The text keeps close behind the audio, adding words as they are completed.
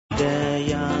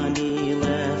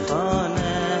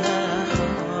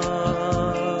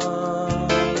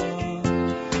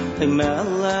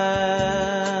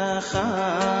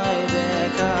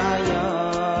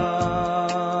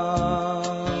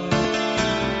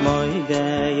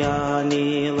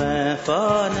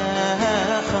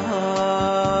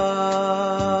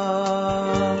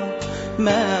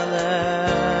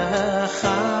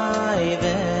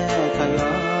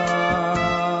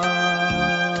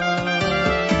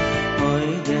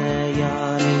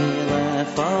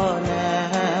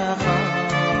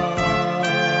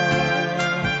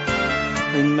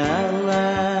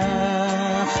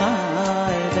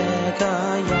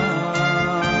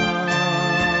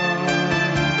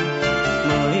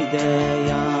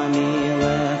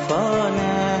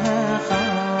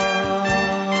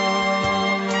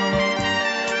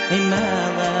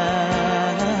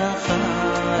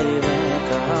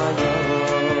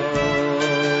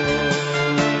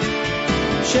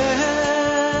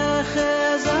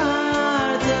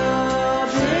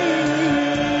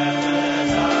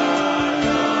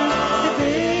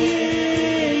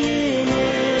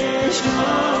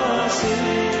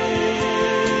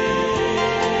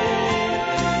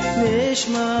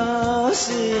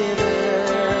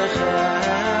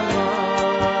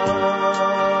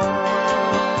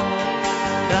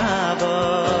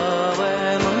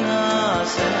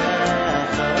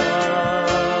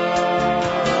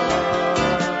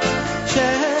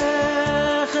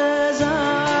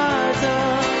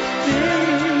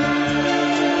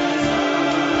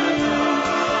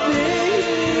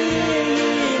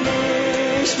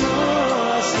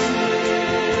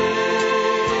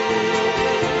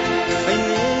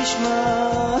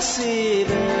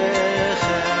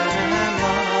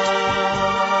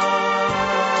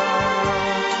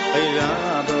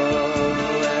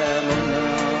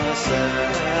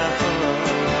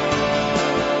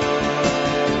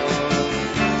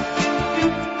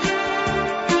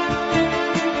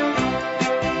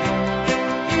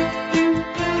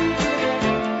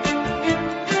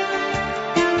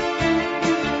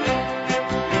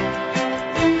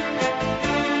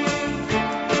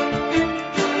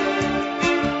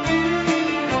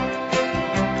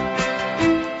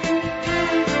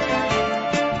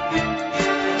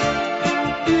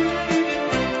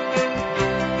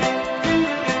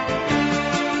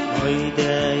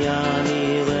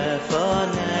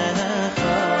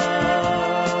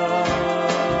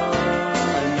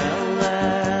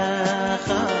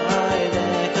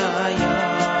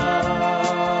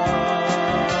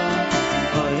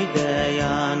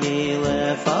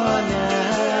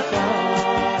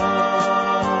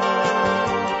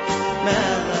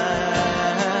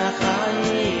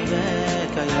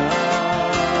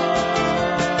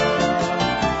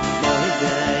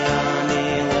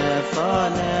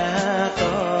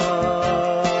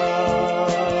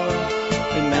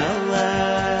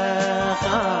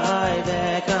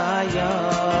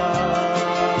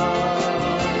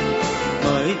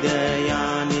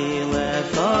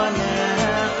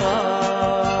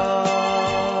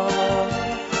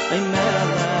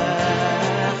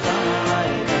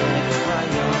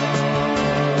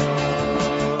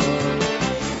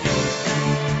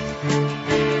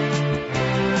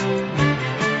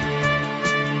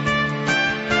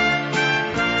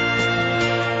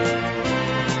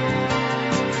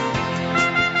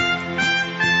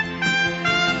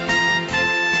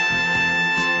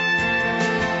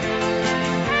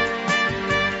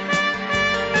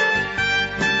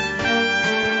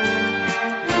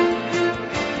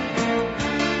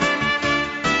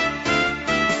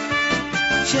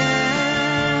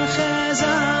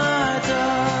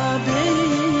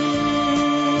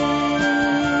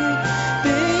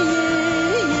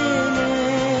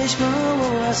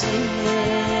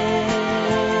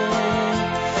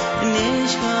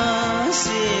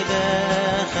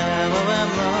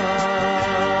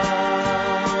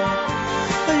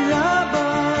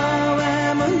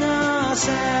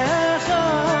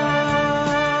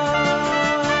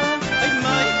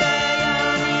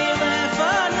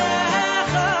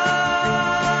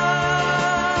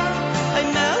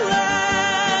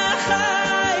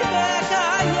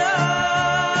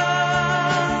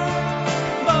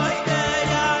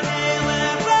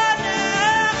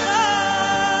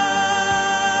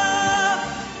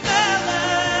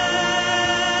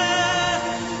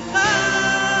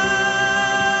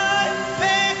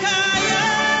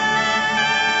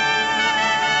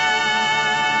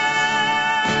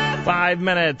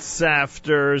Minutes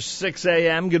after 6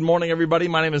 a.m. Good morning, everybody.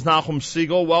 My name is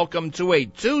Segal. Welcome to a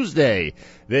Tuesday.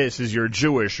 This is your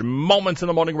Jewish Moments in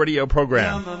the Morning radio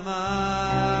program.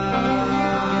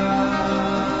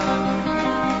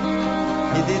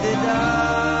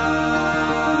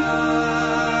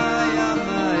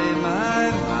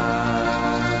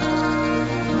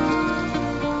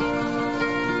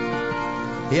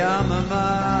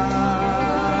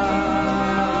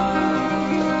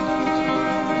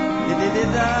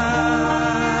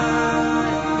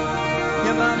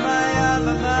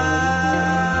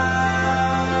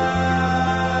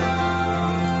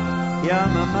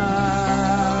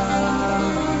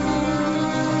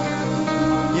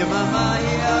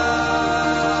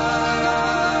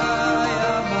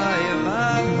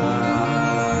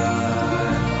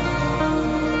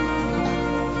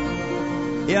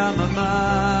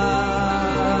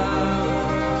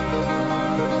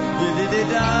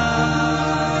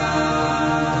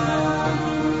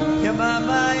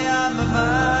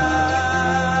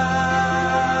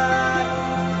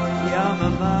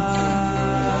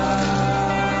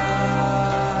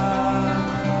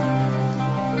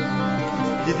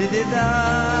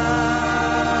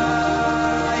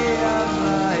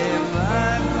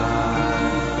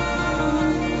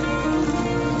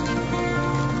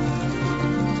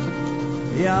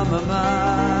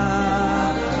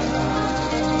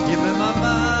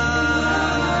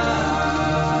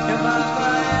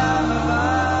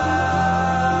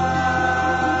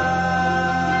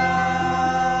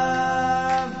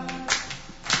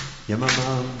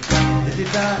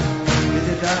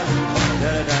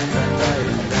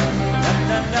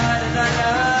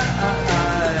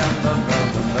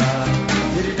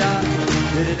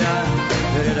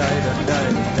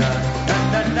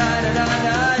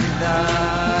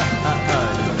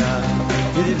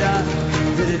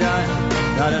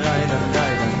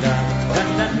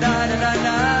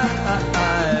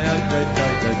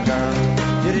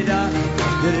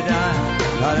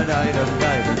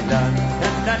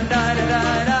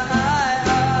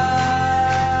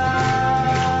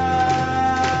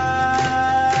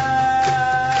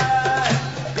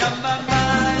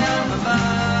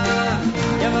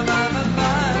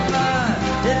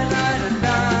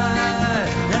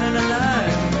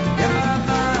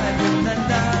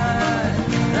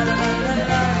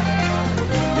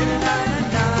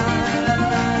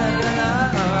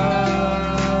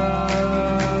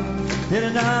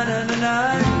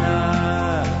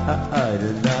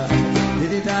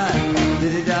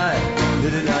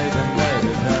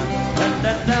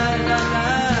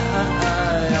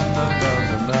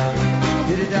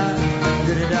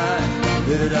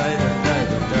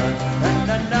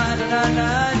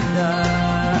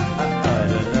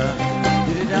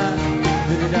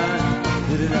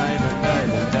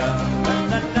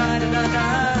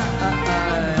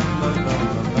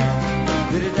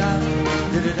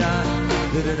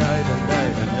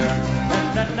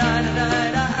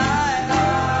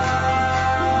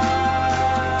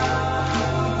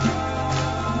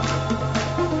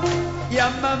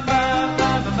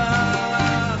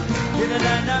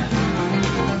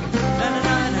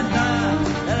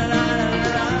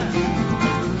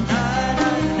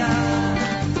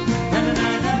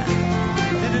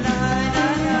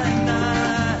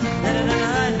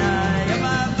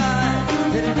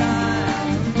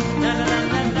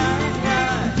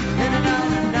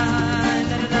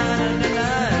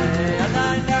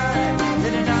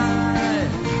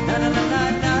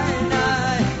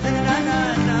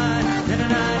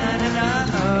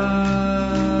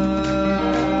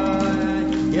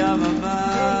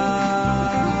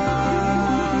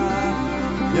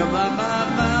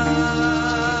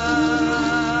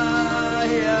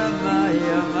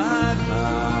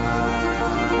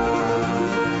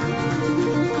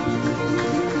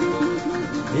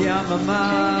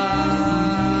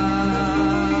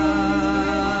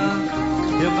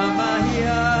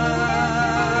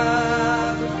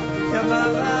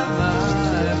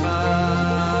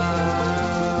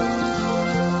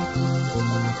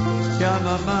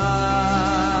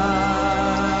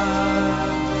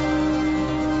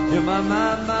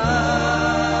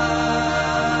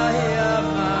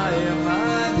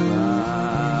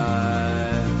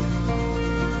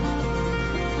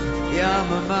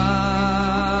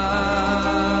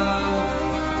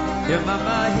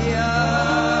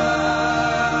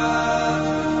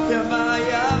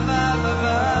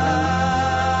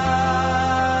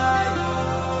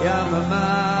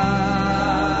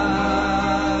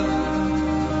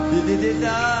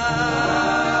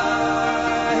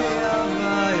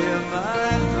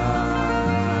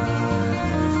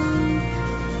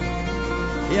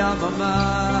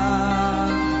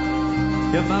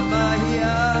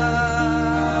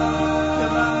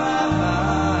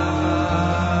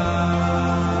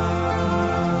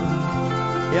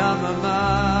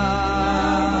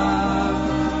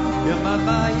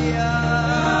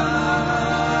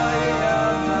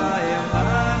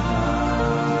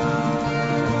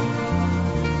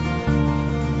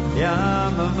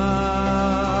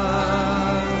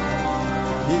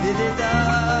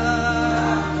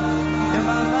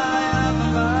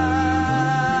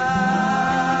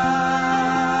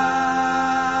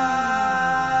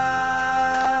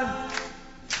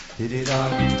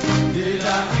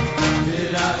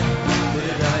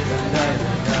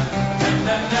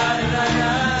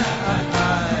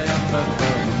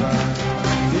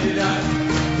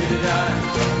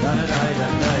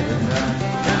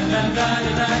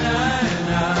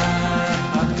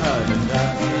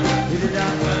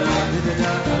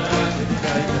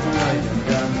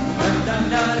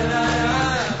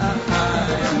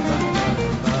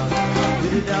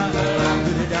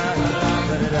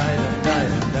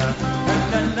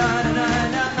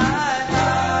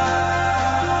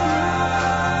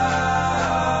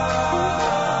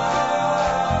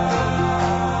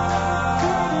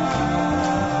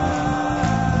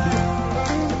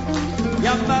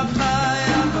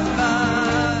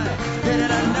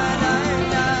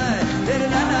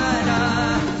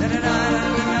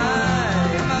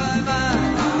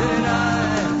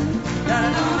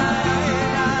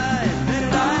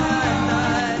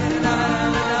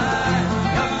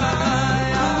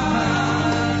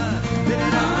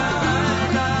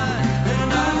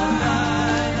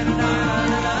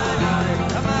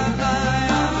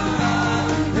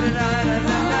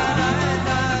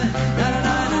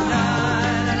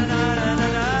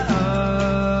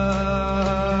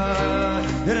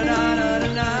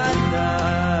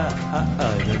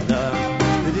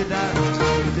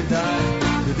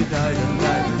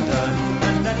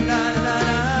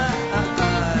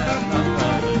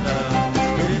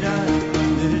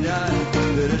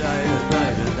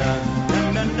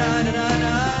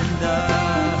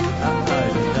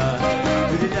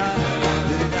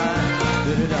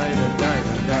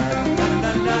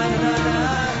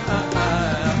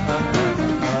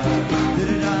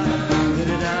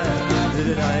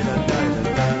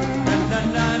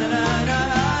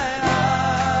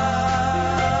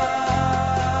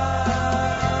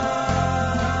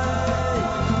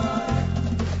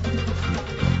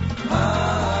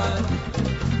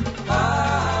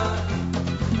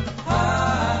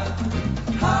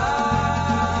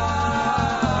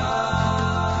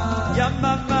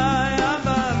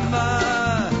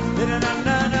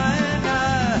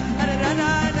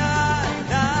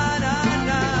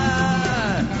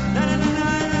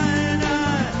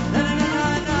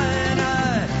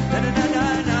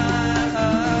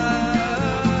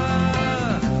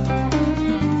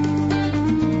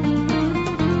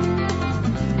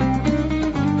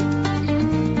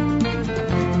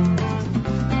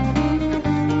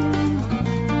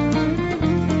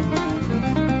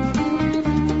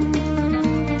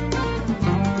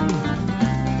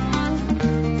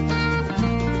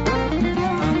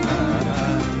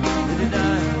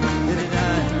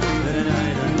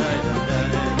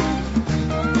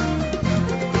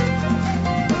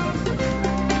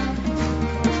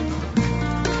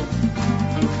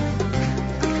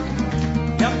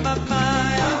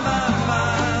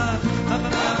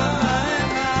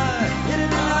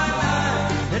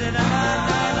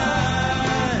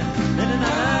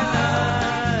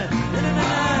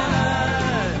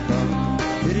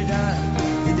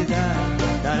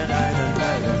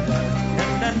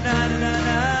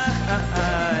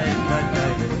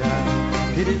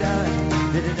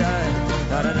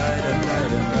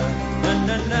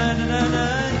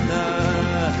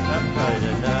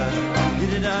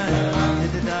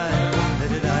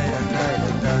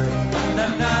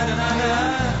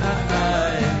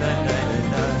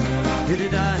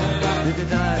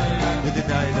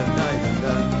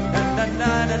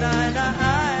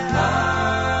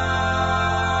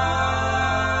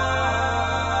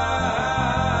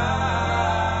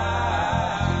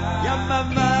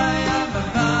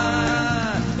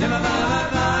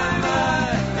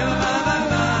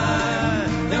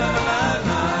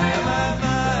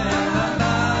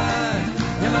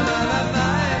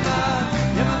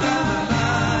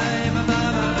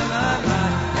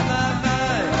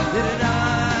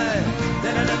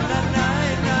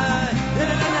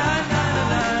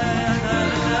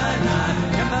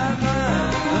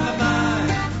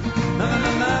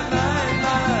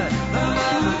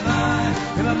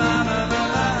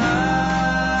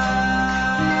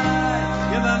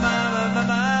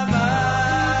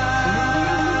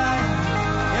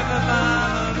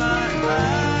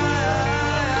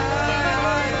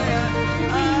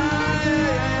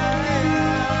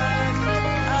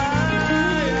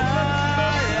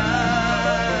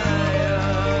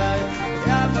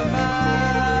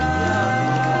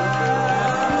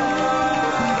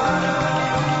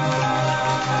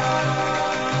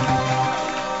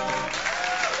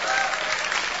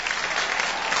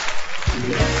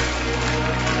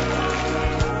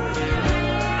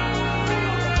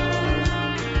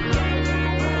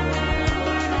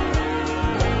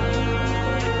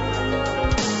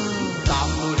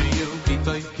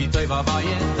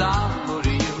 vavayen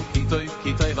tamuriu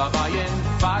kitoy vavayen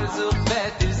farzuch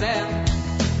vetizen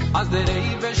az der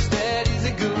Eibester is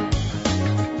a good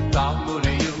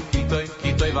tamuriu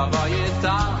kitoy vavayen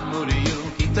tamuriu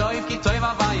kitoy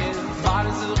vavayen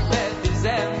farzuch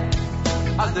vetizen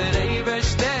az der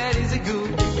Eibester is a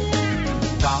good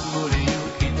tamuriu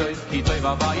kitoy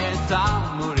vavayen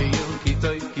tamuriu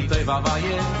kitoy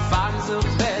vavayen farzuch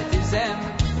vetizen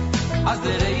as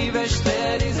der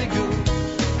Eibester is a good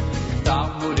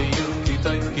tamuriu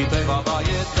kitoy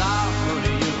vavaye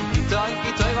tamuriu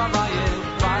kitoy vavaye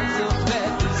farzuch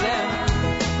vetizen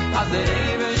as der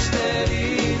Eibester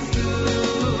is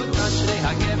good ashrei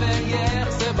hagever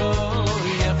yechsebo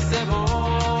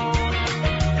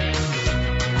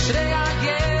ashrei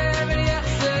hagever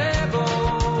yechsebo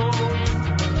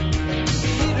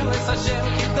yiru es Hashem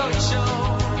kitoysho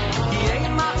ki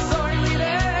ein machzor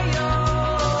lireyo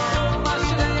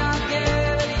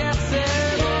hagever yechsebo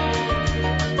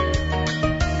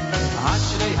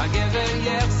ashrei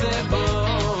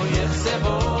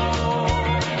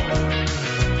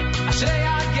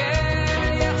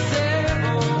hagever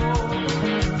yechsebo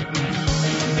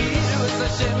biru es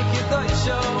Hashem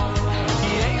kitoysho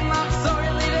ki ein machzor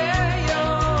lireyo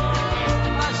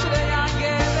ashrei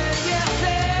hagever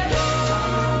yechsebo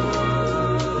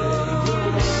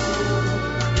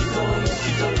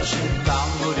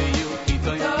tamuriu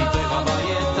kitoy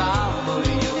vavaye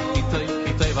tamuriu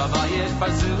kitoy vavaye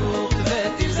farzuch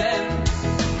vetizen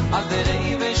az der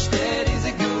Eibester is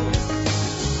a good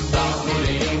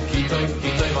tamuriu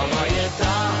kitoy vavaye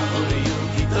tamuriu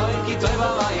kitoy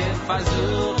vavaye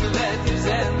farzuch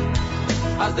vetizen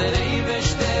az der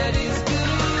Eibester is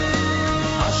good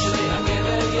ashrei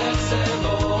hagever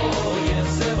yechsebo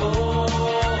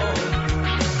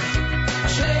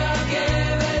ashrei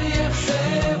hagever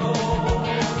yechsebo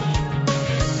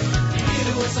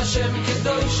yiru es Hashem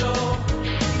kedoysho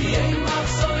ki ein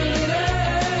machzor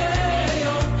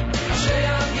lireyo ashrei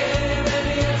hagever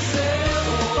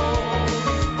yechsebo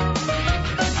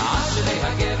ashrei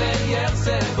hagever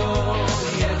yechsebo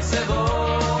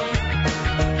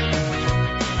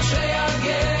ashrei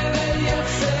hagever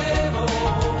yechsebo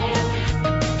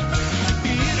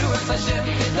yiru es Hashem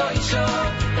kedoysho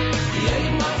ki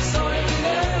ein machzor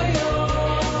lireyo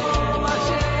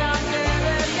ashrei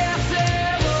hagever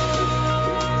yechsebo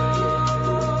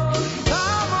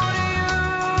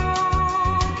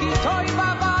kitoy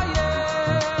vavaye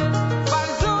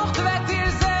farzucht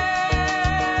vetizen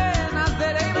az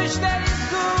der Eibester is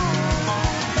good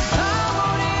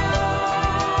tamuriu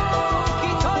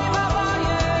kitoy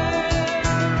vavaye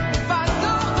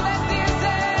farzucht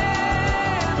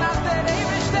vetizen az der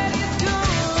Eibester is good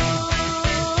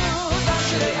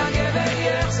ashrei hagever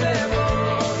yechsebo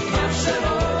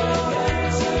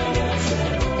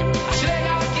ashrei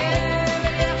hagever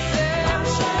yechsebo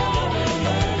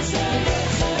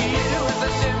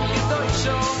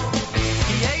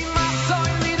ki ein machzor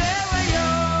lireyo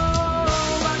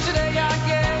ashrei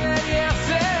hagever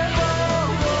yechsebo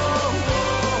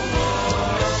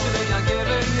ashrei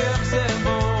hagever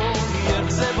yechsebo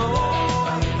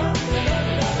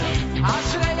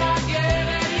ashrei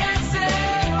hagever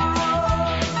yechsebo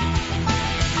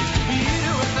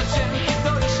yiru es Hashem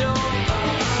kitoysho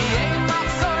ki ein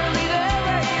machzor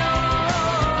lireyo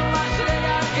ashrei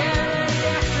hagever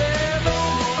yechsebo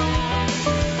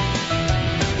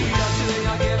ashrei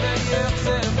hagever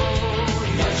yechsebo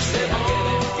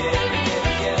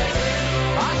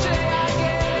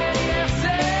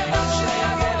ashrei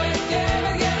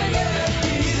hagever yechsebo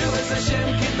yiru es Hashem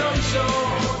kitoysho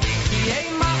ki ein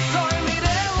machzor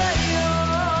lireyo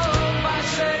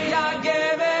ashrei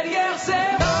hagever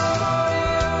yechsebo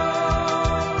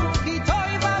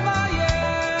kitoy vavaye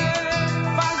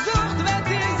farzucht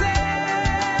vetizen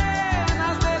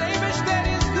az der Eibester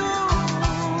is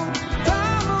good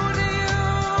tamuriu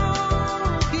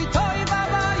kitoy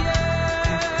vavaye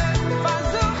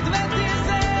farzucht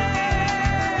vetizen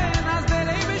az der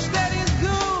Eibester is good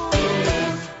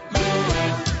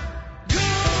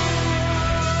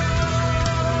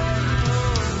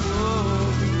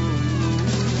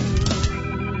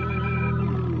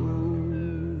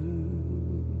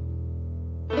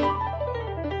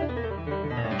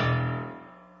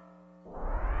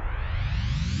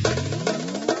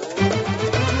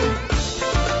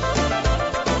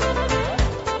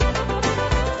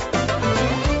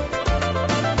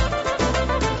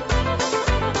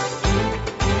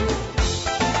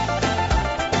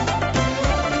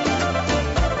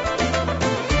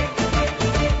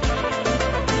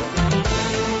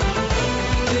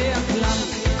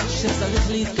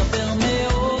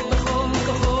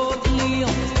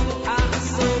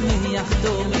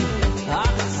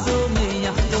Ach so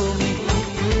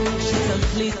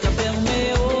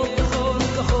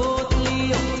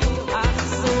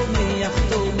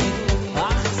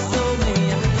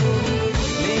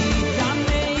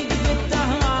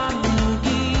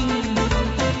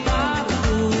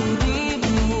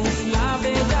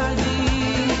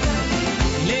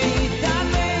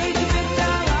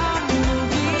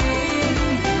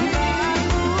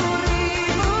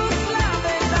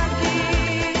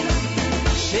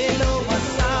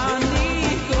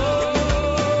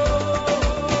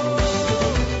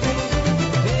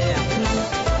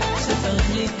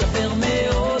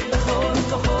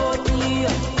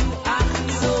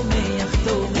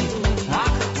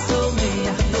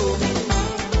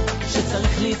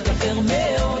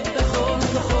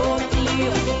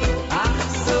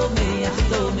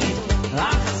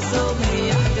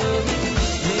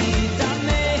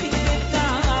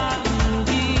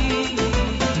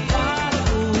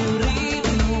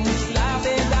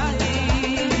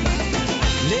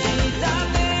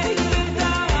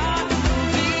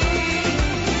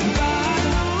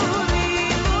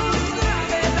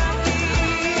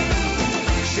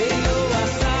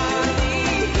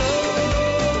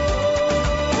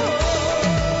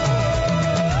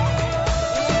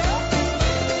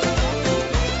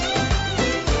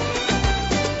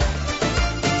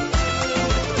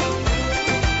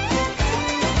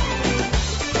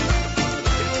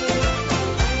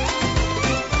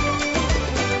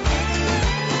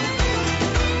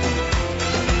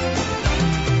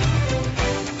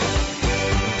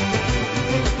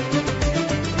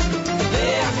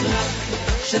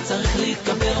שצריך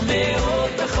להתגבר מאוד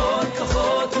בכל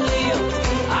כוחות להיות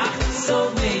אך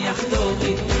צומח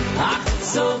טובי, אך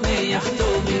צומח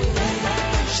טובי,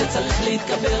 שצריך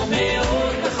להתגבר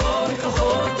מאוד בכל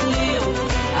כוחות להיות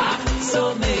אך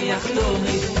צומח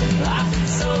טובי, אך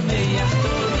צומח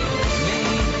טובי,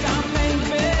 להתאמן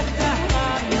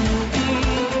בתענוגים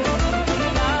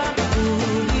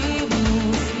נעורים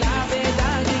מופלא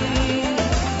ודגים,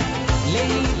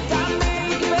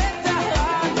 להתאמן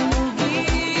בתענוגים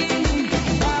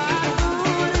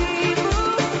נעורים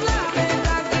מופלא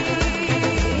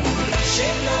ודגים,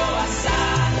 שלא עשה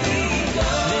לי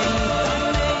להתאמן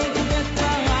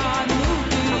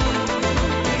בתענוגים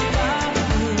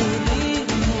נעורים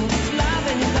מופלא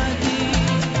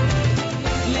ודגים,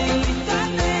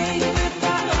 להתענג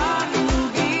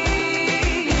בתענוגים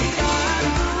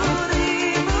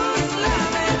נעורים מופלא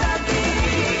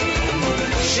ודגים,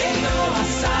 שלא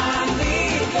עשה לי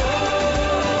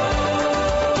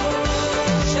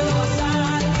שלא עשה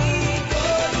לי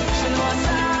שלא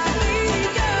עשה לי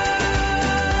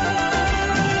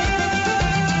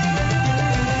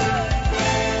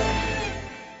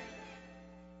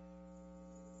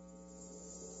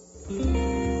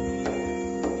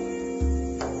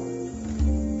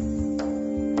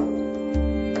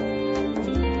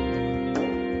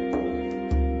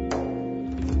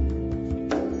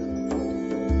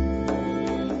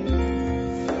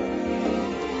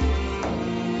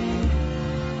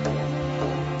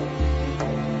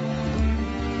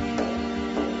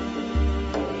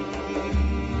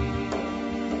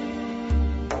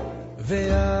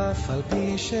ואף על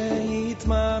פי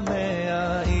שיתממע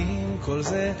עם כל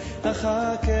זה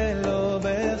אחכה לו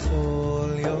בכל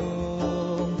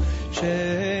יום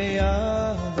שיבוא,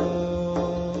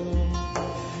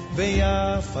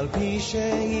 ואף על פי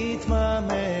שיתממע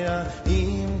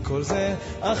עם כל זה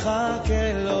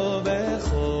אחכה לו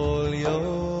בכל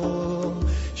יום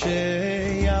שיבוא,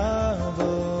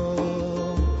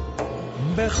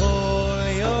 בכל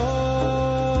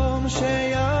יום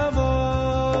שיבוא,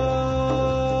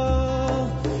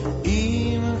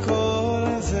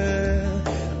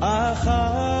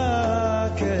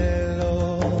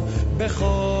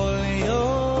 בכל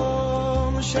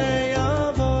יום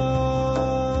שיבוא,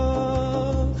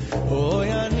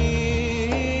 אוי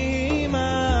אני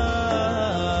מאמין,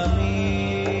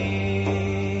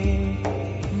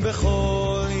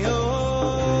 בכל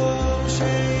יום שיבוא,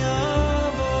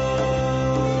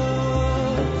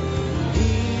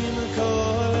 עם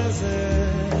כל זה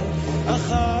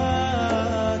אחכה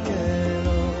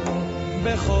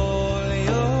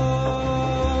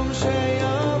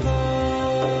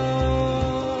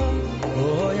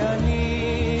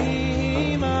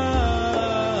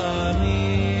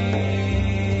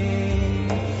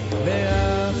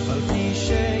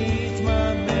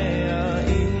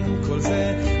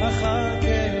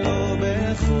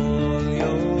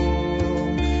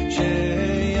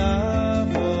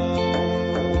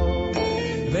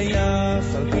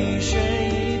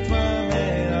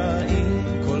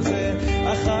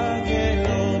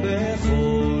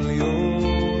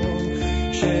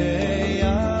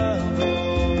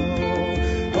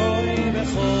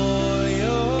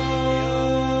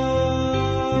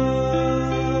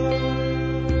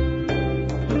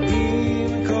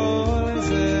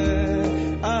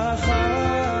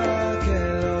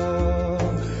לו,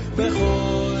 בכל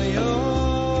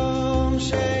יום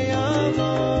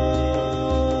שיבוא,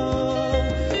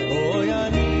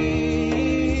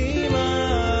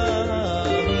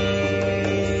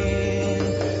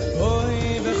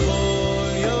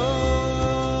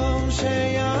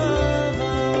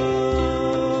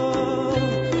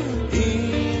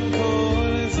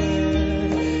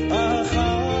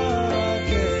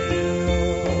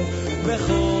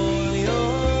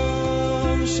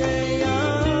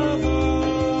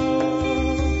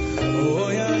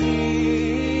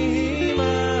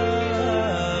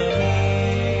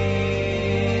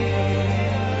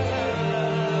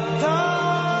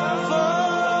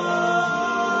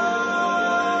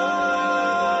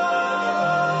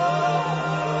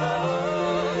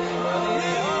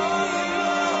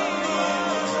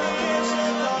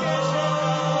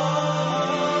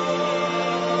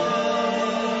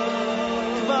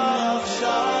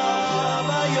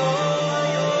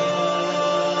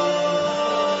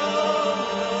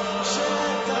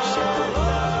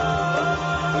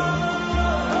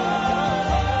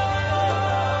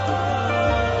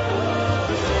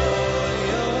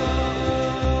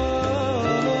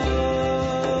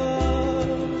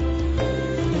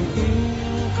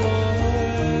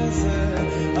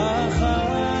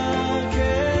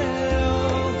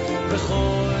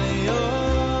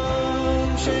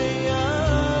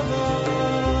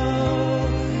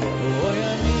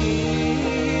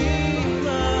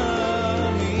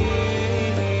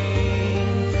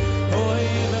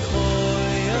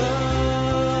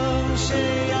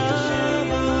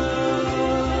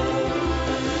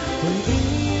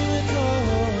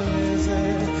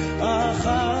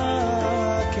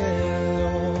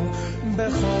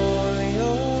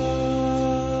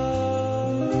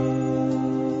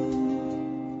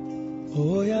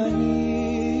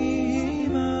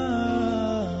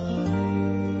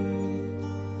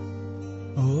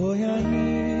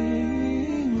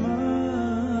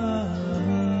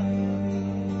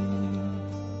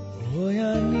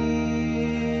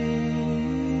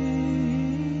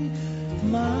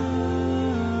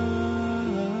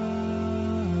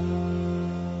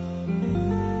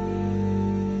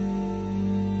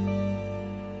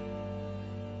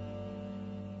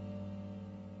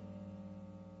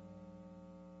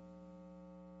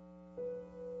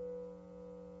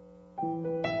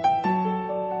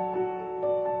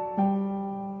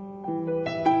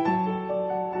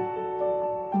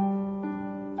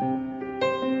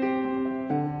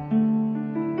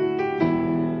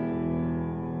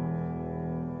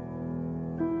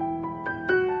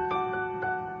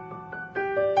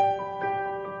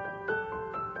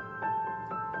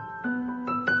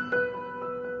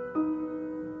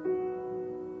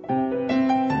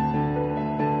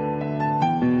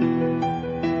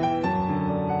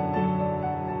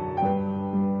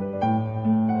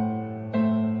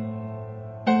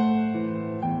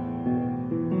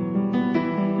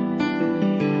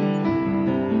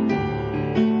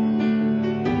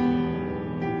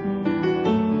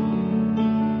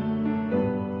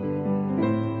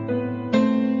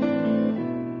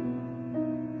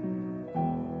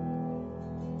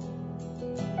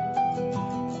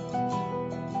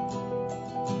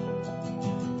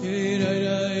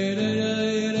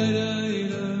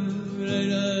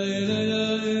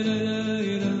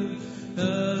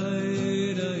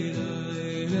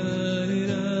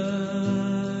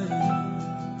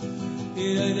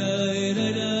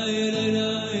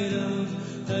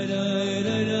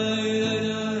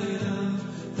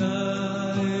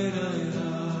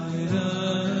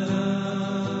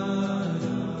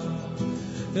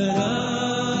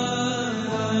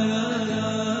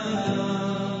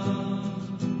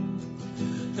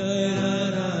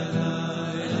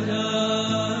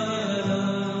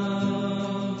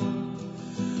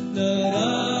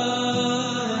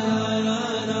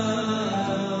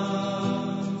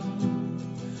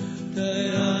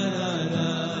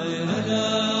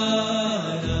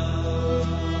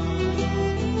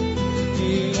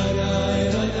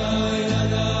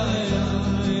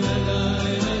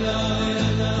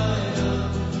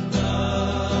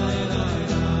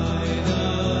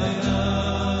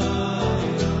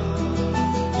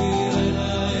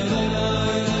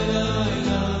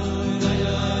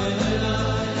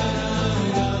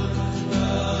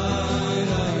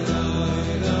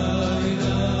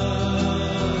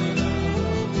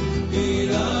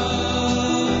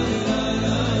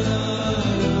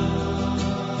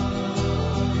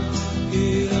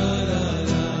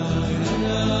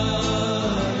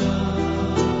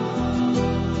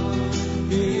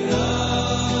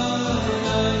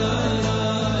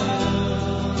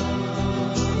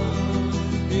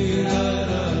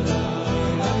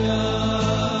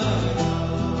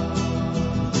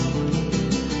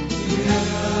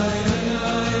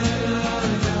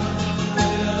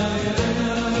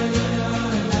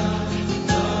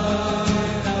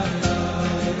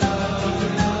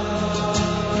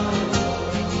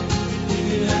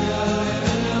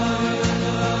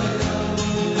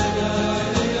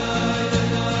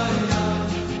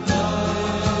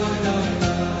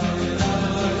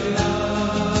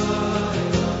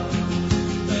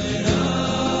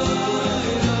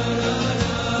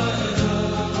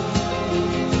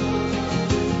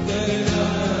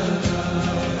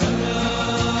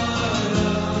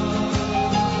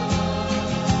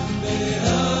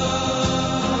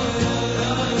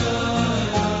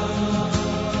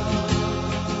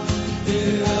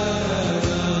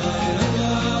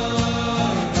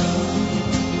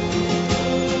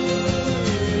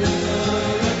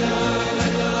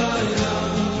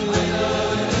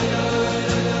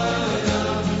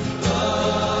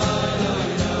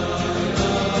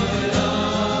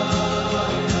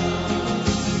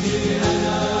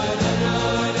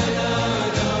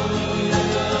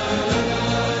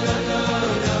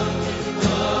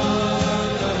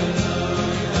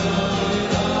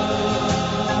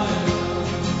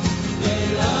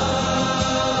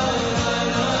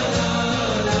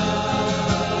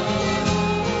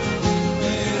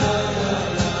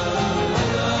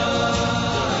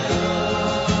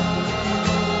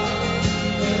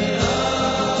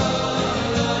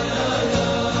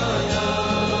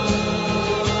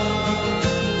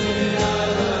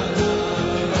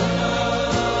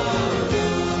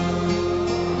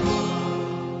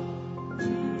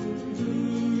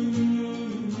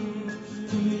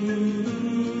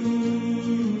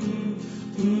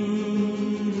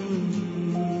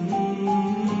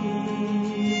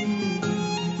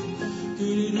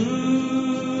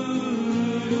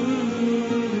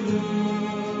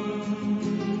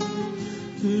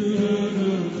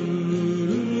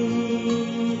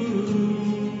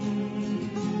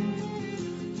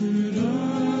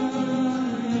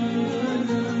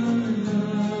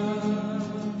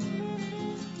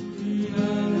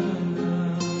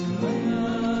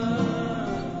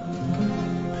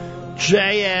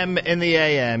 JM in the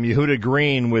AM, Yehuda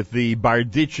Green with the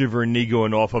Barditchever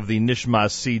Nigun off of the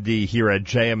Nishma CD here at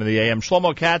JM in the AM.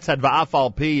 Shlomo Katz had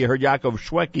Va'afal Pi. You heard Yaakov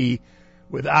Shweki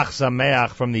with Ach Sameach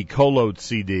from the Kolot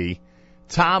CD.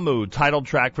 Tamu, title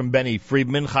track from Benny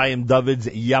Friedman. Chaim David's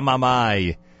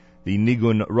Yamamai, the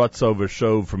Nigun Rutzo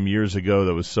V'Shov from years ago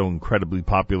that was so incredibly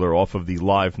popular off of the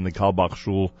Live from the Kalbach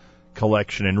Shul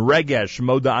collection. And Regesh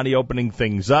Modani opening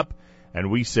things up. And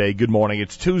we say good morning.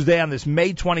 It's Tuesday on this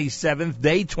May 27th,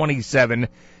 day 27,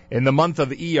 in the month of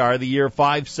Iyar, the year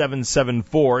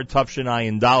 5774, Tufshin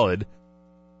Ayin Daled.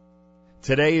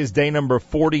 Today is day number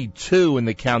 42 in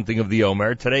the counting of the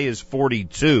Omer. Today is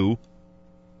 42.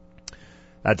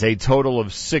 That's a total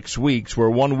of 6 weeks. We're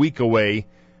 1 week away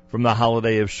from the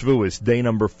holiday of Shavuos. Day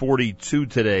number 42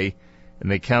 today in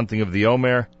the counting of the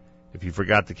Omer. If you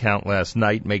forgot to count last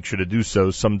night, make sure to do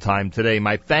so sometime today.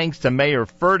 My thanks to Mayor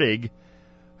Fertig,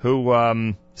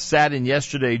 who sat in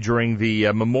yesterday during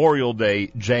the Memorial Day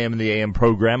JM in the AM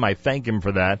program. I thank him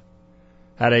for that.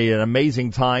 Had an amazing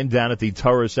time down at the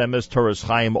Torres Emes, Torres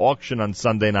Chaim auction on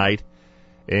Sunday night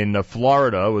in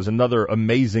Florida. It was another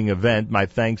amazing event. My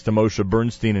thanks to Moshe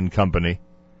Bernstein and company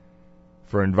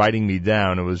for inviting me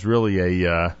down. It was really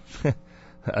a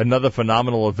another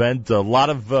phenomenal event. A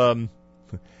lot of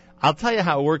I'll tell you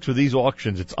how it works with these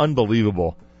auctions. It's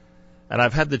unbelievable. And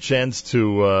I've had the chance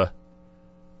to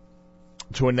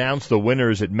announce the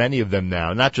winners at many of them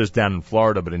now, not just down in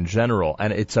Florida, but in general.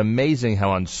 And it's amazing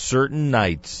how on certain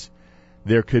nights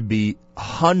there could be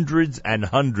hundreds and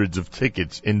hundreds of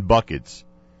tickets in buckets.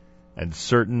 And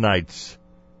certain nights,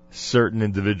 certain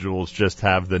individuals just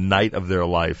have the night of their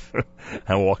life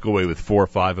and walk away with 4 or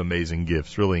 5 amazing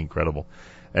gifts. Really incredible.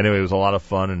 Anyway, it was a lot of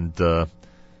fun, and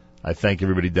I thank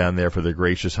everybody down there for their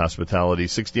gracious hospitality.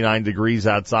 69 degrees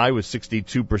outside with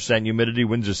 62% humidity.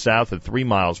 Winds are south at 3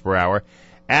 miles per hour.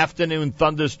 Afternoon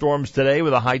thunderstorms today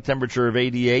with a high temperature of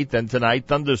 88. Then tonight,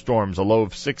 thunderstorms, a low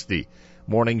of 60.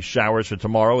 Morning showers for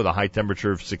tomorrow with a high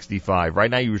temperature of 65. Right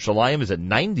now, Yerushalayim is at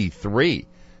 93.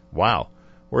 Wow.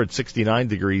 We're at 69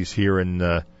 degrees here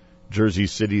in Jersey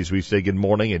City as we say good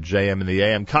morning at JM in the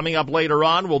AM. Coming up later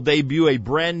on, we'll debut a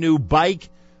brand new Bike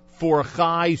for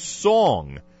Chai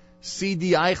song.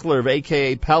 C.D. Eichler of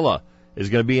A.K.A. Pella is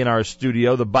going to be in our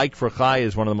studio. The Bike for Chai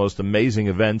is one of the most amazing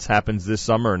events, happens this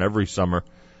summer and every summer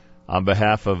on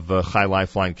behalf of Chai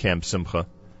Lifeline Camp Simcha.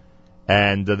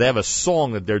 And they have a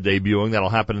song that they're debuting that'll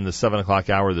happen in the 7 o'clock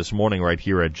hour this morning right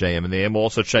here at JM. And we'll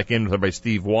also check in with Rabbi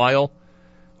Steve Weil,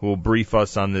 who will brief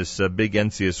us on this big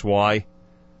NCSY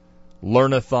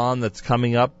Learnathon that's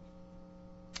coming up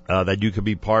that you could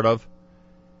be part of.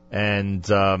 And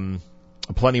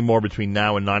plenty more between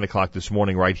now and 9 o'clock this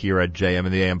morning right here at JM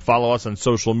in the AM. Follow us on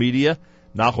social media,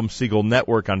 Nachum Segal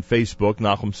Network on Facebook,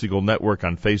 Nachum Segal Network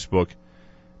on Facebook,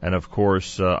 and, of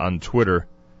course, on Twitter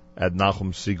at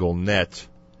Nachum Segal Net.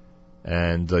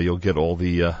 And you'll get all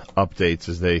the updates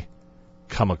as they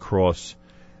come across.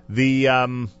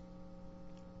 Here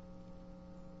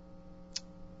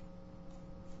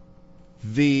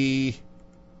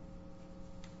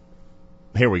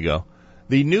we go.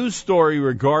 The news story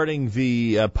regarding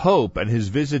the Pope and his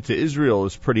visit to Israel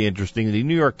is pretty interesting. The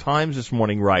New York Times this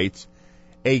morning writes,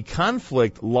 a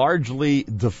conflict largely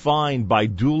defined by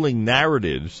dueling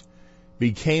narratives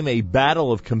became a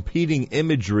battle of competing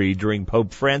imagery during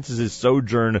Pope Francis's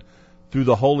sojourn through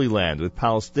the Holy Land, with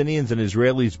Palestinians and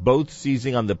Israelis both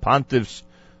seizing on the pontiff's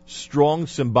strong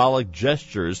symbolic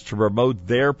gestures to promote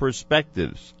their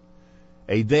perspectives.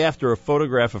 A day after a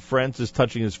photograph of Francis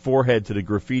touching his forehead to the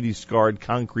graffiti-scarred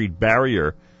concrete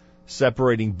barrier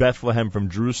separating Bethlehem from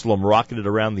Jerusalem rocketed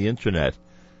around the Internet,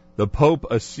 the Pope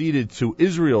acceded to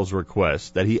Israel's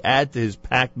request that he add to his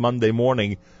packed Monday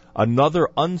morning another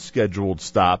unscheduled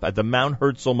stop at the Mount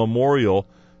Herzl Memorial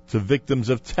to victims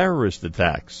of terrorist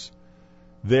attacks.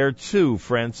 There, too,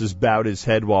 Francis bowed his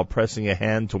head while pressing a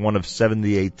hand to one of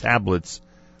 78 tablets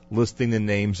listing the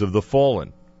names of the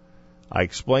fallen. I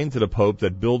explained to the Pope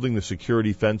that building the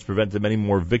security fence prevented many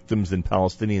more victims than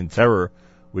Palestinian terror,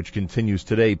 which continues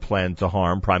today, planned to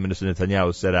harm, Prime Minister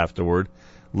Netanyahu said afterward.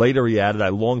 Later he added, I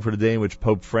long for the day in which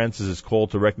Pope Francis is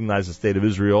called to recognize the state of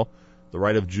Israel. The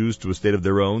right of Jews to a state of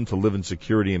their own, to live in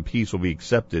security and peace, will be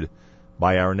accepted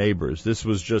by our neighbors. This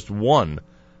was just one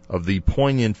of the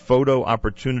poignant photo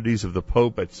opportunities of the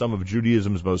Pope at some of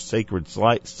Judaism's most sacred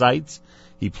sites.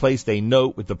 He placed a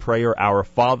note with the prayer, Our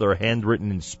Father, handwritten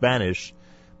in Spanish,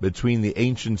 between the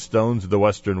ancient stones of the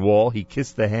Western Wall. He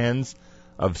kissed the hands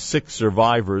of 6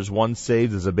 survivors, one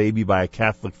saved as a baby by a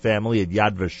Catholic family at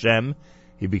Yad Vashem.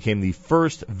 He became the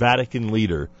first Vatican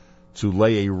leader to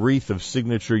lay a wreath of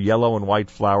signature yellow and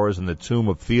white flowers in the tomb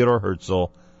of Theodor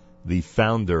Herzl the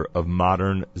founder of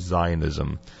modern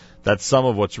Zionism. That's some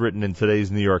of what's written in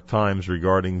today's New York Times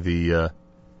regarding the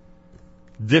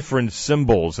different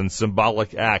symbols and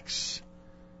symbolic acts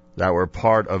that were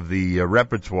part of the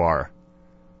repertoire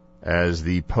as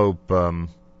the Pope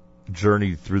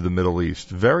journeyed through the Middle East.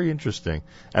 Very interesting.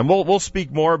 And we'll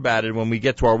speak more about it when we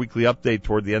get to our weekly update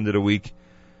toward the end of the week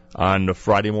on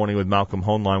Friday morning with Malcolm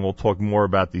Hoenlein. We'll talk more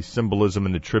about the symbolism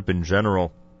and the trip in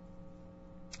general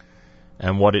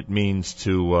and what it means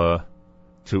to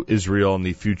Israel and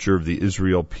the future of the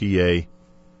Israel-PA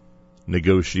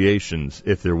negotiations,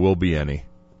 if there will be any.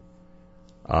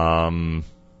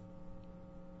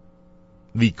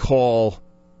 The call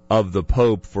of the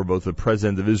Pope for both the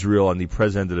President of Israel and the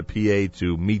President of the PA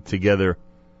to meet together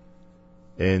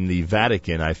in the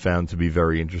Vatican I found to be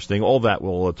very interesting. All that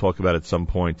we'll talk about at some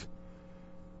point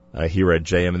here at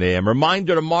JM and the AM.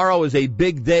 Reminder, tomorrow is a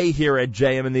big day here at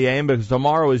JM and the AM because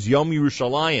tomorrow is Yom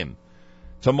Yerushalayim.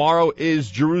 Tomorrow is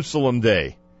Jerusalem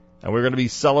Day. And we're going to be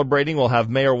celebrating. We'll have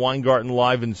Mayor Weingarten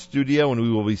live in studio, and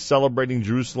we will be celebrating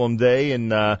Jerusalem Day in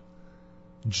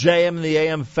JM and the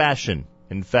AM fashion.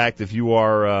 In fact, if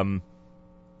you're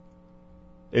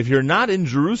not in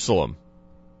Jerusalem,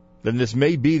 then this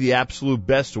may be the absolute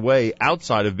best way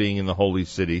outside of being in the Holy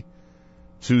City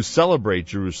to celebrate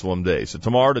Jerusalem Day. So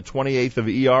tomorrow, the 28th of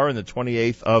ER and the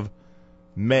 28th of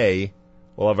May,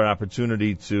 we'll have an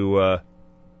opportunity to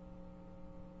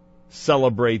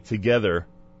celebrate together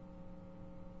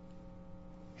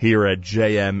here at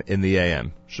JM in the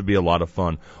AM. Should be a lot of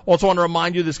fun. Also want to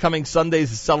remind you this coming Sunday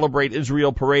is the Celebrate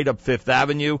Israel Parade up Fifth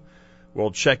Avenue.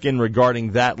 We'll check in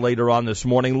regarding that later on this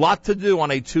morning. Lot to do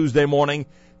on a Tuesday morning.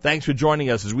 Thanks for joining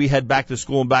us as we head back to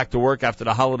school and back to work after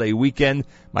the holiday weekend.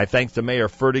 My thanks to Mayor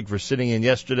Fertig for sitting in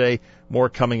yesterday. More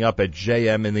coming up at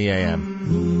JM in the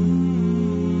AM.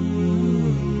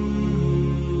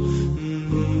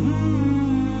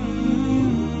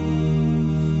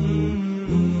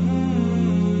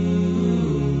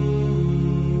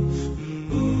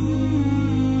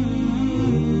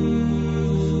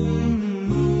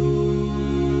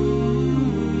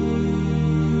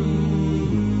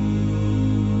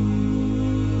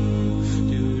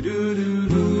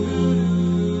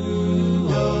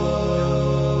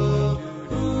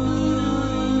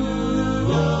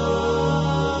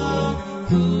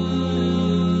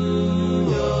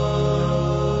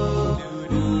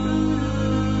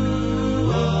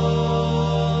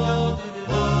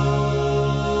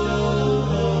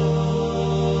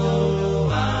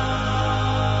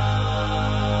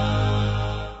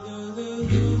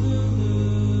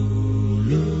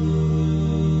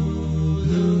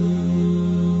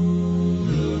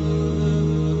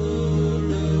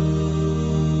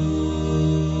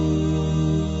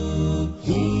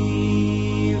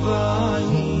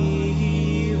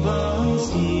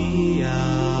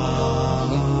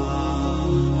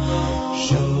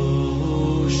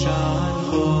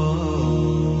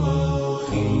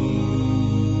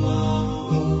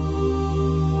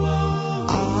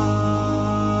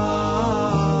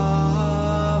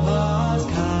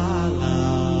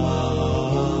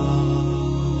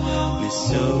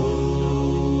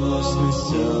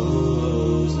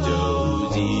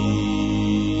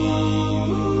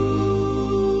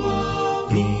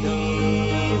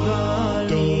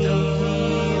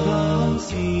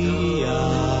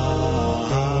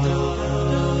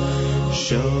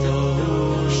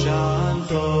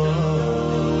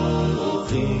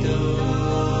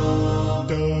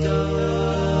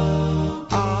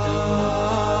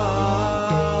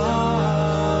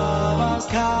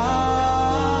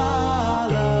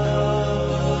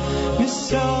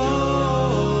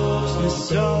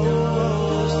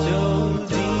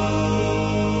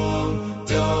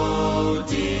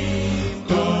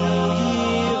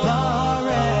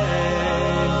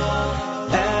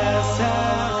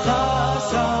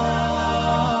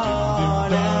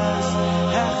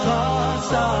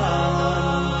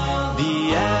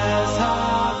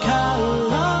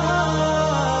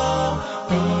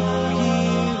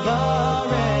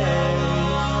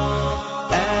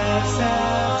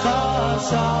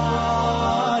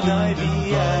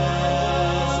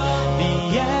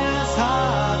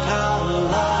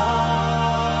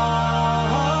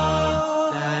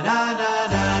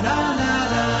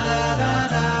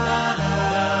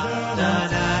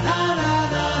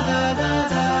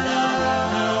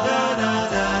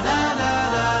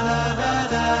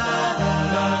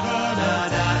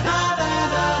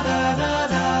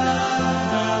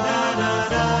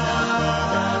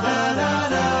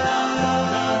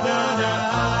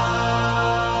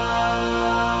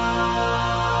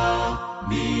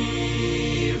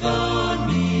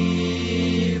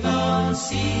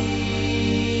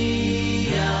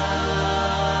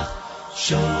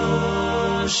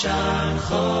 Shoshan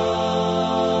Chochim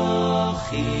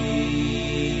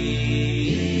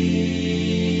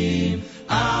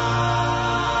Ahavas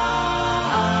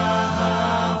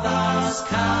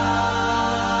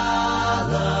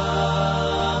Kala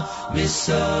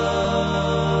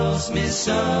Misos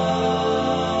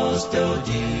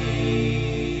Dodim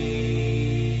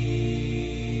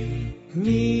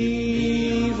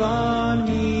Mivan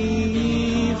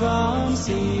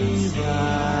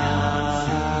Sivan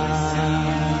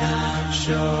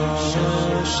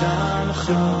Shoshan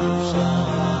Chochim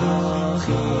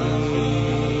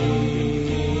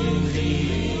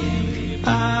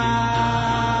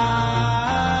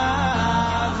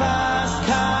Avas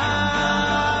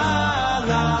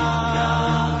Kala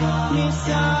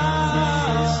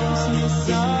Misos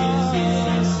Dodim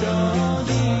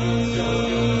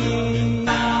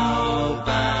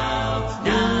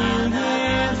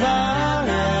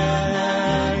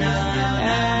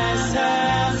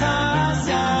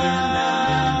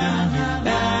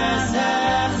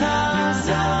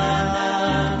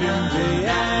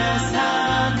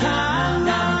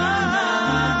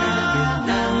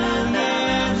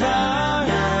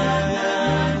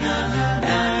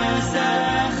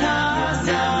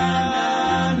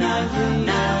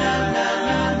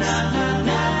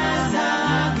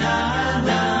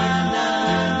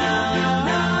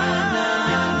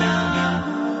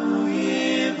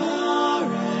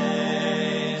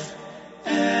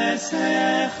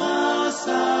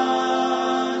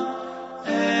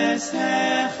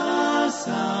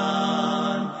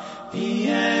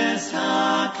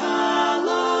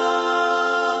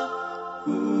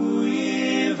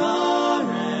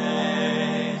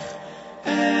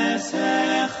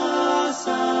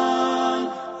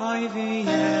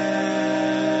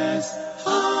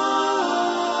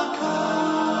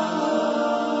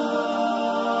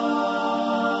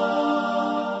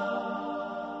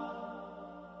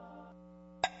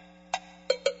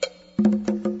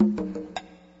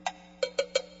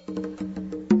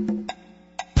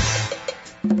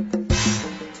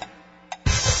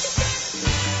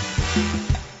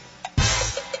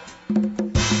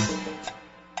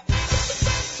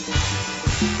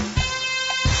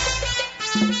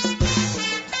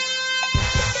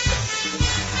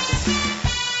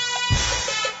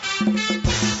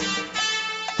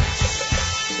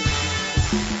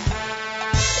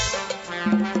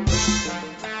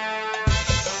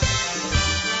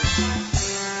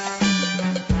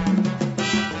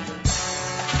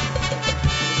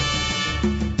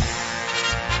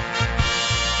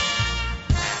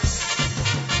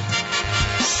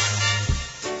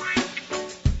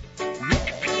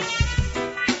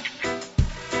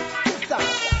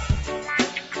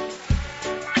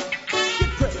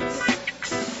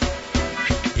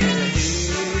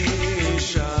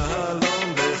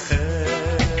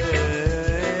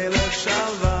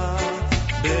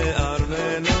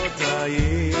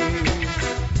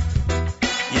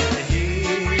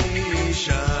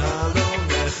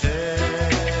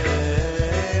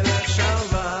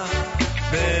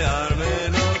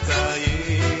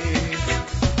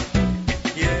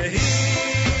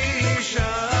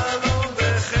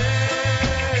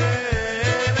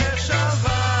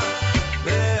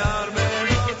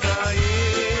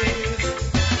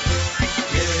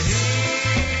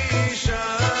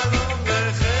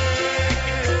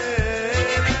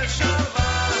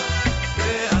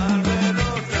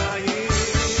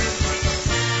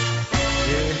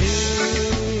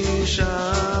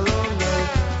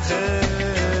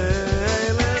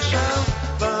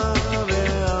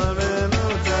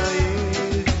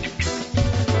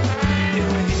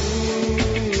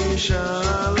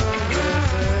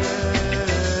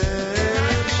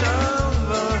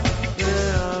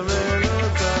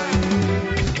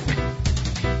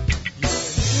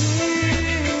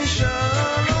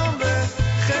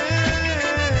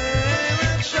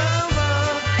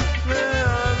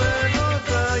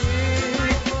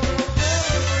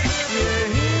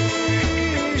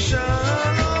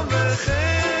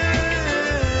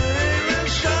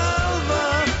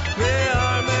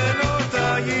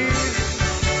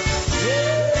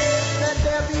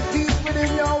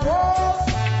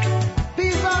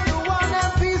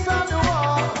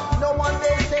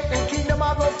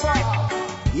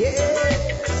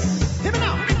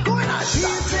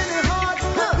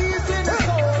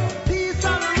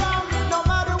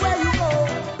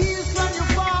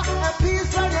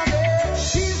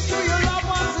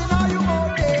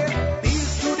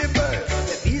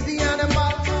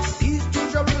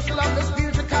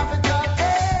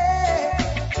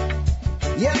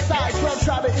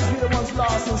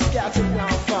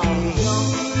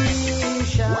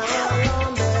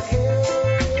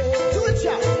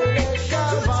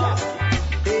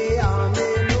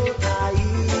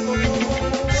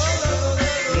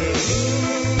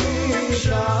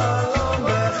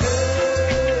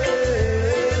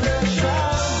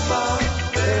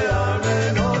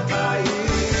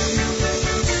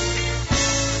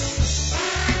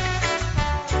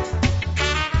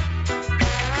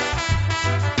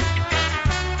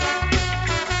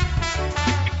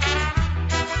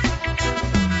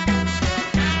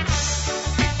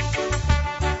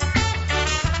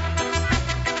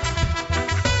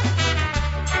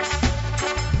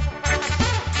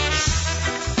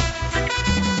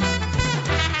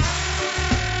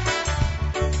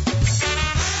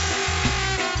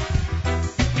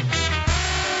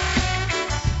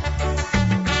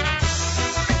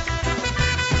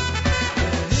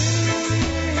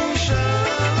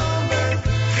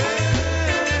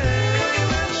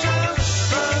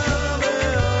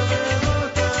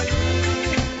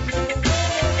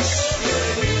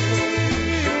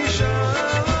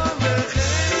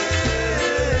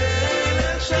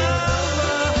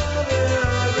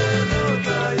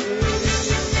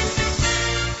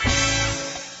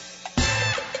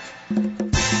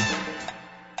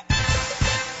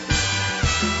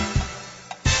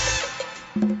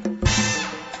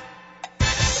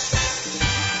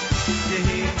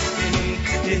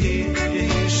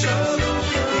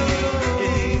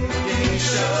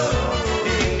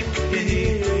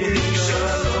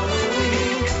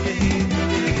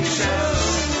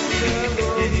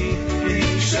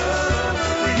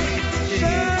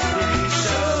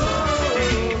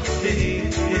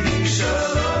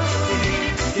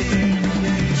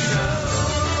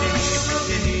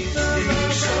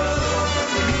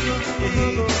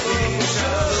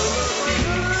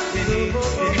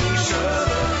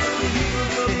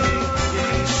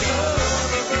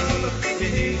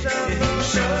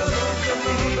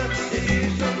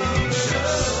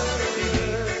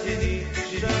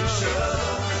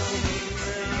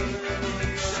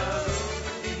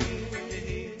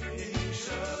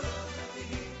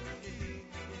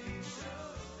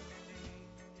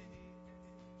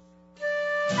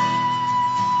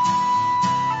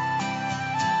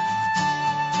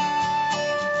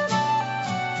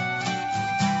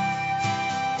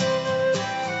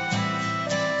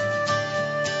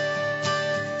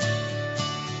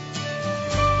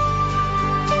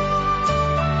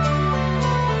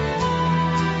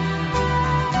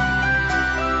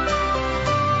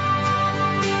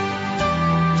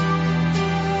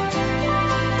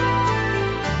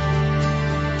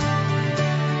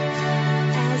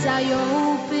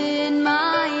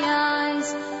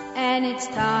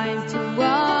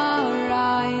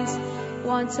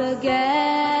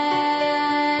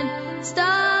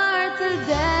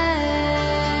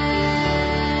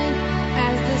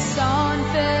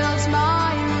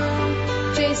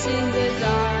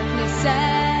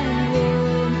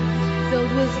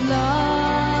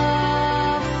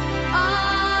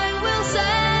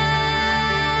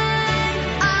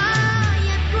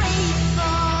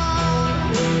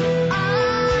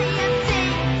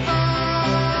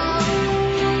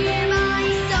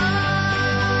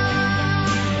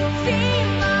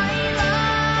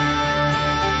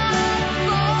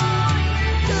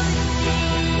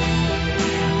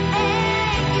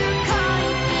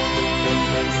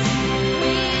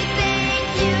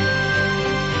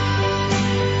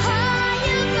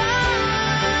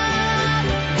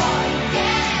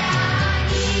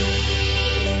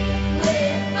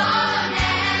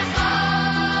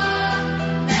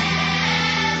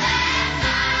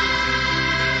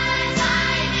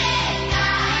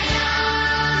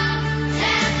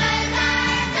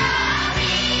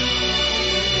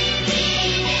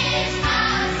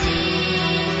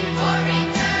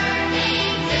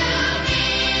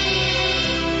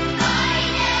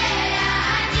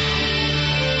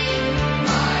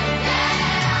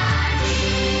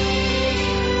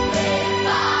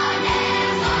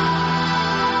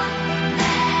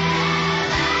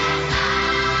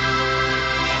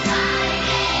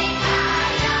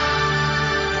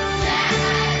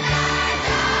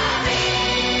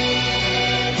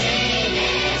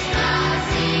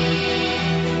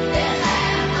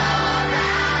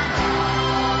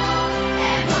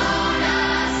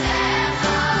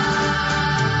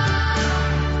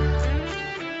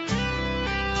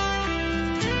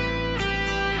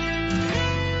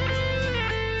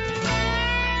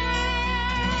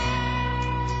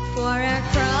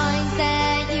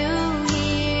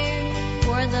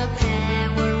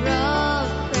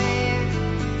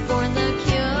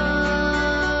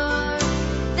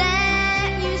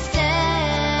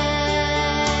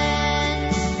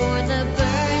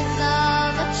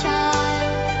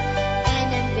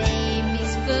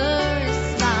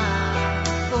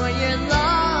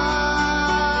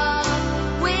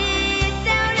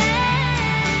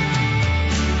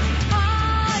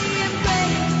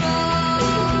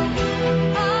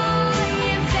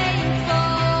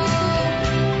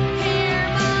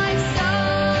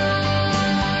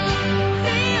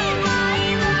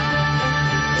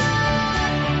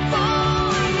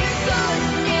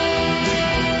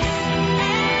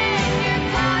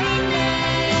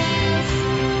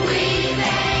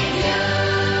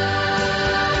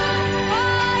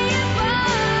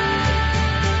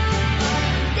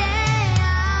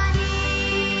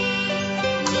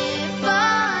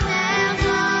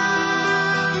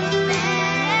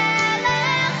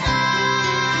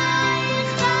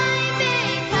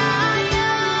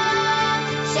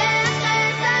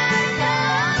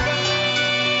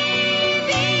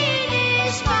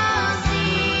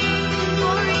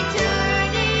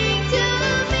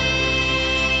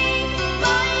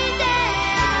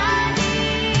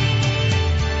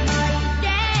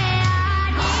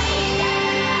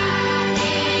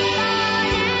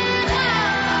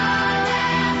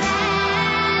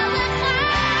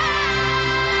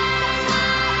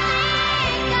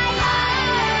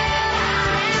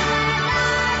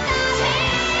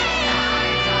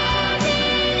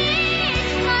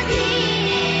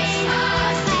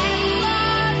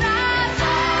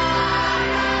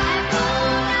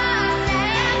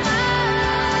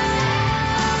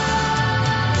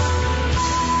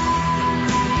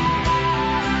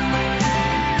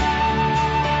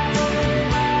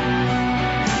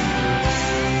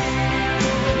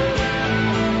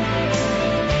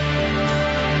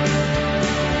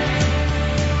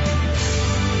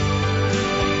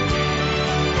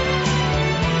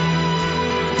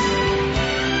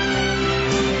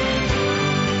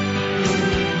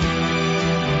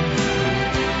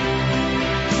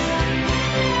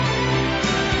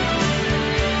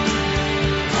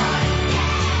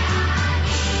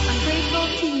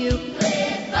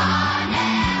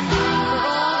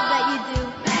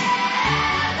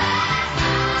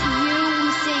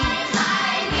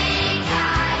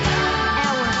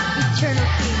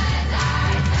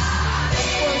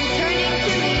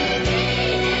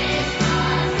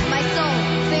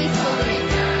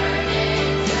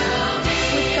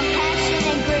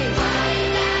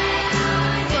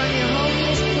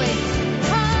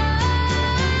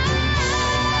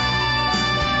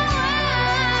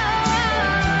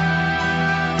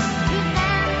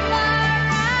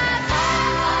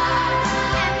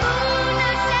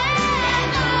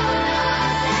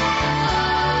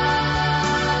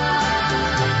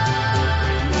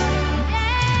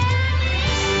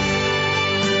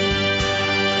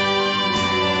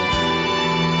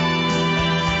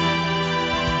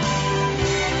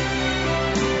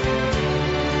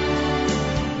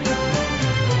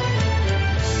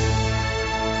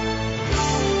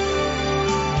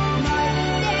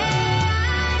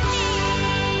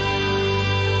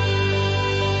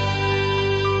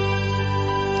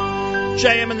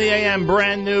JM and the AM,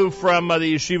 brand new from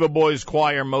the Yeshiva Boys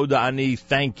Choir, Moda Ani,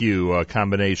 Thank You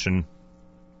combination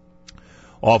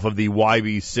off of the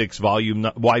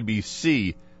YB6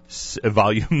 YBC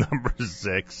volume number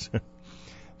 6.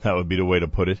 That would be the way to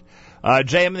put it.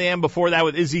 JM and the AM before that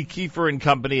with Izzy Kiefer and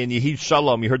Company and Yehid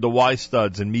Shalom. You heard the Y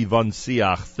Studs and Mivon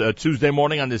Siach. Tuesday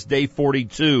morning on this day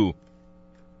 42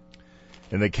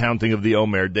 in the counting of the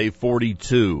Omer, day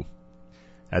 42.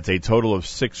 That's a total of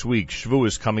 6 weeks.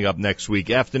 Shavuos coming up next week.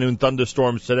 Afternoon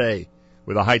thunderstorms today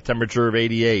with a high temperature of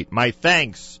 88. My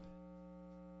thanks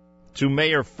to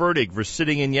Mayor Fertig for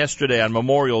sitting in yesterday on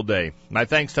Memorial Day. My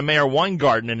thanks to Mayor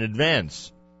Weingarten in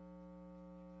advance,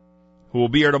 who will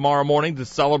be here tomorrow morning to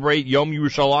celebrate Yom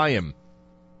Yerushalayim,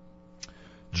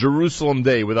 Jerusalem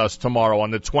Day, with us tomorrow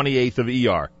on the 28th of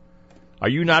Iyar. Are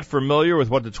you not familiar with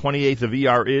what the 28th of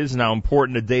Iyar is and how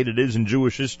important a date it is in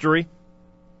Jewish history?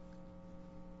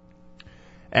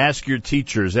 Ask your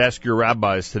teachers, ask your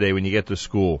rabbis today when you get to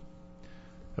school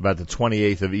about the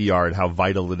 28th of Iyar and how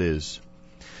vital it is.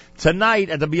 Tonight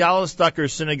at the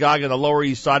Bialystoker Synagogue on the Lower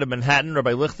East Side of Manhattan,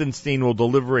 Rabbi Lichtenstein will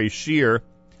deliver a shiur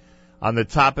on the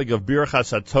topic of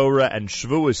Birchas HaTorah and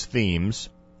Shavuos themes.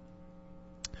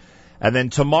 And then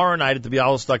tomorrow night at the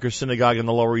Bialystoker Synagogue on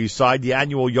the Lower East Side, the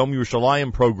annual Yom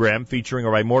Yerushalayim program featuring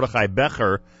Rabbi Mordechai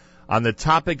Becher on the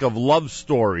topic of love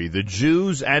story, the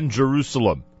Jews and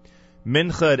Jerusalem.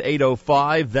 Mincha at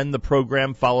 8:05, then the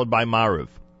program followed by Maariv.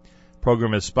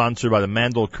 Program is sponsored by the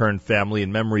Mandelkern family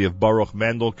in memory of Baruch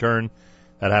Mandelkern.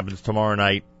 That happens tomorrow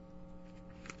night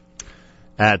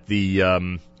at the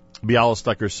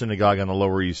Bialystoker Synagogue on the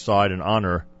Lower East Side in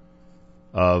honor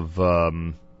of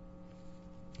Yom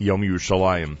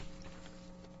Yerushalayim.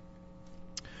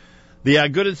 The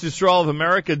Agudas Yisrael of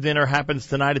America dinner happens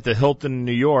tonight at the Hilton in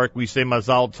New York. We say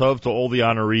Mazal Tov to all the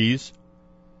honorees.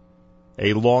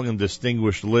 A long and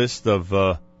distinguished list of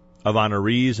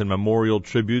honorees and memorial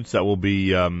tributes that will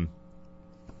be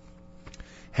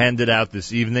handed out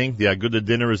this evening. The Aguda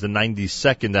dinner is the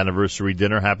 92nd anniversary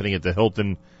dinner happening at the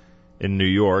Hilton in New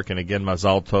York. And again,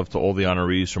 Mazal Tov to all the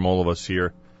honorees from all of us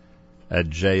here at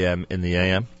JM in the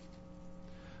AM.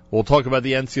 We'll talk about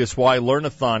the NCSY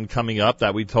Learnathon coming up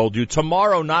that we told you.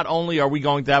 Tomorrow, not only are we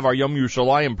going to have our Yom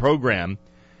Yerushalayim program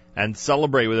and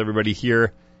celebrate with everybody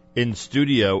here in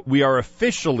studio, we are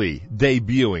officially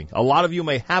debuting. A lot of you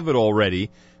may have it already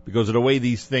because of the way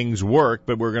these things work,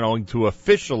 but we're going to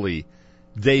officially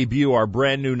debut our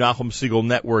brand new Nachum Segal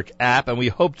Network app, and we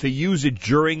hope to use it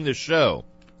during the show.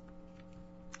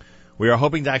 We are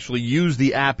hoping to actually use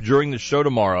the app during the show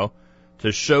tomorrow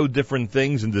to show different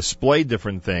things and display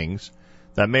different things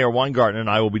that Mayor Weingarten and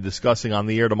I will be discussing on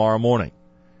the air tomorrow morning.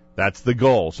 That's the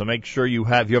goal. So make sure if you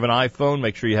have an iPhone,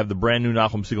 make sure you have the brand new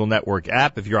Nachum Segal Network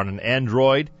app. If you're on an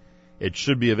Android, it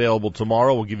should be available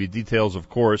tomorrow. We'll give you details, of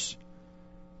course,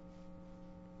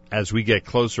 as we get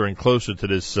closer and closer to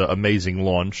this amazing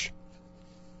launch.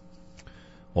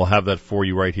 We'll have that for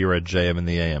you right here at JM in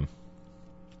the AM.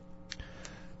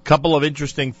 Couple of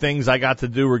interesting things I got to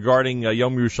do regarding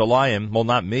Yom Yerushalayim. Well,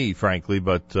 not me, frankly,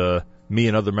 but me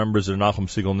and other members of the Nachum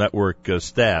Segal Network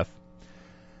staff.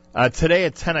 Today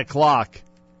at 10 o'clock,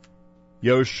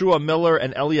 Yoshua Miller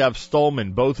and Eliav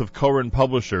Stolman, both of Koren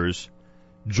Publishers,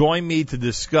 join me to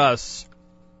discuss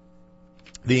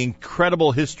the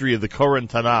incredible history of the Koren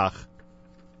Tanakh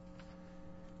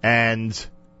and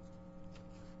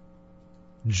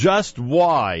just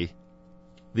why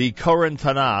the Koren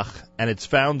Tanakh and its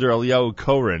founder, Eliyahu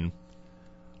Koren,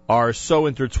 are so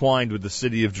intertwined with the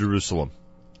city of Jerusalem.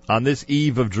 On this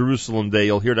eve of Jerusalem Day,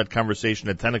 you'll hear that conversation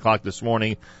at 10 o'clock this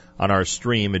morning on our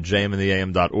stream at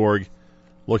jmintheam.org.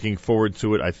 Looking forward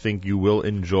to it. I think you will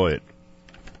enjoy it.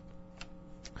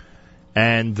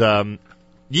 And Yigal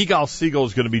Segal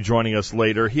is going to be joining us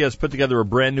later. He has put together a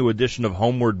brand new edition of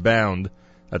Homeward Bound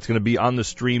that's going to be on the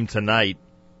stream tonight.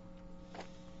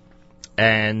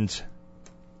 And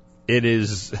it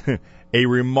is a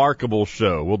remarkable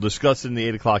show. We'll discuss it in the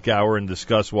 8 o'clock hour and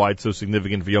discuss why it's so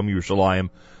significant for Yom Yerushalayim,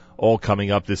 all coming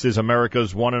up. This is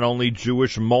America's one and only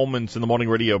Jewish Moments in the Morning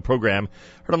radio program.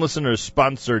 Heard on listeners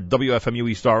sponsored WFMU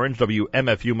East Orange,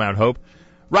 WMFU Mount Hope,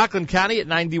 Rockland County at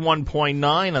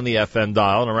 91.9 on the FM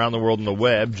dial, and around the world on the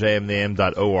web,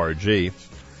 jmnam.org.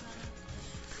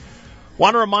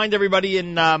 Want to remind everybody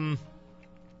in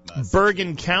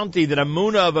Bergen County that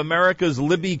Amuna of America's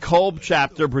Libby Kolb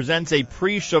chapter presents a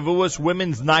pre-Shavuos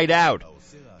Women's Night Out.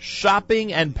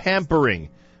 Shopping and pampering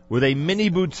with a mini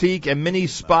boutique and mini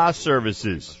spa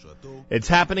services. It's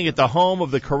happening at the home of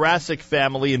the Karasik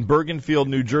family in Bergenfield,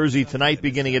 New Jersey tonight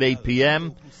beginning at 8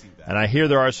 p.m. And I hear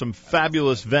there are some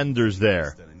fabulous vendors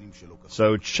there.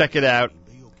 So check it out.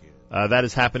 That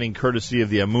is happening courtesy of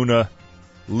the Amuna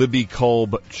Libby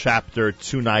Kolb chapter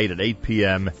tonight at 8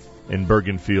 p.m. in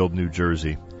Bergenfield, New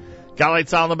Jersey. Galei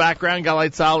Tzahal in the background. Galei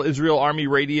Tzahal, Israel Army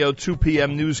Radio, 2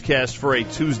 p.m. newscast for a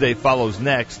Tuesday follows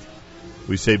next.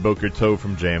 We say Boker Tov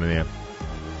from JMN.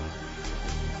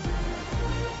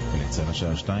 צה"ל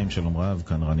השעה 2, שלום רב,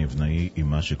 כאן רני אבנאי עם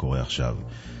מה שקורה עכשיו.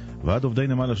 ועד עובדי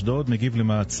נמל אשדוד מגיב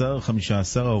למעצר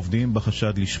 15 העובדים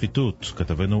בחשד לשחיתות.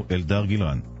 כתבנו אלדר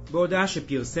גילרן. בהודעה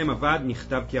שפרסם הוועד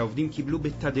נכתב כי העובדים קיבלו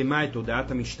בתדמה את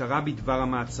הודעת המשטרה בדבר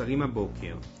המעצרים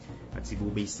הבוקר.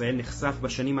 הציבור בישראל נחשף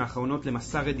בשנים האחרונות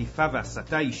למסע רדיפה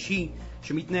והסתה אישי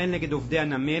שמתנהל נגד עובדי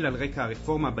הנמל על רקע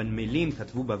הרפורמה בנמלים,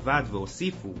 כתבו בוועד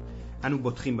והוסיפו. אנו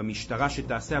בוטחים במשטרה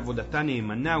שתעשה עבודתה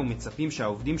נאמנה ומצפים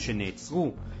שהעובדים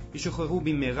שנעצרו ישוחררו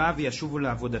במהרה וישובו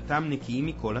לעבודתם נקיים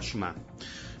מכל אשמה.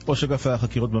 ראש אגף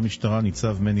החקירות במשטרה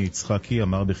ניצב מני יצחקי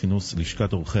אמר בכינוס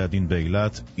לשכת עורכי הדין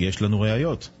באילת, יש לנו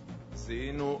ראיות.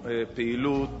 זיהינו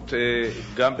פעילות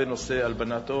גם בנושא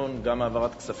הלבנת הון, גם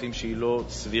העברת כספים שהיא לא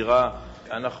סבירה.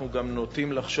 אנחנו גם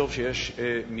נוטים לחשוב שיש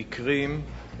מקרים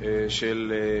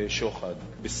של שוחד.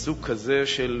 בסוג כזה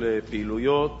של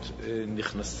פעילויות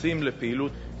נכנסים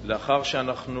לפעילות לאחר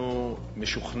שאנחנו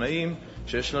משוכנעים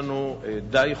שיש לנו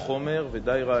די חומר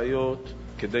ודי ראיות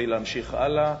כדי להמשיך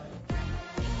הלאה.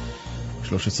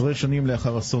 13 שנים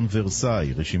לאחר אסון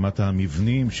ורסאי, רשימת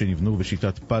המבנים שנבנו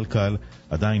בשיטת פלקל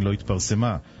עדיין לא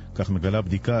התפרסמה. כך מגלה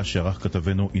בדיקה שערך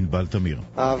כתבנו ענבל תמיר.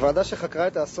 הוועדה שחקרה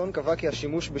את האסון קבעה כי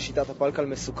השימוש בשיטת הפלקל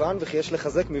מסוכן וכי יש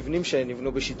לחזק מבנים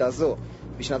שנבנו בשיטה זו.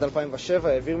 בשנת 2007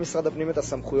 העביר משרד הפנים את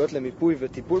הסמכויות למיפוי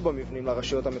וטיפול במבנים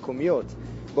לרשויות המקומיות.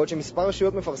 בעוד שמספר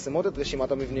רשויות מפרסמות את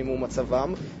רשימת המבנים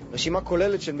ומצבם, רשימה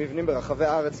כוללת של מבנים ברחבי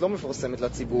הארץ לא מפורסמת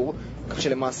לציבור, כך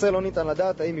שלמעשה לא ניתן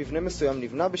לדעת האם מבנה מסוים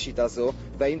נבנה בשיטה זו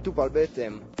והאם טופל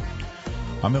בהתאם.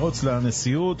 המרוץ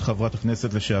לנשיאות, חברת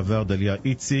הכנסת לשעבר דליה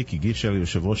איציק הגישה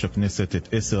ליושב ראש הכנסת את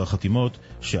 10 החתימות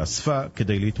שאספה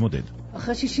כדי להתמודד.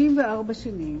 אחרי 64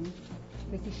 שנים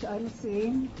ו9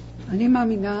 נשיאים, אני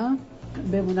מאמינה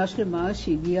באמונה שלמה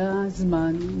שהגיע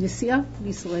זמן נשיאה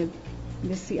בישראל,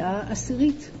 נשיאה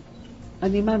עשירית.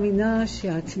 אני מאמינה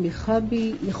שהתמיכה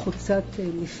בי לחוצת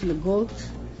מפלגות,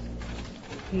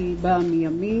 היא באה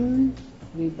מימין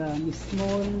והיא באה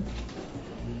משמאל,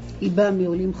 היא באה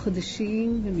מעולים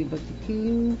חדשים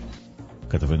ומוותיקים.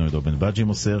 כתבנו עדו בן בג'י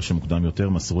מוסר שמוקדם יותר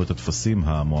מסרו את התפסים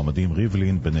המועמדים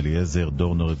ריבלין, בן אליעזר,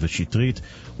 דורנר ושטרית,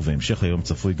 ובהמשך היום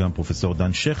צפוי גם פרופסור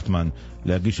דן שכטמן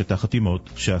להגיש את החתימות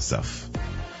שאסף.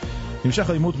 נמשך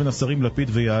העימות בין השרים לפיד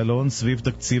ויעלון סביב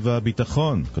תקציב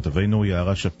הביטחון. כתבנו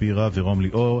יערה שפירה ורום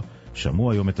ליאור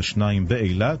שמעו היום את השניים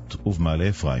באילת ובמעלה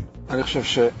אפרים. אני חושב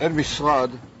שאין משרד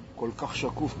כל כך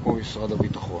שקוף כמו משרד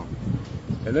הביטחון.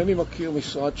 אינני מכיר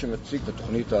משרד שמציג את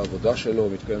תוכנית העבודה שלו,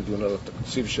 מתקיים דיון על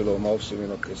התקציב שלו, מה עושים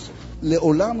עם הכסף.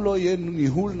 לעולם לא יהיה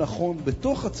ניהול נכון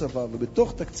בתוך הצבא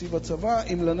ובתוך תקציב הצבא,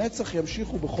 אם לנצח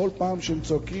ימשיכו בכל פעם שהם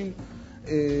צועקים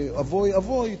אבוי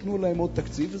אבוי, ייתנו להם עוד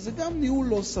תקציב, וזה גם ניהול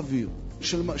לא סביר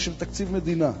של תקציב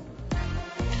מדינה.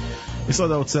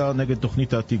 משרד האוצר נגד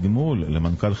תוכנית התגמול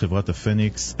למנכ"ל חברת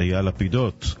הפניקס אייל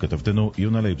לפידות. כתבתנו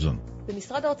יונה לייבזון.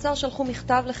 במשרד האוצר שלחו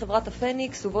מכתב לחברת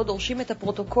הפניקס ובו דורשים את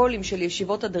הפרוטוקולים של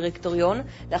ישיבות הדירקטוריון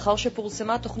לאחר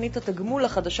שפורסמה תוכנית התגמול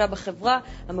החדשה בחברה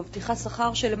המבטיחה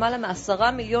שכר של למעלה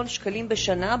מ10 מיליון שקלים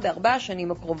בשנה ב4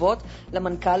 השנים הקרובות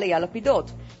למנכ"ל אייל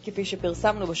לפידות. כפי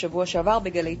שפרסמנו בשבוע שעבר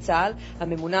בגלי צה"ל,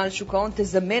 הממונה על שוק ההון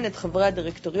תזמן את חברי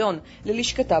הדירקטוריון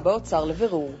ללשכתה באוצר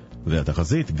לבירור.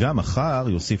 והתחזית גם מחר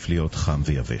יוסיף להיות חם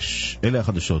ויבש. אלה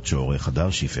החדשות שעורך הדר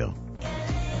שיפר.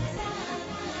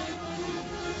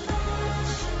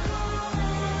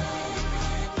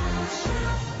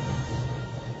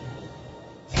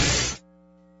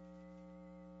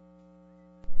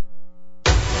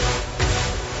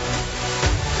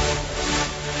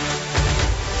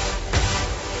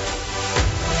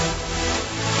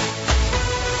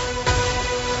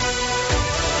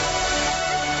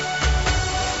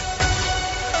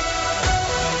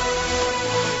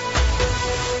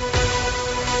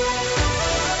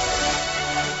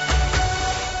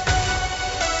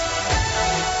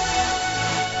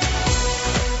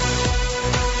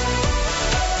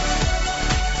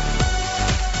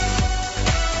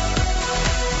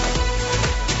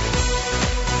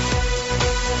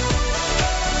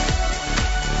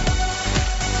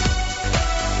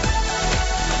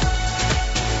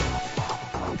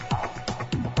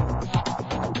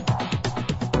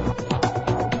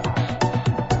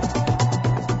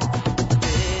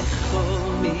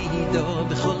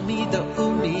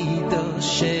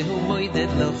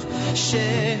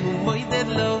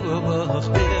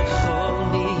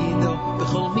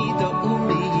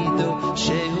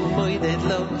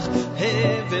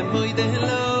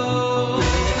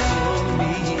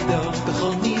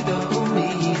 בכל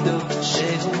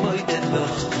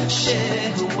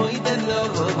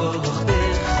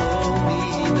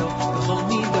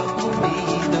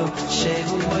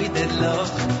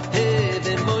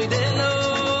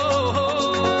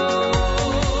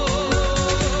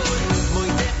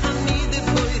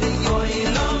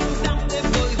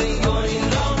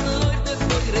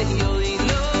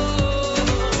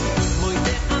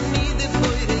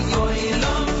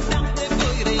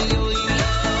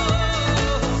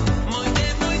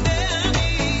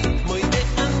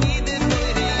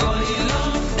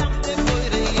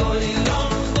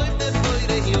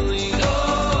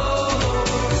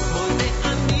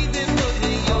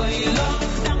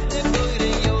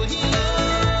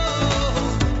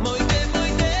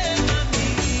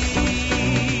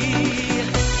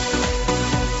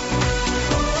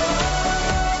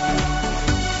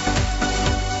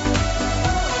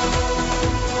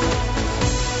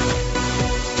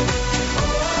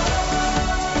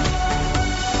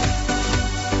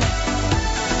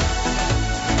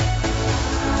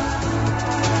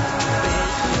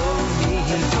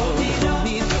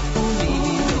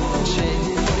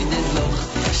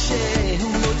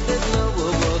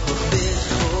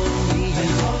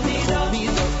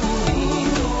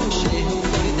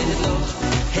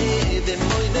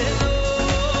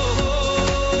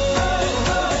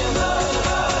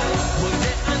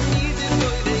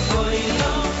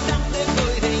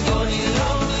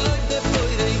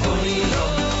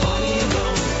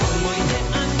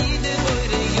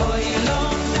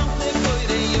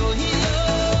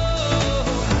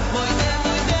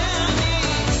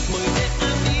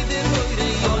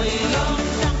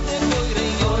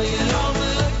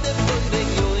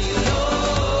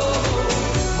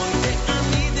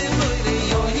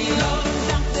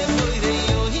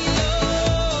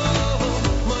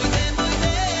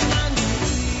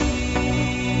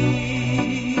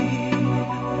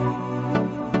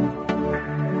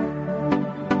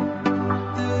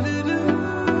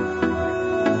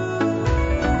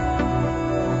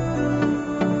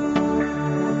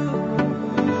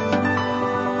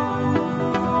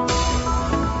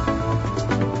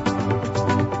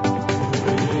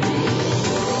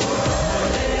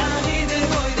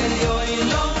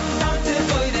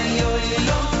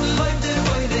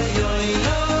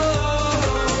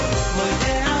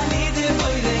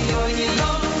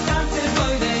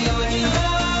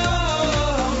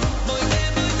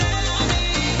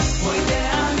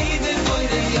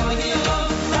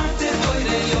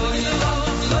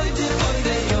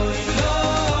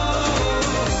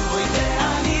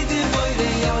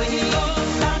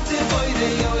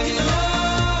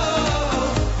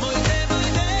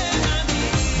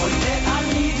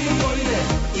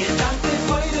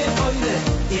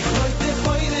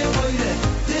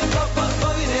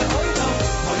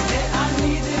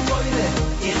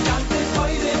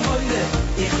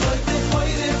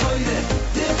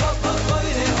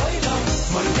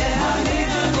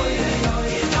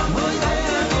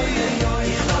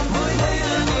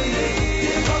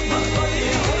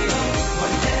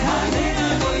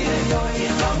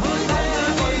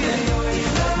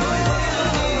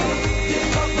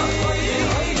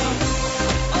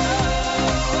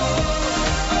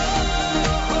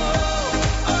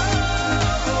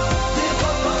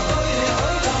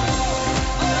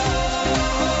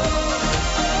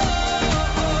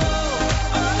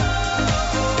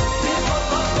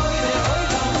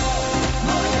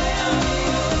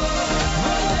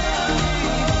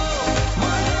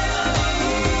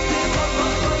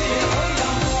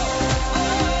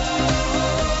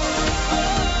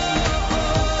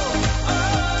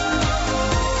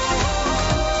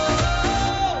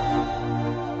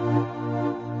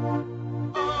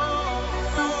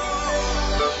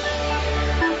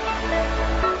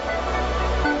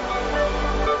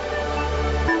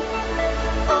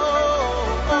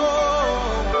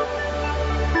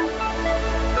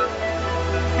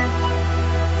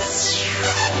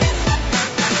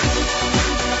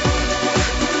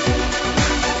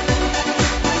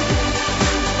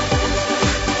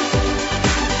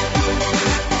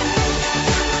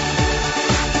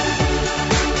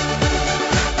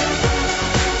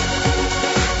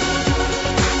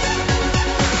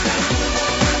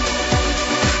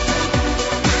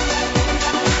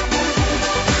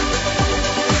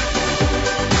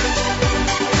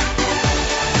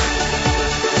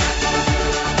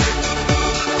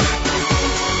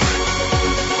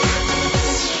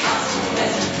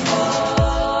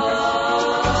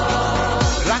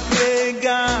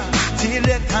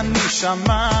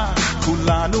הנשמה,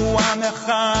 כולנו עם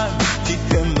אחד,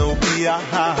 תיתן לו בי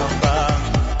אהבה.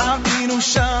 אבינו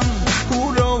שם,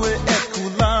 הוא רואה את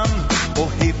כולם,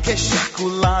 אוהב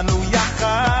כשכולנו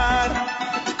יחד.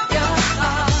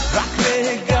 רק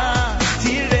רגע,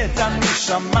 תראה את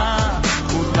הנשמה,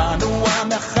 כולנו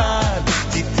עם אחד,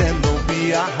 תיתן לו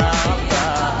בי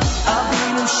אהבה.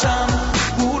 אבינו שם,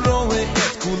 הוא רואה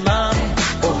את כולם,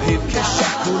 אוהב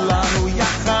כשכולנו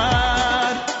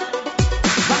יחד.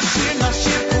 נשיר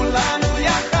נשיר כולנו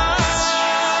יחד.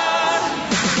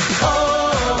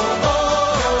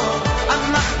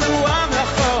 אנחנו עם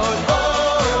אחד.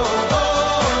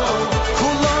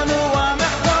 כולנו עם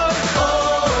אחד.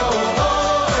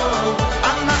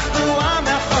 אנחנו עם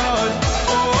אחד.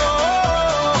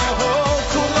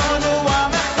 כולנו עם אחד. אנחנו עם אחד. כולנו עם אחד.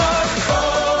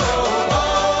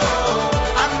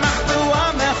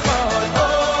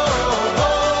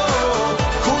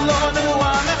 אנחנו עם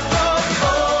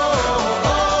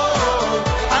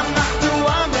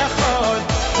אחד.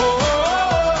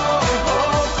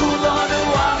 כולנו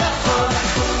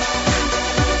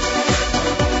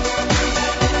עם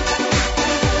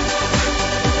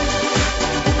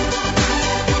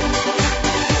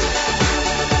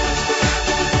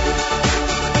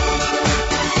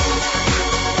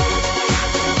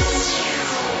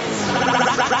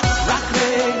אחד. רק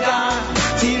רגע,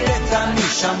 תראה את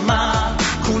הנשמה,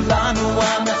 כולנו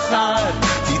עם אחד,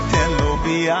 תיתן לו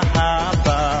בי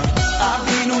אהבה.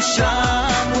 אבינו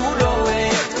שם, הוא רואה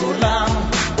את כולם,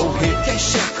 אוהב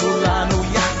כשכולנו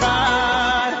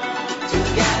יחד.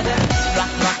 רק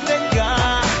רגע,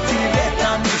 תראה את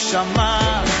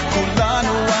הנשמה,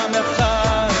 כולנו עם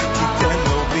אחד, תיתן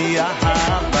לו בי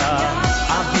אהבה.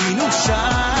 אבינו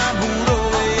שם, הוא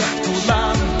רואה את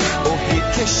כולם, אוהב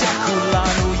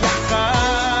כשכולנו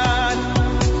יחד.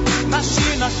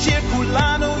 נשיר נשיר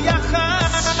כולנו יחד.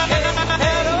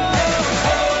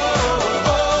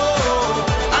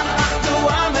 אנחנו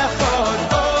עם אחד.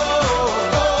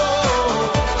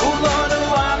 כולנו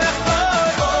עם אחד.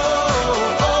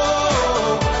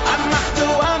 אנחנו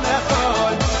עם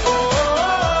אחד.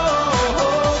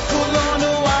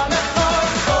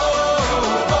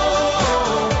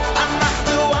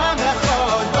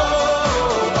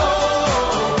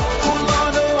 כולנו עם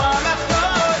אחד. אנחנו עם אחד. כולנו עם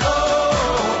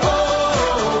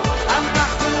אחד.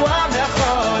 אנחנו עם אחד. כולנו עם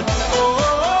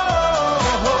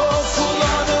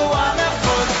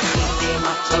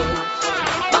אחד.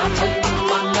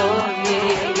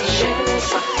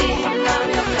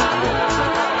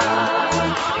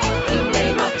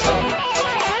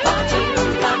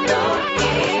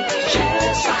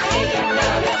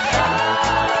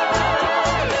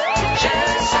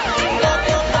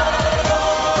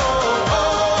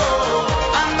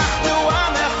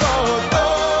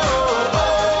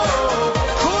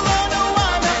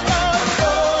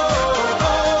 אנחנו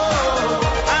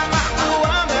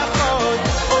עם אחד. כולנו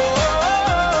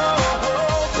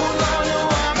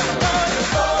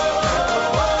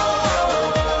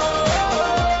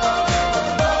עם אחד.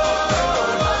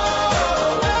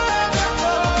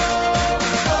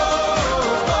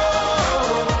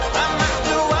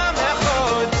 אנחנו עם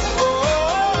אחד.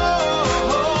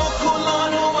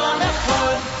 כולנו עם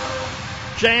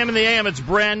JM in the AM, it's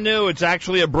brand new. It's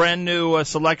actually a brand new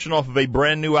selection off of a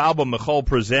brand new album, Michal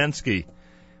Przansky,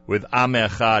 with Am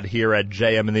Echad here at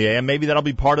JM in the AM. Maybe that'll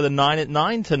be part of the 9 at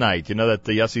 9 tonight. You know that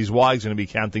the Yossi Zweig is going to be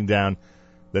counting down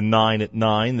the 9 at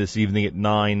 9 this evening at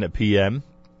 9 p.m.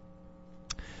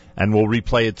 And we'll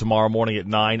replay it tomorrow morning at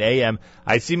 9 a.m.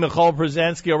 I see Michal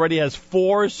Przansky already has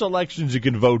 4 selections you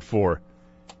can vote for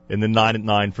in the 9 at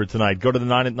 9 for tonight. Go to the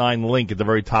 9 at 9 link at the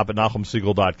very top at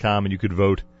NachumSegal.com and you could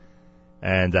vote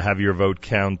and have your vote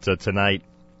count tonight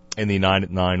in the 9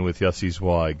 at 9 with Yossi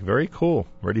Zweig. Very cool.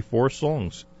 Already 4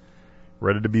 songs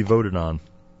ready to be voted on.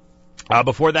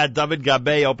 Before that, David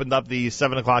Gabe opened up the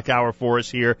 7 o'clock hour for us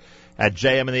here at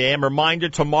JM in the AM. Reminder,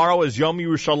 tomorrow is Yom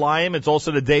Yerushalayim. It's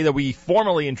also the day that we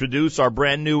formally introduce our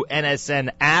brand new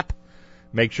NSN app.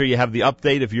 Make sure you have the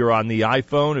update if you're on the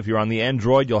iPhone. If you're on the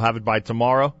Android, you'll have it by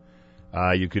tomorrow.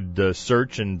 You could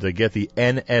search and get the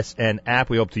NSN app.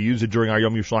 We hope to use it during our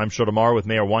Yom Yerushalayim show tomorrow with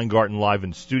Mayor Weingarten live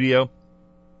in studio.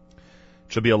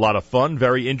 Should be a lot of fun,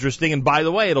 very interesting. And by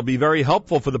the way, it'll be very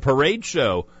helpful for the parade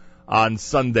show on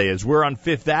Sunday, as we're on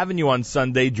Fifth Avenue on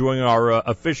Sunday doing our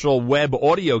official web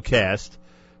audio cast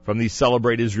from the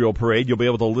Celebrate Israel Parade. You'll be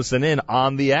able to listen in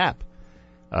on the app,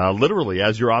 literally,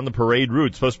 as you're on the parade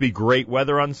route. It's supposed to be great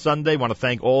weather on Sunday. I want to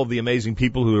thank all of the amazing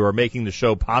people who are making the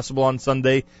show possible on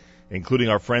Sunday, including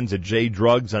our friends at J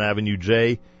Drugs on Avenue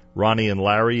J, Ronnie and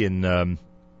Larry in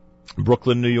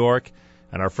Brooklyn, New York,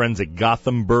 and our friends at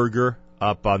Gotham Burger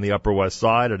up on the Upper West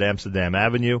Side at Amsterdam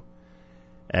Avenue.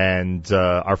 and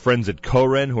our friends at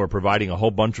Koren, who are providing a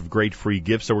whole bunch of great free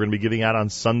gifts that we're going to be giving out on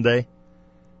Sunday.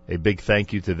 A big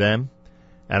thank you to them.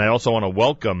 And I also want to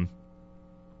welcome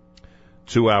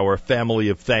to our family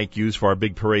of thank yous for our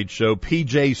big parade show,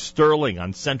 PJ Sterling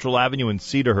on Central Avenue in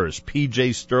Cedarhurst,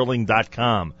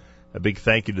 pjsterling.com. A big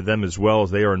thank you to them as well,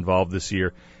 as they are involved this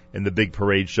year in the big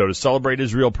parade show. To celebrate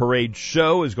Israel Parade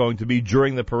show is going to be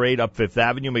during the parade up Fifth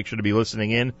Avenue. Make sure to be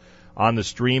listening in on the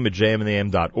stream at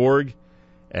jmandtheam.org.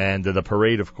 And the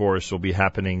parade, of course, will be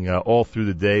happening all through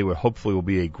the day. Hopefully will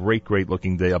be a great,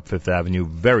 great-looking day up Fifth Avenue.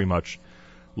 Very much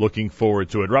looking forward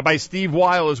to it. Rabbi Steve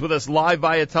Weil is with us live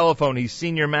via telephone. He's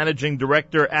Senior Managing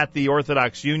Director at the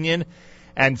Orthodox Union.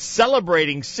 And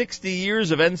celebrating 60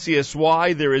 years of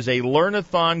NCSY, there is a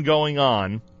learn-a-thon going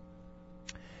on.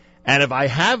 And if I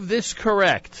have this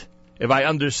correct, if I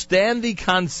understand the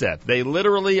concept, they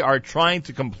literally are trying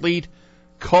to complete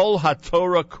Kol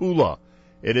HaTorah Kula.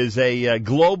 It is a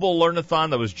global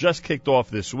learn-a-thon that was just kicked off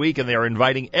this week, and they are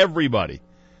inviting everybody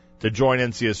to join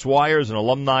NCSYers and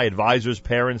alumni, advisors,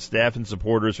 parents, staff, and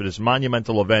supporters for this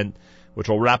monumental event, which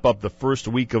will wrap up the first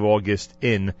week of August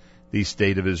in the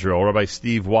State of Israel. Rabbi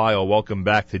Steve Weil, welcome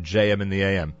back to JM in the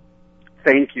AM.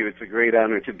 Thank you. It's a great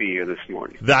honor to be here this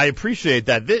morning. I appreciate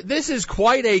that. This is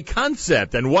quite a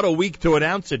concept, and what a week to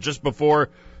announce it just before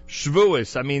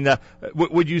Shavuos. I mean,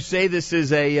 would you say this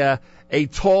is a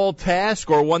tall task,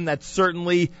 or one that's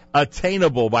certainly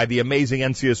attainable by the amazing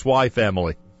NCSY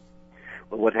family?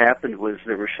 Well, what happened was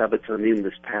there were Shabbotonim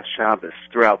this past Shabbos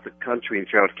throughout the country and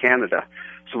throughout Canada.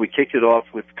 So we kicked it off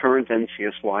with current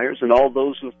NCSYers, and all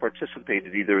those who have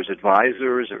participated, either as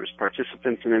advisors or as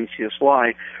participants in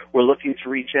NCSY, we're looking to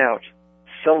reach out,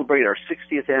 celebrate our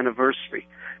 60th anniversary,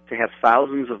 to have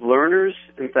thousands of learners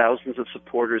and thousands of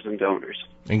supporters and donors.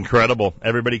 Incredible.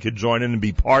 Everybody could join in and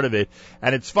be part of it.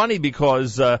 And it's funny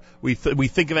because we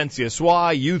think of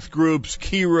NCSY, youth groups,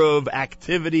 Kiruv,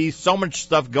 activities, so much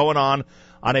stuff going on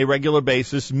a regular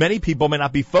basis. Many people may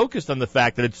not be focused on the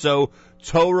fact that it's so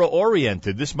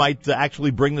Torah-oriented. This might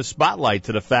actually bring the spotlight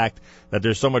to the fact that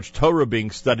there's so much Torah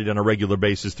being studied on a regular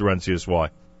basis through NCSY.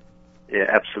 Yeah,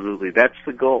 absolutely. That's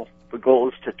the goal. The goal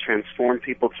is to transform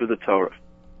people through the Torah.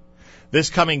 This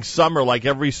coming summer, like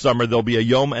every summer, there'll be a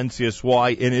Yom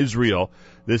NCSY in Israel.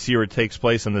 This year it takes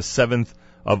place on the 7th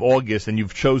of August, and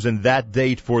you've chosen that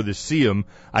date for the Siyum.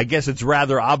 I guess it's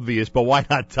rather obvious, but why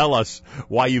not tell us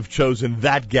why you've chosen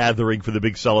that gathering for the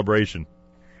big celebration?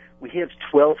 We have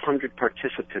 1,200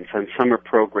 participants on summer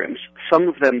programs. Some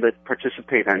of them that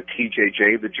participate on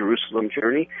TJJ, the Jerusalem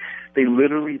Journey,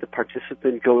 the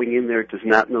participant going in there does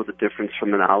not know the difference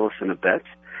from an Aleph and a Bet.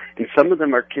 And some of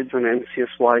them are kids on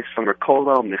NCSY, some are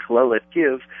Kolel, Michlelet,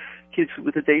 Give, kids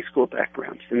with a day school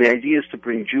background. And the idea is to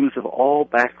bring Jews of all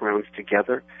backgrounds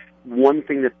together. One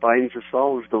thing that binds us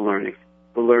all is the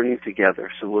learning together.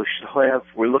 So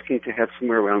we're looking to have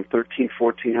somewhere around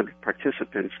 1,400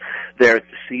 participants there at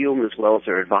the Siyum, as well as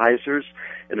our advisors,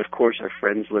 and of course our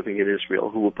friends living in Israel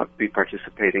who will be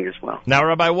participating as well. Now,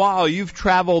 Rabbi Weil, you've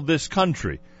traveled this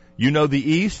country. You know the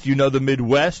East, you know the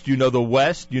Midwest, you know the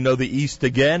West, you know the East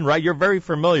again, right? You're very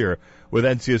familiar with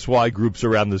NCSY groups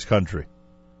around this country.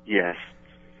 Yes.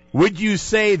 Would you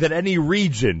say that any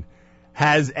region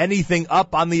has anything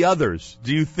up on the others?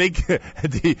 Do you think,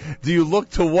 do you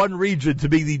look to one region to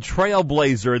be the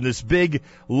trailblazer in this big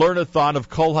learn-a-thon of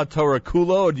Kol HaTorah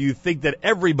Kula, or do you think that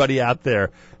everybody out there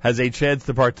has a chance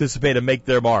to participate and make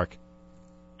their mark?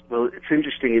 Well, it's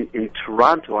interesting. In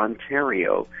Toronto,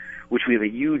 Ontario, which we have a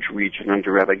huge region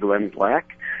under Rabbi Glenn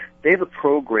Black, they have a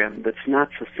program that's not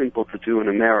so simple to do in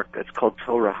America. It's called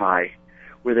Torah High,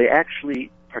 where they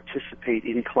actually participate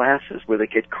in classes where they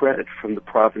get credit from the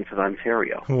province of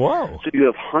Ontario. Whoa. So you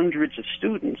have hundreds of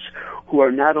students who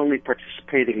are not only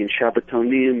participating in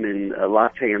Shabbotonim and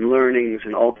Latte and Learnings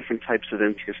and all different types of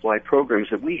NCSY programs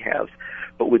that we have,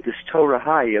 but with this Torah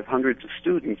High, you have hundreds of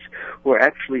students who are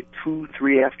actually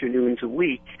 2-3 afternoons a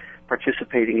week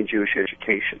participating in Jewish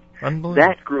education.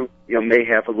 That group, may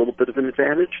have a little bit of an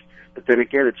advantage, but then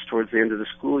again, it's towards the end of the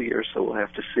school year, so we'll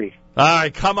have to see. All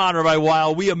right, come on, Rabbi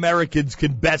Weil. We Americans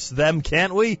can best them,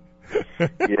 can't we?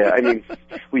 Yeah, I mean,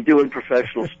 we do in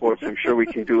professional sports. I'm sure we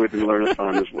can do it in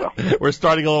Learn-a-thon as well. We're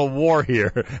starting a little war here,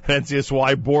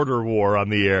 NCSY border war on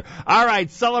the air. All right,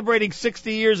 celebrating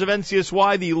 60 years of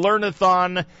NCSY, the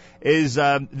Learn-a-thon is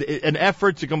an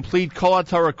effort to complete Kol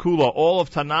HaTorah Kula, all of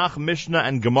Tanakh, Mishnah,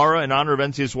 and Gemara in honor of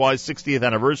NCSY's 60th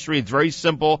anniversary. It's very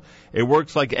simple. It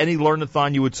works like any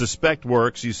Learn-a-thon you would suspect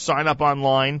works. You sign up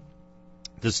online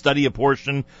to study a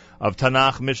portion of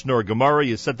Tanakh, Mishnah, or Gemara.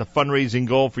 You set the fundraising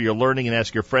goal for your learning and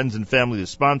ask your friends and family to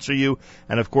sponsor you.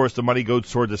 And, of course, the money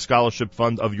goes toward the scholarship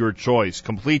fund of your choice.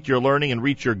 Complete your learning and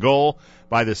reach your goal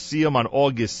by the Siyum on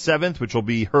August 7th, which will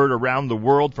be heard around the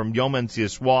world from Yom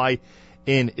NCSY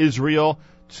in Israel.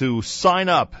 To sign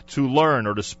up, to learn,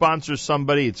 or to sponsor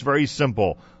somebody, it's very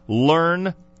simple.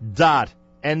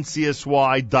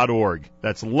 Learn.ncsy.org.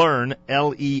 That's learn,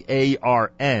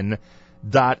 Learn,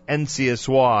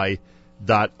 .ncsy.org.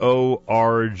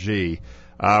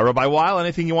 Rabbi Weil,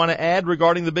 anything you want to add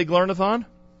regarding the big Learnathon?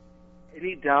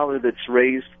 Any dollar that's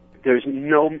raised, there's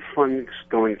no funds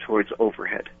going towards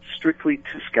overhead, strictly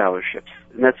to scholarships,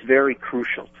 and that's very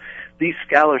crucial. These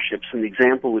scholarships, an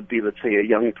example would be, let's say, a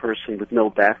young person with no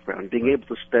background, being able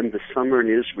to spend the summer in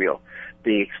Israel,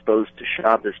 being exposed to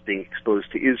Shabbos, being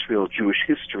exposed to Israel, Jewish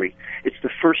history. It's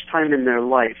the first time in their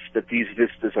life that these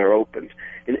vistas are opened.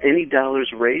 And any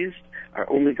dollars raised are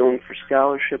only going for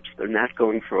scholarships. They're not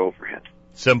going for overhead.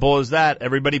 Simple as that.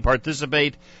 Everybody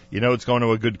participate. You know it's going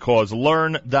to a good cause.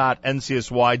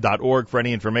 Learn.ncsy.org for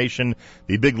any information.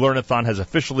 The big Learnathon has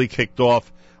officially kicked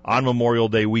off on Memorial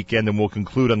Day weekend, and will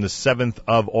conclude on the 7th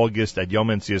of August at Yom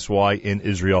NCSY in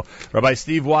Israel. Rabbi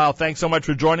Steve Weil, thanks so much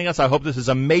for joining us. I hope this is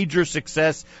a major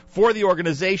success for the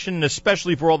organization and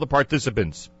especially for all the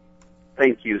participants.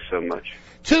 Thank you so much.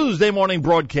 Tuesday morning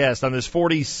broadcast on this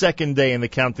 42nd day in the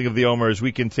counting of the Omer as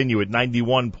we continue at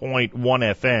 91.1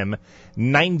 FM,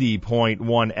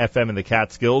 90.1 FM in the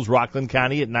Catskills, Rockland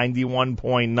County at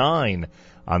 91.9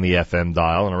 on the FM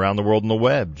dial, and around the world on the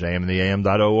web,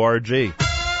 jmandtheam.org.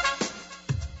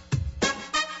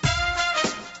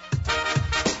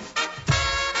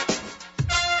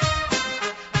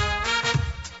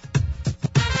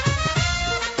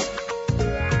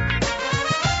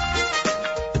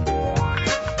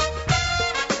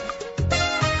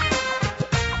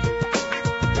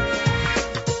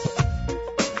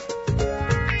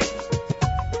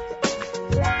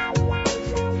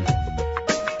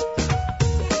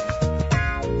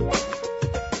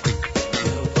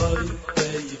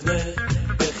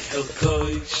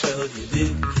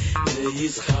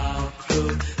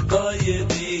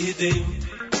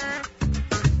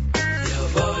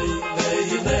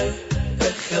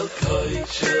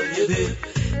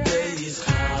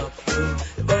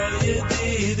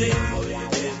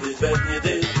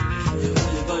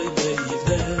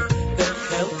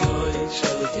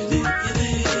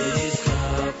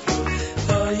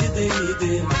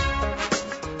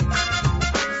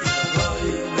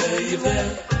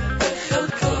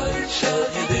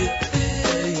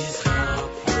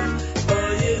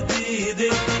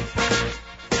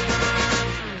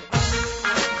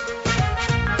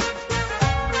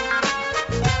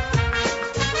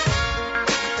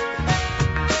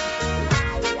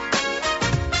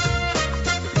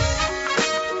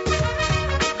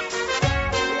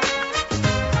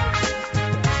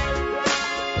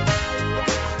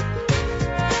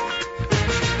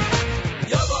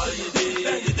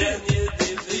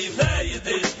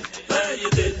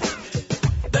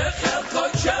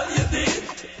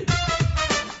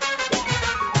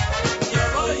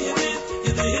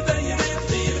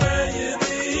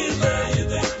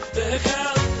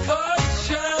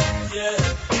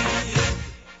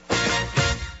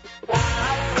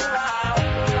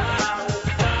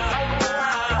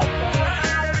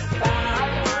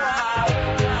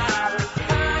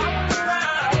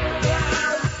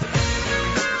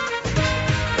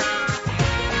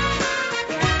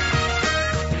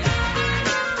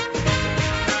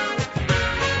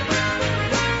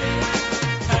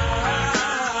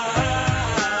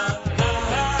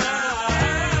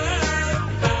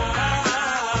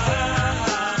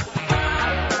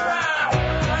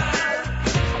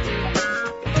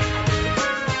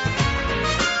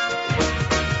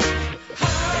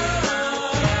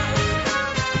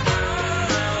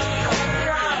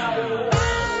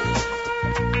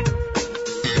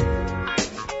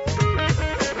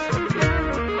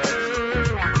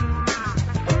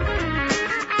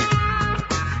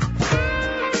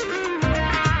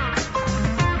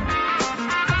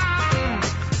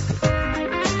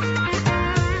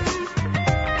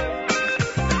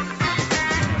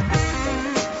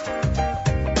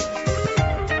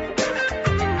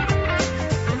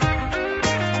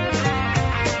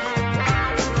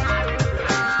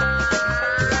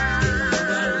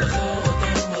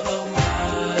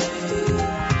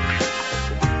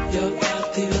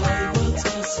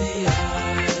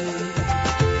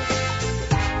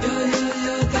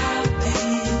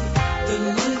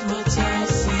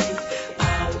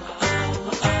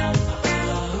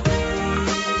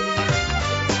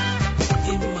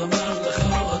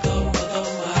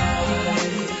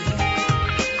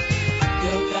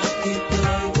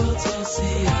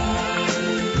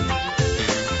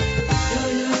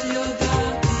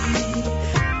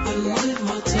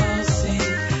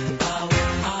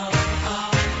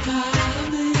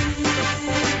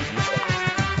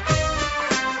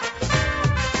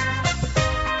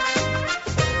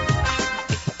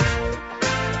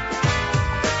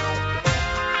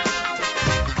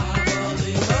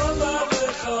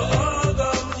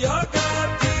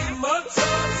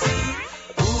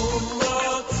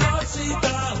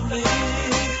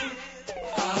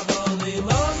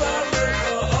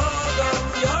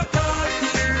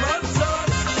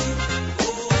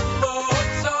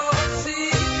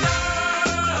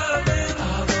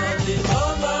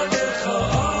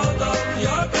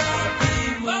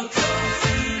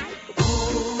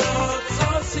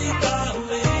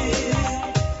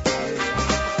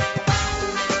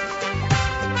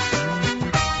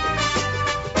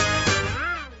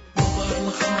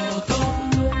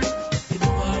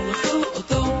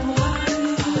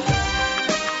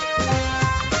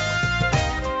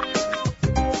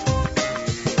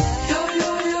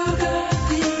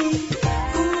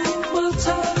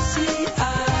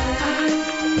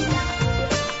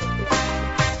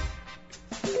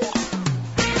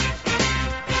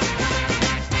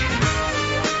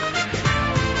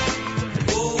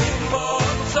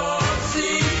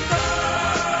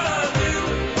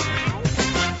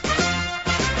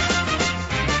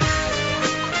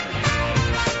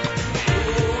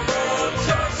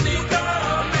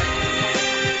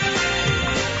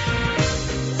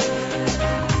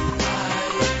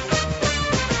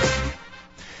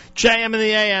 JM in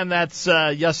the AM, that's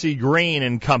Yossi Green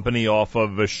and company off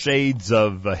of Shades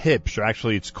of Hips, or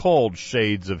actually it's called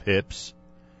Shades of Hips.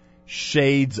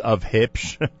 Shades of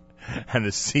Hips. And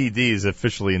the CD is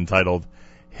officially entitled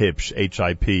Hips,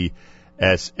 Hipsh.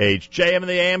 JM in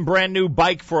the AM, brand new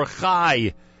Bike for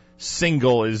Chai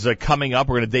single is coming up.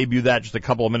 We're going to debut that just a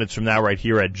couple of minutes from now right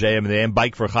here at JM in the AM.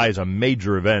 Bike for Chai is a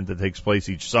major event that takes place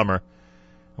each summer.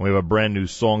 And we have a brand new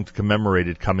song to commemorate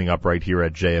it coming up right here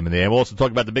at JM in the AM. We'll also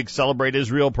talk about the big Celebrate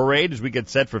Israel parade as we get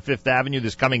set for Fifth Avenue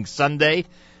this coming Sunday.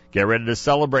 Get ready to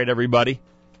celebrate, everybody.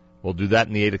 We'll do that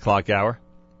in the 8 o'clock hour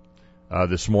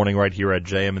this morning right here at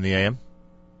JM in the AM.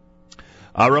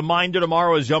 A reminder,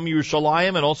 tomorrow is Yom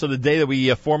Yerushalayim, and also the day that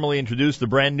we formally introduced the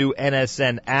brand new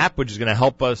NSN app, which is going to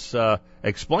help us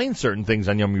explain certain things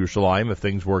on Yom Yerushalayim if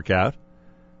things work out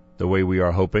the way we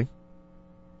are hoping.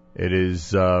 It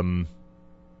is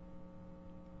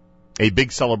a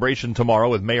big celebration tomorrow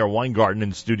with Mayor Weingarten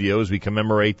in studio as we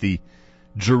commemorate the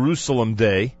Jerusalem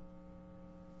Day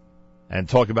and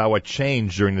talk about what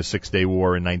changed during the Six-Day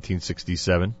War in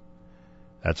 1967.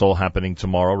 That's all happening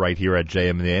tomorrow right here at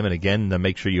JM in the AM. And again,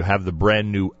 make sure you have the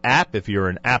brand new app. If you're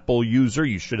an Apple user,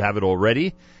 you should have it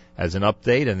already as an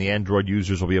update, and the Android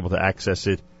users will be able to access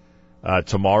it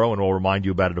tomorrow, and we'll remind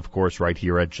you about it, of course, right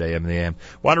here at JM in the AM.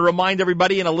 Want to remind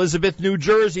everybody in Elizabeth, New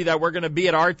Jersey, that we're going to be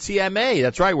at RTMA.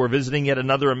 That's right, we're visiting yet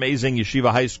another amazing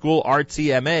Yeshiva High School,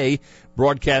 RTMA,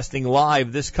 broadcasting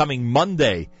live this coming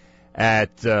Monday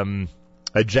at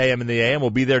JM in the AM.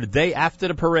 We'll be there the day after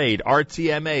the parade.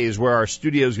 RTMA is where our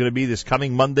studio is going to be this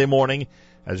coming Monday morning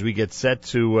as we get set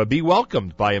to be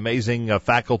welcomed by amazing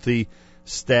faculty,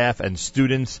 staff, and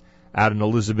students out in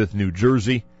Elizabeth, New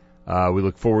Jersey. We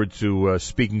look forward to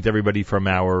speaking to everybody from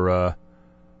our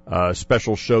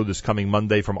special show this coming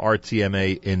Monday from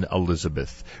RTMA in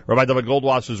Elizabeth. Rabbi David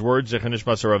Goldwasser's words, Zechon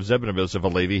Nishmas Rav Zeb ben Yosef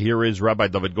Alevi. Here is Rabbi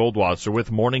David Goldwasser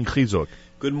with Morning Chizuk.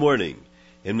 Good morning.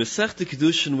 In Masechta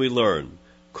Kedushin we learn,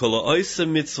 Kol ha'osa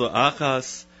mitzvah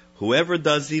achas, whoever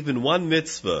does even one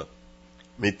mitzvah,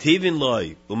 mitivin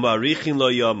loy, umarichin lo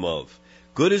yamav,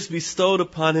 good is bestowed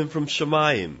upon him from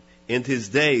Shamayim, and his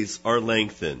days are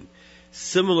lengthened.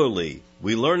 Similarly,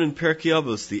 we learn in Pirkei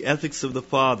Avos, the ethics of the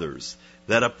fathers,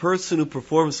 that a person who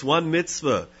performs one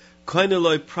mitzvah,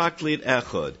 koineloi praklit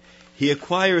echad, he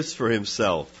acquires for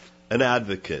himself an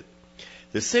advocate.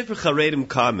 The Sefer Charedim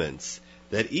comments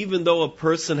that even though a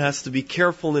person has to be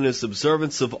careful in his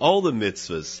observance of all the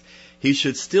mitzvahs, he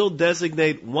should still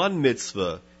designate one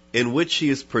mitzvah in which he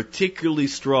is particularly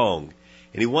strong,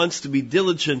 and he wants to be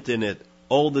diligent in it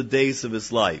all the days of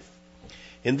his life.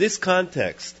 In this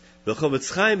context, the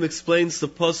Chofetz Chaim explains the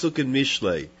pasuk in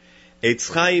Mishlei,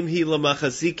 Eitz Chaim hi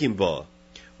lamachazikim ba.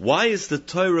 Why is the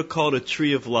Torah called a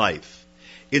tree of life?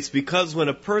 It's because when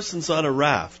a person's on a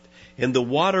raft, and the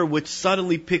water which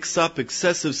suddenly picks up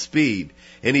excessive speed,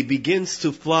 and he begins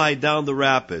to fly down the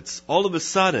rapids, all of a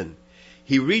sudden,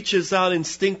 he reaches out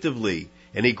instinctively,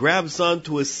 and he grabs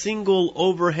onto a single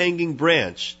overhanging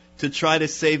branch to try to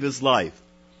save his life.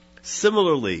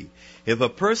 Similarly, if a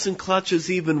person clutches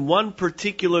even one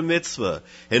particular mitzvah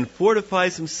and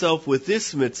fortifies himself with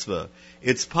this mitzvah,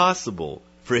 it's possible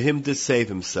for him to save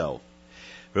himself.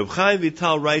 Reb Chaim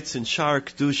Vital writes in Shar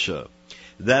Kedusha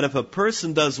that if a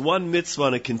person does one mitzvah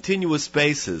on a continuous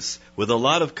basis with a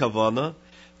lot of kavanah,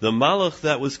 the malach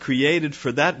that was created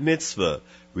for that mitzvah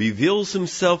reveals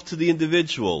himself to the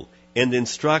individual and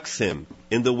instructs him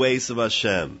in the ways of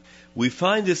Hashem. We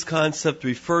find this concept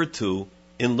referred to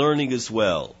in learning as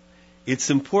well.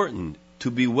 It's important to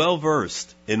be well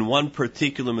versed in one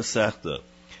particular Masechta.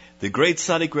 The great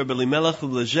Tzaddik Rebbe Elimelech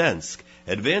of Lezhensk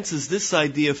advances this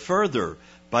idea further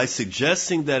by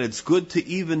suggesting that it's good to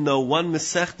even know one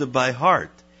Masechta by heart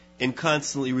and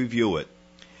constantly review it.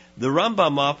 The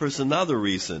Rambam offers another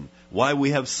reason why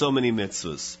we have so many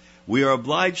mitzvahs. We are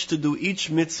obliged to do each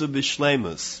mitzvah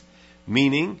b'shleimus,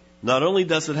 meaning not only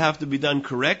does it have to be done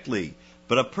correctly,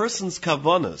 but a person's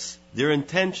kavanas, their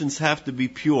intentions have to be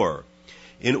pure.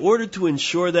 In order to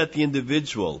ensure that the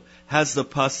individual has the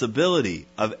possibility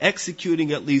of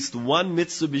executing at least one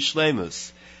mitzvah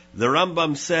b'shleimus, the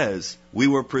Rambam says we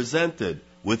were presented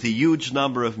with a huge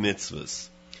number of mitzvahs.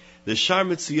 The Shar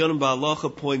Mitziyonim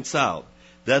Ba'alacha points out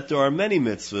that there are many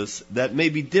mitzvahs that may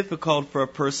be difficult for a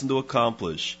person to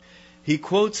accomplish. He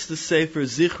quotes the Sefer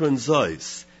Zichron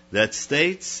Zois that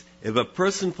states, if a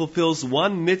person fulfills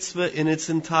one mitzvah in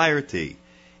its entirety,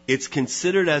 it's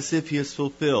considered as if he has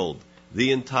fulfilled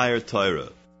the entire Torah.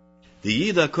 The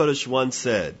Yid HaKodesh once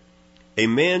said, a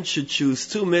man should choose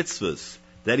two mitzvahs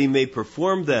that he may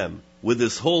perform them with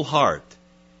his whole heart,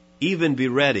 even be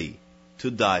ready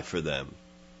to die for them.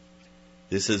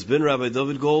 This has been Rabbi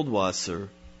David Goldwasser,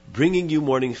 bringing you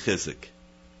morning chizuk.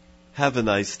 Have a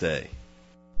nice day.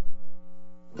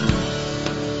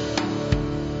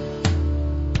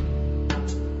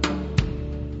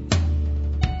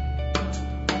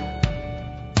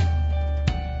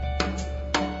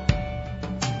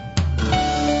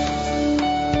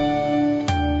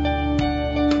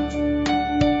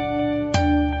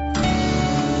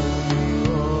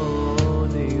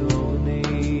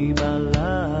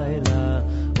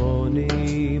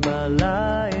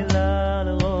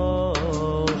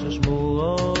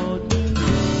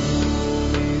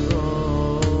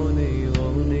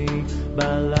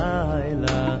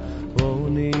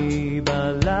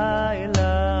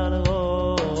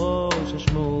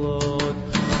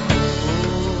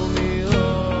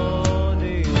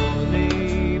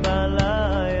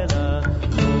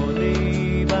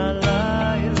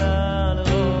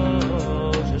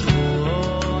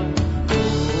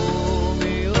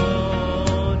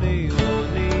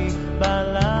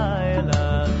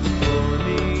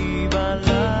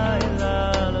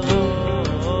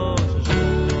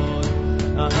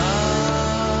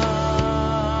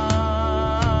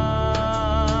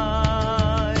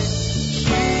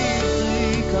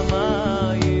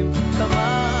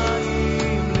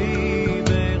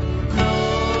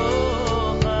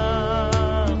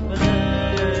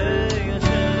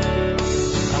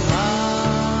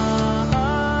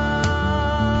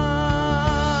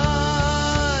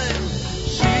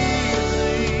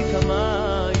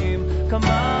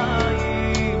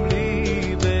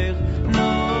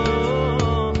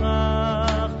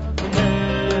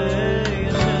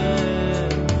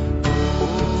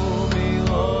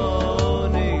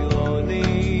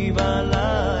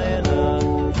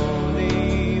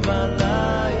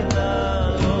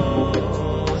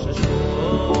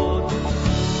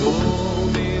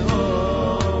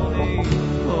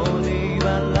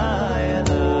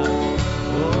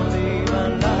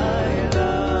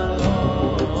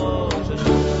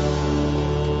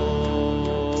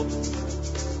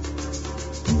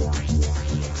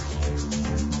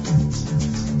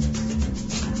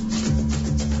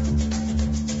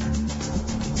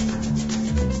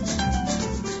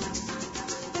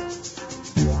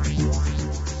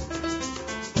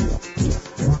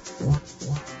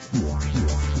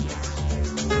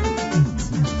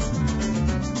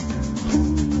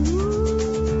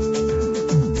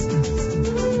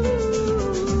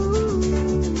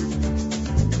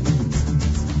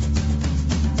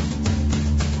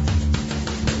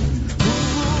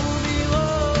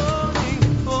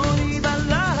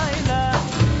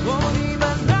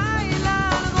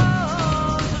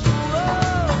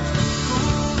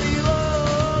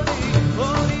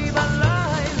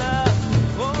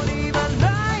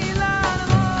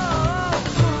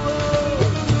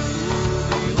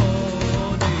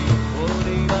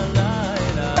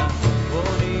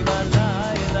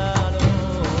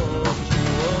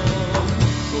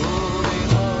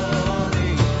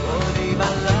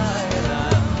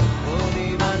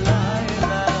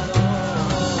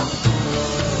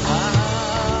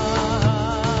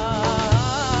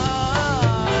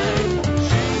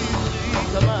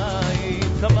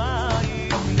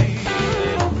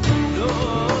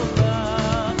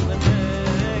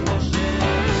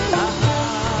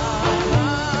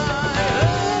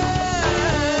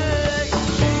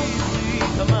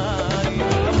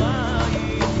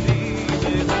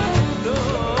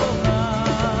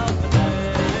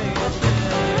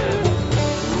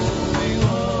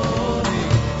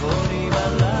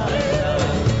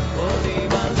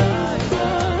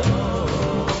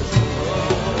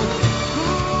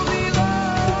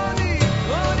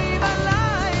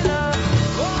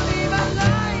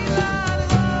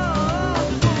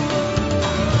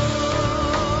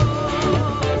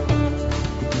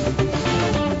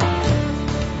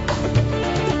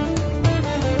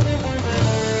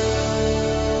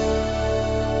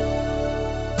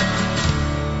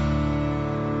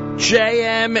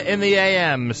 JM in the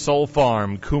AM, Soul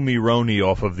Farm, Kumi Roni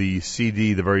off of the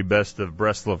CD, the very best of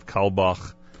Breslov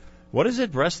Kalbach. What is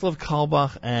it? Breslov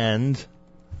Kalbach and,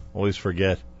 always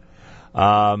forget,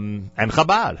 and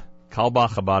Chabad.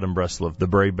 Kalbach, Chabad, and Breslov, the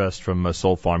very best from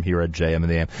Soul Farm here at JM in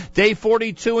the AM. Day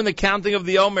 42 in the counting of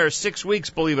the Omer, 6 weeks,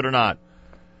 believe it or not.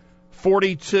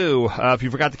 42. If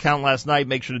you forgot to count last night,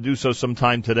 make sure to do so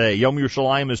sometime today. Yom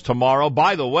Yerushalayim is tomorrow.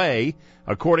 By the way,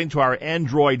 according to our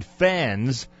Android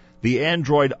fans, the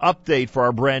Android update for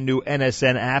our brand new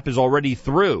NSN app is already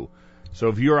through. So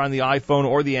if you're on the iPhone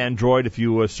or the Android, if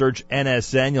you search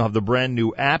NSN, you'll have the brand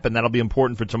new app, and that'll be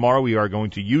important for tomorrow. We are going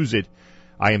to use it.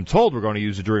 I am told we're going to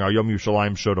use it during our Yom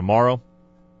Yerushalayim show tomorrow.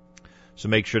 So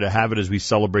make sure to have it as we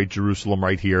celebrate Jerusalem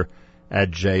right here at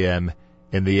JM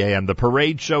in the AM. The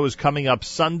parade show is coming up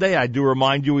Sunday. I do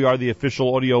remind you we are the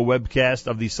official audio webcast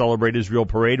of the Celebrate Israel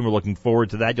Parade, and we're looking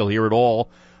forward to that. You'll hear it all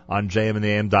on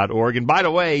jmandtheam.org. And by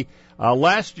the way,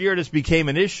 last year this became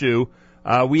an issue.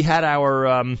 We had our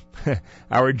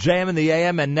our JM in the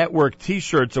AM and Network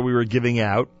T-shirts that we were giving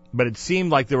out, but it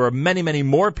seemed like there were many, many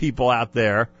more people out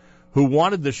there who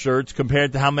wanted the shirts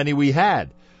compared to how many we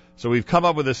had. So we've come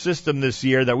up with a system this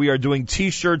year that we are doing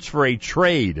T-shirts for a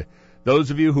trade. Those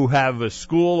of you who have a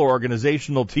school or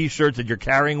organizational T-shirts that you're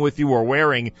carrying with you or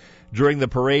wearing during the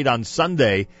parade on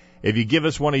Sunday, if you give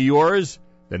us one of yours,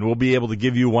 then we'll be able to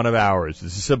give you one of ours.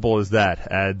 It's as simple as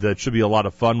that. And it should be a lot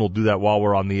of fun. We'll do that while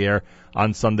we're on the air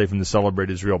on Sunday from the Celebrate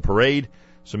Israel Parade.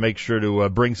 So make sure to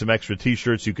bring some extra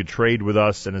T-shirts you could trade with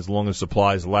us, and as long as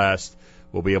supplies last,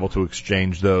 we'll be able to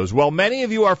exchange those. Well, many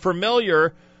of you are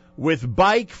familiar with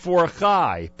Bike for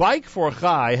Chai. Bike for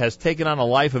Chai has taken on a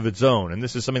life of its own, and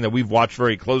this is something that we've watched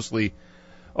very closely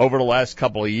over the last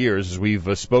couple of years as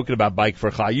we've spoken about Bike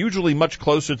for Chai, usually much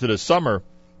closer to the summer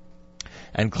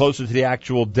and closer to the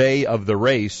actual day of the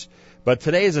race. But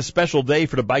today is a special day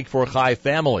for the Bike for Chai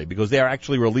family because they are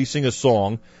actually releasing a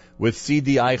song with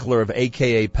C.D. Eichler of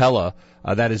A.K.A. Pella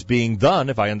that is being done,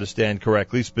 if I understand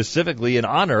correctly, specifically in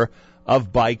honor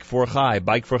of Bike for Chai.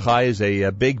 Bike for Chai is a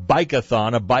big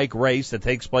bike-a-thon, a bike race that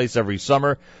takes place every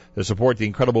summer to support the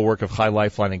incredible work of Chai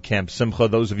Lifeline and Camp Simcha.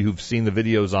 Those of you who've seen the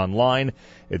videos online,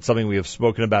 it's something we have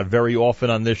spoken about very often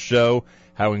on this show,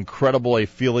 how incredible a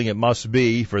feeling it must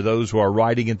be for those who are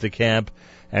riding into camp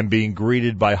and being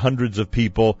greeted by hundreds of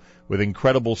people with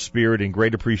incredible spirit and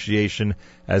great appreciation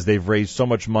as they've raised so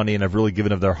much money and have really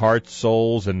given of their hearts,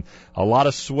 souls, and a lot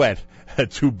of sweat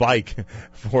to bike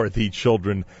for the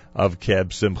children of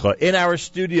Camp Simcha. In our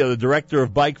studio, the director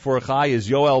of Bike for Chai is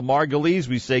Yoel Margolese.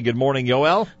 We say good morning,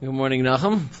 Yoel. Good morning,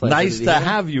 Nachum. Nice to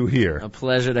have you here. A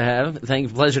pleasure to have.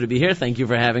 Pleasure to be here. Thank you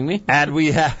for having me. And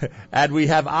we have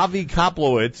Avi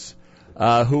Koplowitz,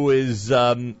 who is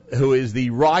a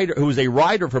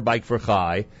rider for Bike for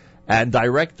Chai and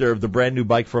director of the brand new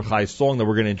Bike for Chai song that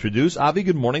we're going to introduce. Avi,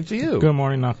 good morning to you. Good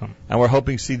morning, Nachum. And we're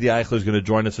hoping C.D. Eichler is going to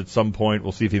join us at some point.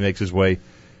 We'll see if he makes his way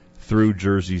through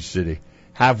Jersey City.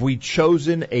 Have we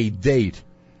chosen a date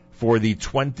for the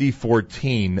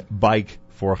 2014 Bike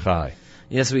for Chai?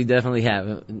 Yes, we definitely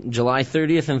have. July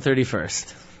 30th and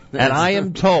 31st. And I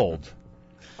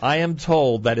am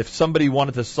told that if somebody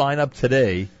wanted to sign up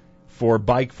today for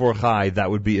Bike for Chai,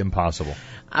 that would be impossible.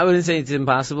 I wouldn't say it's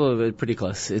impossible, but pretty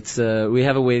close. It's we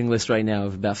have a waiting list right now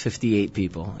of about 58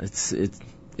 people. It's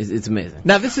amazing.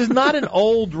 Now, this is not an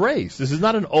old race. This is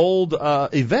not an old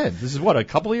event. This is what, a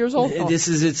couple of years old? This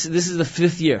is the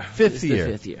fifth year. Fifth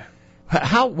year.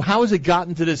 How has it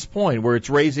gotten to this point where it's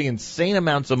raising insane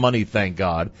amounts of money, thank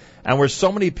God, and where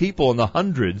so many people in the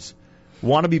hundreds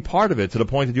want to be part of it to the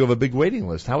point that you have a big waiting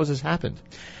list? How has this happened?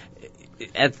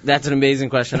 That's an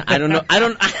amazing question. I don't know. I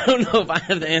don't know if I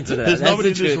have the answer to that. There's nobody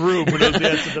in this room who knows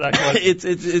the answer to that question.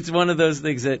 It's one of those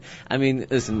things that, I mean,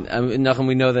 listen, Nachum,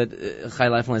 we know that Chai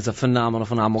Lifeline is a phenomenal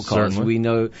cause. Certainly. We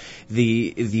know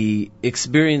the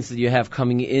experience that you have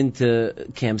coming into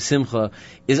Camp Simcha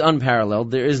is unparalleled.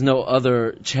 There is no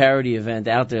other charity event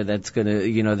out there that's gonna,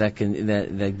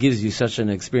 that gives you such an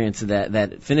experience,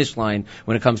 that finish line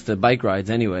when it comes to bike rides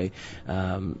anyway.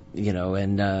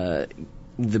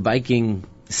 The biking,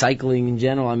 cycling in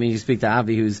general. I mean, you speak to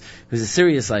Avi, who's a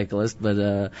serious cyclist,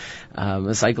 but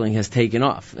cycling has taken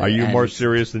off. Are you more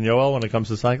serious than Yoel when it comes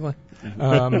to cycling?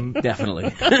 Definitely.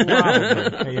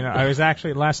 Wow. I was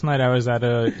actually last night. I was at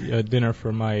a dinner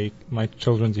for my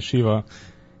children's yeshiva,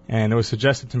 and it was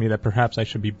suggested to me that perhaps I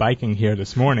should be biking here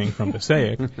this morning from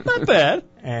Passaic. Not bad.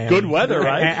 And good weather,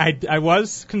 right? I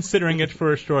was considering it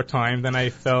for a short time. Then I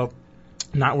felt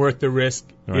not worth the risk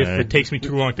if it takes me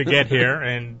too long to get here.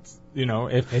 And,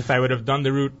 if I would have done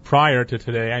the route prior to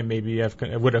today, I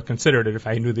would have considered it if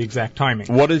I knew the exact timing.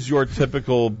 What is your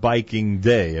typical biking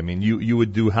day? I mean, you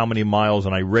would do how many miles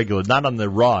on a regular, not on the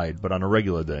ride, but on a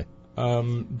regular day?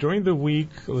 During the week,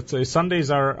 let's say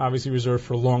Sundays are obviously reserved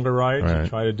for longer rides. Right. I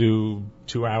try to do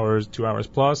 2 hours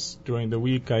plus. During the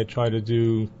week, I try to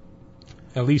do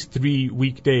at least 3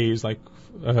 weekdays, like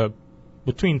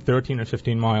between 13 and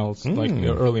 15 miles, like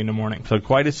early in the morning. So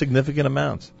quite a significant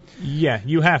amount. Yeah,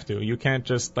 you have to. You can't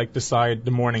just decide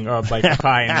the morning of Bike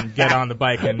Chai and get on the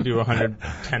bike and do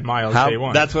 110 miles day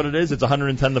one. That's what it is? It's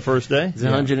 110 the first day? It's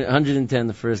 110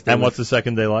 the first day. And what's the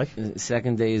second day like?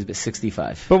 Second day is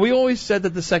 65. But we always said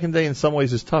that the second day in some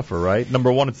ways is tougher, right?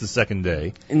 Number one, it's the second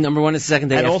day. And number one, it's the second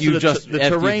day. And after also you the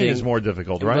terrain is more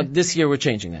difficult, right? But this year we're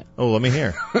changing that. Oh, let me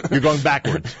hear. You're going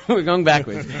backwards. We're going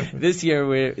backwards. This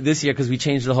year because we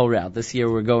changed the whole route. This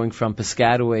year we're going from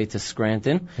Piscataway to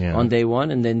Scranton on day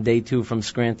one, and then day two from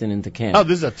Scranton into camp. Oh,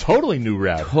 this is a totally new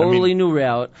route. Totally new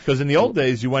route. Because in the old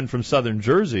days you went from southern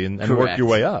Jersey and worked your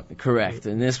way up. Correct.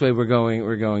 And this way we're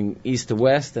going east to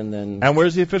west, and then. And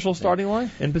where's the official starting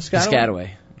line? In Piscataway? Piscataway.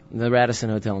 The Radisson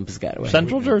Hotel in Piscataway.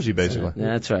 Central Jersey, basically.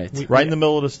 That's right. Right in the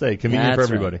middle of the state. Convenient for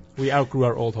everybody. Right. We outgrew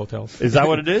our old hotels. Is that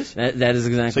what it is? That is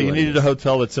exactly. So you needed a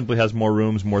hotel that simply has more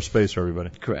rooms, more space for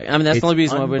everybody. Correct. I mean, that's the only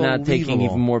reason why we're not taking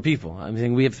even more people. I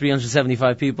mean, we have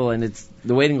 375 people, and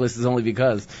the waiting list is only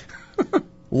because.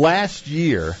 Last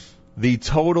year, the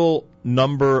total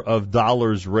number of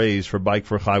dollars raised for Bike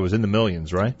for Chai was in the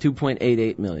millions, right?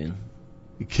 2.88 million.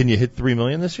 Can you hit 3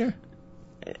 million this year?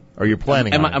 Or you're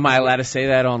planning on it? Am I allowed to say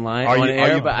that online? Are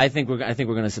you? But I think we're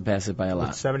going to surpass it by a lot.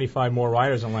 With 75 more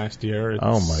riders than last year.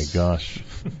 Oh my gosh.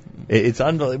 It's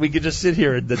unbelievable. We could just sit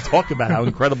here and talk about how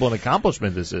incredible an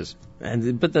accomplishment this is.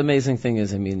 But the amazing thing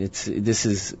is, I mean, this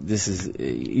is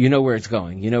you know where it's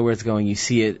going. You know where it's going. You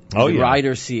see it. The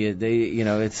riders see it.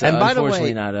 It's and by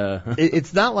unfortunately the way, not a.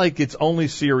 It's not like it's only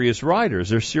serious riders.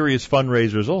 There's serious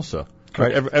fundraisers also.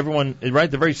 Right, everyone,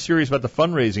 right? They're very serious about the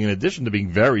fundraising, in addition to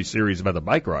being very serious about the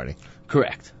bike riding.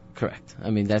 Correct.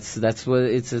 I mean, that's what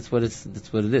it is. I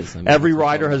mean, every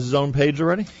rider has his own page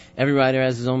already. Every rider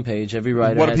has his own page. Every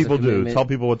rider. What do has people a do? Tell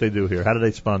people what they do here. How do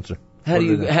they sponsor? How do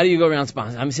you go around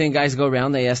sponsor? I'm saying guys go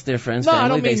around. They ask their friends. No, family, I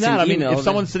don't mean that. I mean, if email,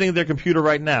 someone's sitting at their computer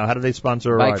right now, how do they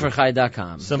sponsor a rider?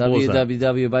 Bikeforchai.com. Simple as that.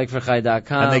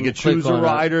 www.bikeforchai.com. And they could choose a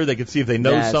rider. They could see if they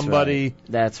know somebody. Right.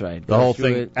 That's right. The whole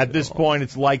thing. At this point,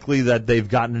 it's likely that they've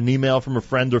gotten an email from a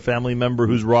friend or family member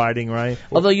who's riding, right?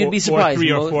 Although you'd be surprised. Or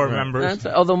 3 or 4 members.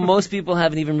 Although most people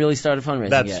haven't even really started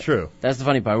fundraising yet. That's true. That's the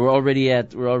funny part. We're already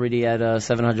at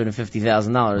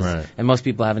 $750,000, right. And most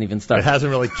people haven't even started. It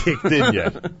hasn't really kicked in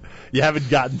yet. You haven't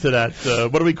gotten to that.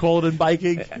 What do we call it in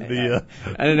biking?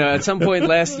 I don't know. At some point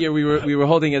last year, we were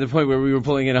holding at the point where we were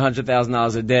pulling in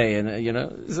 $100,000 a day,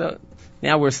 and so.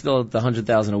 Now we're still at the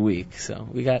 100,000 a week, so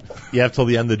we got. You have till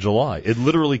the end of July. It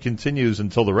literally continues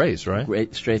until the race,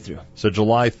 right? Straight through. So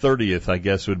July 30th, I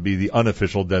guess, would be the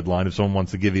unofficial deadline. If someone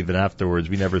wants to give even afterwards,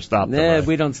 we never stop.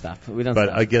 We don't stop. But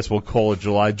I guess we'll call it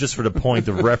July just for the point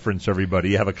of reference. Everybody,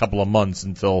 you have a couple of months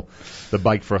until the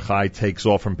Bike for Chai takes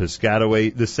off from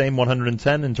Piscataway. The same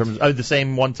 110 in terms, the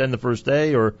same 110 the first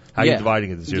day, or how are you dividing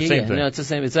it this year? Same thing. No, it's the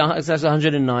same. It's actually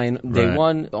 109 day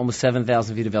one, almost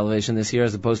 7,000 feet of elevation this year,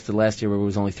 as opposed to last year where it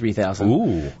was only 3,000.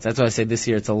 Ooh. So that's why I say this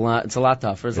year it's a lot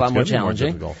tougher. It's a lot more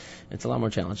challenging. It's a lot more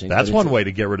challenging. That's one way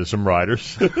to get rid of some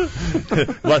riders.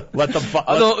 let them.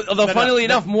 Although funnily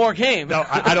enough, more came. No,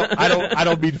 I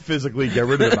don't mean physically get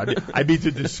rid of them. I mean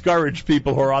to discourage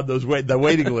people who are on the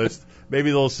waiting list. Maybe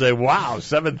they'll say, "Wow,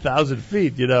 7,000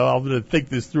 feet." I'm going to think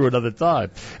this through another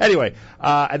time. Anyway,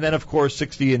 and then of course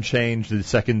 60 and change the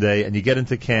second day, and you get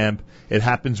into camp. It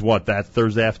happens that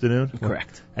Thursday afternoon?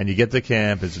 Correct. And you get to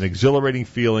camp. It's an exhilarating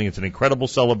feeling. It's an incredible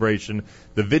celebration.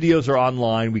 The videos are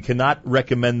online. We cannot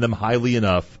recommend them highly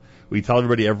enough. We tell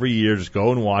everybody every year, just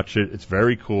go and watch it. It's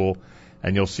very cool.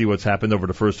 And you'll see what's happened over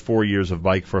the first 4 years of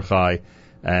Bike for Chai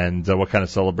and what kind of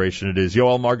celebration it is.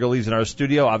 Yoel Margolese in our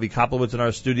studio, Avi Koplowitz in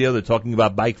our studio. They're talking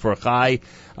about Bike for Chai,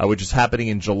 which is happening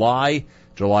in July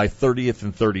 30th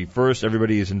and 31st.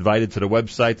 Everybody is invited to the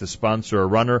website to sponsor a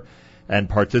runner and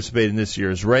participate in this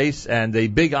year's race. And a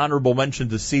big honorable mention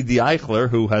to C.D. Eichler,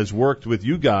 who has worked with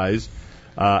you guys.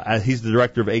 He's the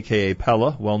director of AKA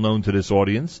Pella, well known to this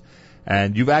audience.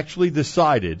 And you've actually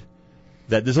decided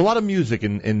that there's a lot of music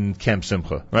in Camp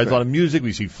Simcha, right? There's a lot of music.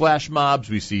 We see flash mobs.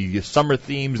 We see summer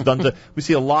themes done. We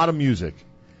see a lot of music.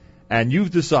 And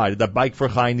you've decided that Bike for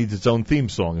Chai needs its own theme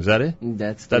song. Is that it?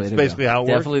 That's basically how it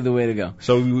works? Definitely the way to go.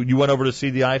 So you went over to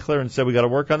C.D. Eichler and said, we got to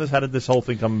work on this? How did this whole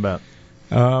thing come about?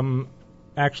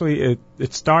 Actually,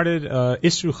 it started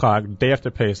Isru Chag, day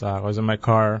after Pesach. I was in my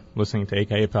car listening to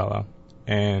AKA Pella,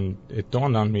 and it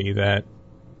dawned on me that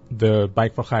the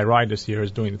Bike for Chai ride this year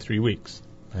is doing the 3 weeks.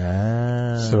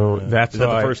 So that's the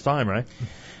first time, right?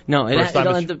 No, it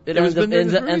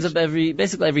ends up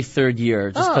basically every third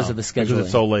year, just because of the scheduling. Because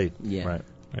it's so late. Yeah. Right.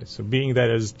 So being that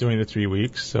it's doing the 3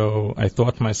 weeks, so I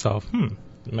thought to myself,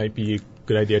 it might be a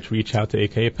good idea to reach out to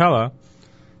AKA Pella,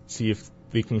 see if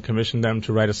we can commission them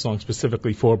to write a song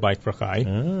specifically for Bike for Chai.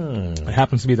 It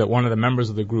happens to be that one of the members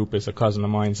of the group is a cousin of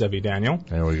mine, Zevi Daniel.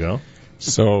 There we go.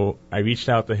 So I reached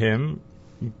out to him,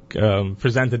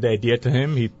 presented the idea to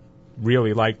him. He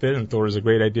really liked it and thought it was a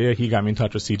great idea. He got me in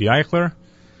touch with C.D. Eichler.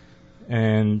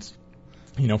 And,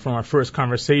 from our first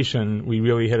conversation, we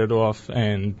really hit it off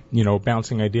and,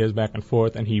 bouncing ideas back and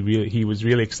forth. And he was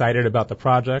really excited about the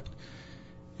project.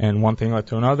 And one thing led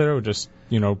to another. We're just,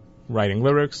 writing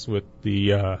lyrics with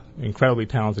the incredibly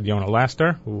talented Yonah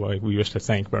Laster, who we wish to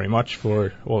thank very much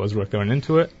for all his work going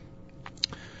into it.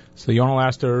 So Yonah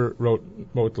Laster wrote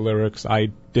the lyrics. I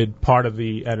did part of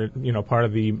the part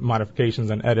of the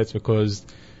modifications and edits because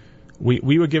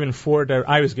we were given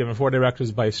I was given four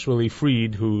directors by Shirley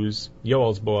Fried, who's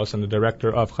Yoel's boss and the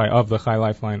director of the Chai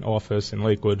Lifeline office in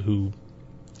Lakewood, who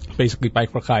basically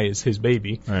Bike for Chai is his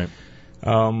baby. Right.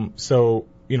 So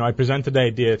I presented the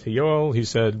idea to Yoel. He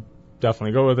said,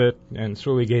 definitely go with it, and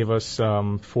Shirley gave us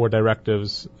 4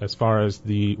 directives as far as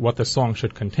what the song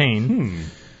should contain.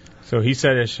 So he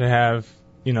said it should have,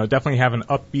 definitely have an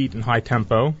upbeat and high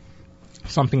tempo,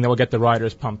 something that will get the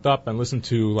riders pumped up and listen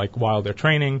to while they're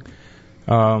training.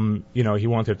 He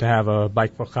wanted to have a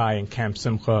Bike for Chai and Camp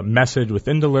Simcha message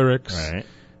within the lyrics. Right.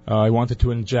 He wanted to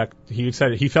inject. He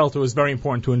said he felt it was very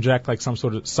important to inject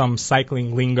some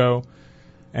cycling lingo,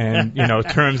 and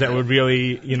terms that would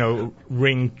really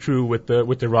ring true with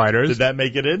the riders. Did that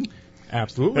make it in?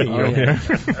 Absolutely.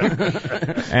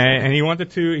 And he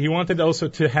wanted also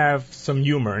to have some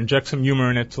humor, inject some humor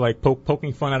in it, to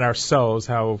poking fun at ourselves,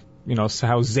 how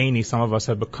zany some of us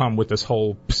have become with this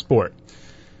whole sport.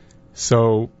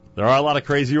 So there are a lot of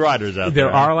crazy riders out there.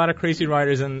 There are a lot of crazy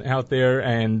riders out there,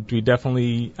 and we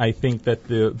definitely, I think that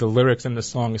the lyrics in the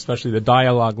song, especially the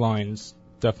dialogue lines,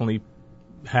 definitely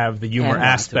have the humor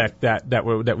aspect that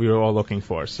we were all looking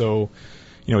for. So,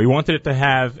 we wanted it to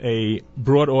have a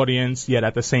broad audience, yet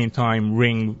at the same time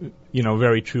ring,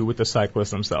 very true with the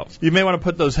cyclists themselves. You may want to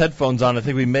put those headphones on. I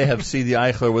think we may have C.D.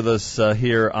 Eichler with us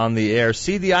here on the air.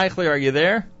 C.D. Eichler, are you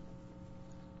there?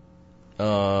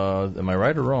 Am I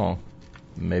right or wrong?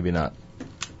 Maybe not.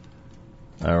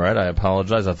 All right, I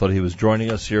apologize. I thought he was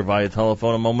joining us here via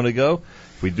telephone a moment ago.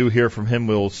 If we do hear from him,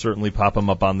 we'll certainly pop him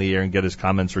up on the air and get his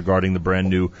comments regarding the brand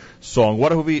new song.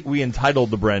 What have we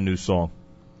entitled the brand new song?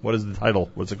 What is the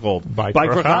title? What's it called? Bike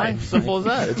for Chai. Simple as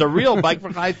that. It's a real Bike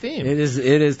for Chai theme. It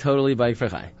is totally Bike for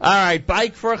Chai. All right,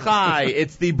 Bike for Chai.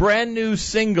 It's the brand new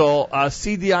single,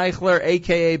 C.D. Eichler,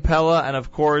 a.k.a. Pella, and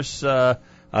of course, the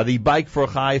Bike for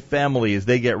Chai family as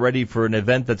they get ready for an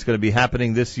event that's going to be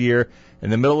happening this year in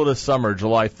the middle of the summer,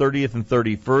 July 30th and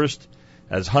 31st,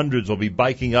 as hundreds will be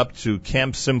biking up to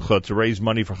Camp Simcha to raise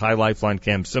money for Chai Lifeline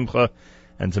Camp Simcha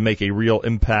and to make a real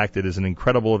impact. It is an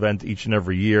incredible event each and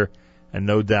every year, and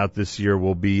no doubt this year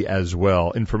will be as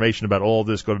well. Information about all of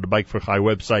this, go to the Bike for Chai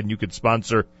website, and you could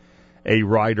sponsor a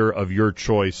rider of your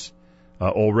choice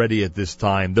already at this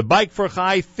time. The Bike for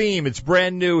Chai theme, it's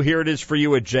brand new. Here it is for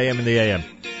you at JM in the AM.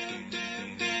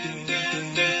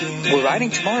 We're riding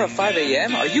tomorrow at 5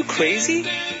 a.m.? Are you crazy?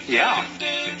 Yeah.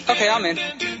 Okay, I'm in.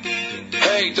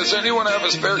 Hey, does anyone have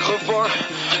a spare Clif Bar?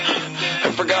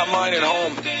 I forgot mine at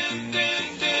home.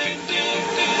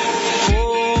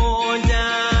 Worn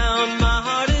down, my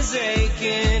heart is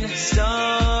aching.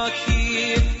 Stuck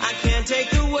here, I can't take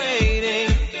the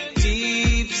waiting.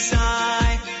 Deep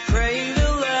sigh, praying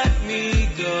to let me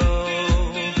go.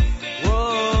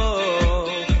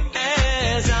 Whoa,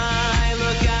 as I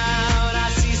look out, I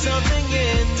see something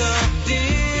in the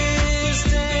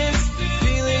distance,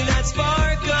 feeling that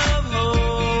spark of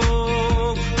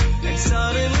hope. And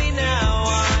suddenly now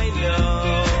I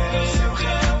know,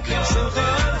 Simcha, I'm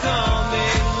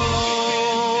coming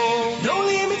home. No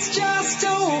limits, just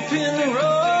open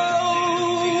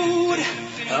road,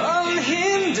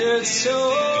 unhindered soul.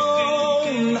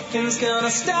 Nothing's gonna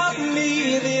stop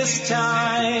me this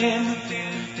time.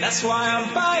 That's why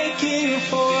I'm biking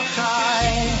for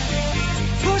Chai.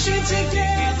 Pushing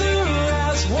together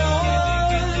as one,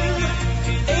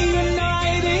 a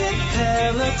united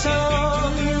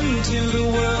peloton to the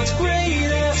world's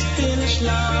greatest finish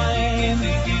line.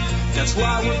 That's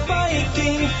why we're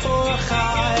biking for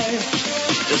Chai.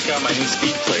 Just got my new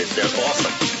speed plates. They're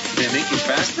awesome. They make you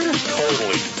faster?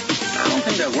 Totally. I don't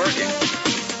think they're working.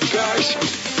 Guys,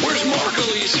 where's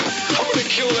Margolese? I'm gonna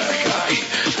kill that guy.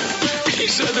 He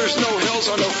said there's no hills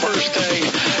on the first day.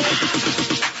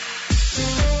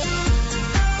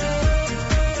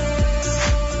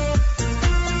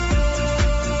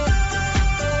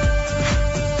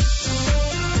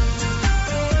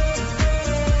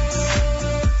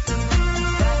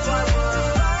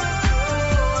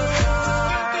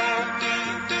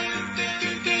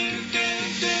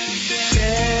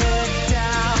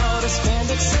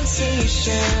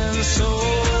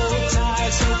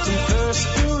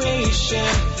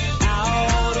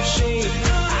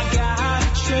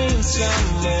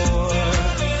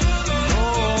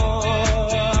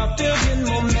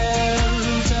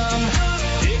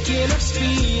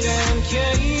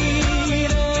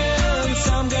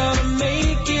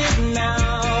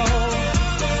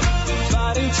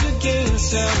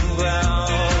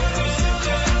 grounds,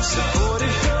 supported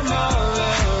from all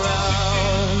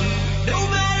around. No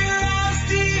matter how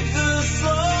steep the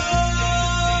slope,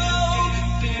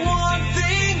 one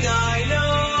thing I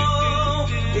know,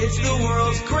 it's the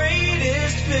world's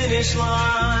greatest finish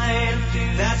line.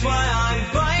 That's why I'm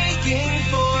biking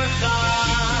for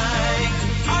high.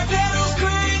 Our pedals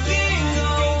cranking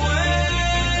away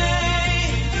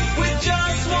with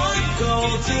just one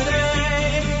goal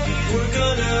today. We're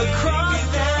gonna cross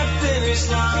that finish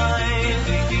line.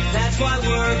 That's why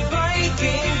we're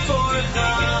biking for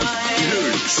high.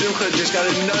 Dude, Simcha just got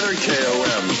another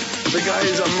KOM. The guy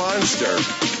is a monster.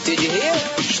 Did you hear?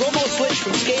 Shlomo switched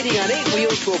from skating on 8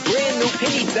 wheels to a brand new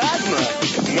Penny Dogma.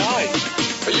 Nice.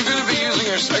 Are you going to be using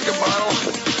your second bottle?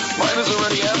 Mine is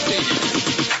already empty.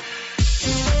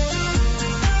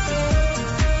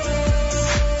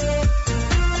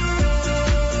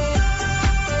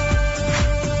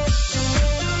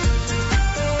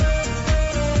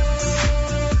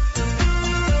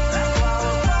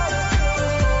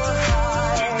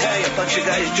 Hey, a bunch of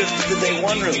guys just did the day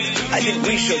one route. I think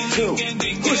we should too.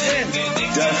 Who's in?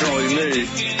 Definitely me.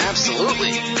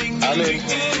 Absolutely. I'm in.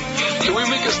 Can we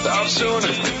make a stop soon?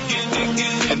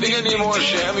 I think I need more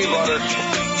chamois butter.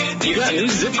 You got new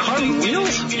zip carbon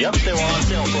wheels? Yep, they were on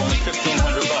sale for only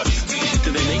 $1,500.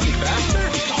 Do they make you faster?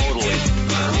 Totally.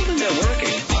 I don't think they're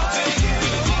working.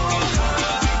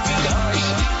 Guys,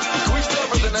 can we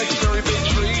stop at the next very big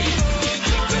tree?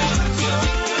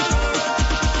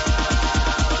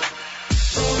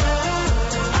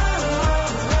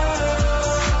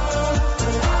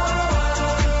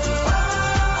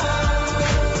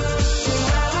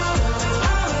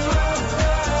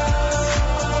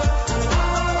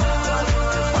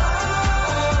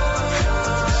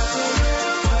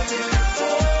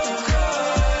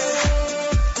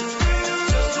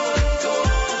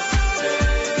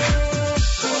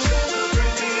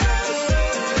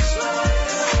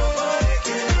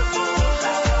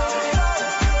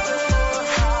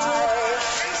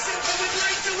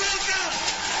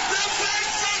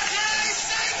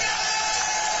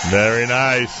 Very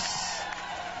nice.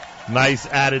 Nice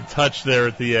added touch there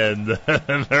at the end.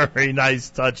 Very nice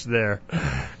touch there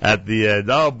at the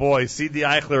end. Oh, boy. C.D.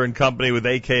 Eichler and Company with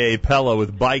A.K.A. Pella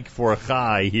with Bike for a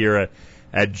Chai here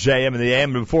at JM and the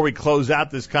AM. Before we close out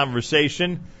this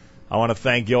conversation, I want to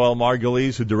thank Yoel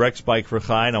Margolese, who directs Bike for a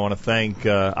Chai, and I want to thank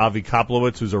Avi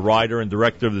Koplowitz, who's a writer and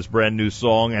director of this brand new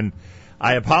song. And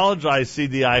I apologize,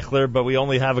 C.D. Eichler, but we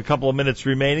only have a couple of minutes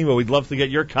remaining, but we'd love to get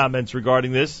your comments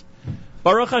regarding this.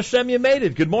 Baruch Hashem, you made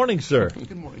it. Good morning, sir.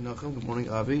 Good morning, Nachum. Good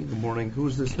morning, Avi. Good morning.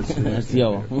 Who's this? That's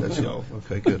Yoel. That's Yoel.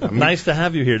 Okay, good. Nice to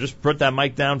have you here. Just put that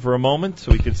mic down for a moment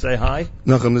so we can say hi.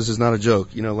 Nachum, this is not a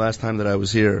joke. You know, last time that I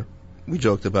was here, we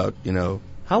joked about,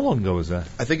 How long ago was that?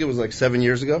 I think it was like 7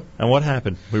 years ago. And what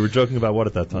happened? We were joking about what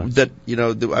at that time? That,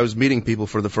 I was meeting people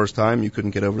for the first time. You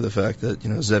couldn't get over the fact that,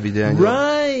 Zevi Daniel.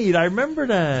 Right, I remember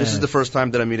that. This is the first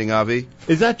time that I'm meeting Avi.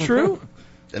 Is that true?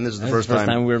 And this is the That's first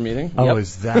time we're meeting. Oh, Yep.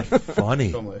 is that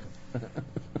funny?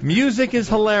 Music is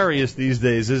hilarious these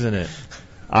days, isn't it?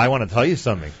 I want to tell you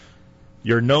something.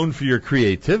 You're known for your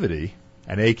creativity,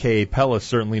 and A.K.A. Pella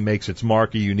certainly makes its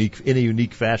mark in a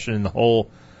unique fashion in the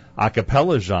whole a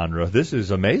cappella genre. This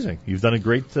is amazing. You've done a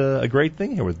great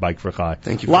thing here with Bike for Chai.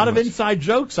 Thank you. A lot of inside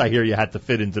jokes I hear you had to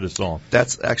fit into the song.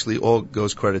 That's actually all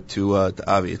goes credit to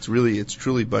Avi. It's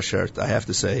truly bashert, I have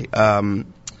to say.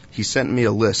 He sent me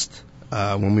a list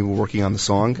when we were working on the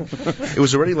song. It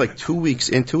was already like 2 weeks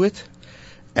into it,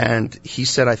 and he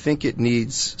said, I think it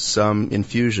needs some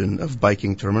infusion of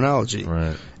biking terminology.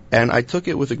 Right. And I took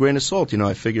it with a grain of salt.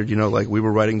 I figured, like we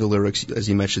were writing the lyrics, as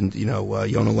he mentioned,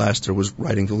 Yonah Laster was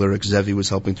writing the lyrics, Zevi was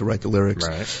helping to write the lyrics.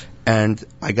 Right. And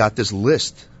I got this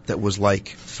list that was like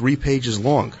 3 pages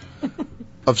long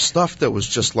of stuff that was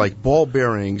just like ball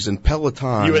bearings and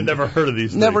Peloton. You had never heard of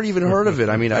these things. Never even heard of it.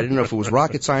 I mean, I didn't know if it was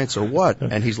rocket science or what.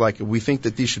 And he's like, we think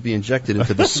that these should be injected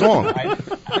into the song.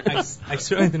 I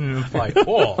certainly didn't imply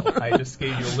all. I just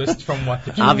gave you a list from what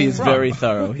the Avi is very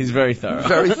thorough. He's very thorough.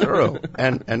 Very thorough.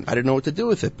 And I didn't know what to do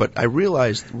with it. But I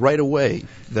realized right away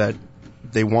that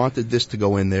they wanted this to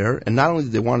go in there. And not only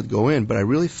did they want it to go in, but I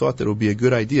really thought that it would be a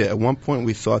good idea. At one point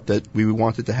we thought that we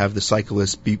wanted to have the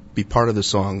cyclists be part of the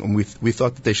song, and we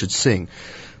thought that they should sing.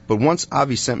 But once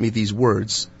Avi sent me these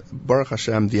words, Baruch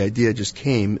Hashem, the idea just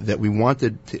came that we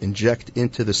wanted to inject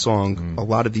into the song a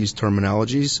lot of these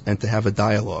terminologies and to have a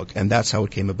dialogue, and that's how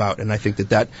it came about. And I think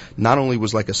that not only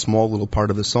was like a small little part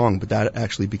of the song, but that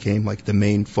actually became like the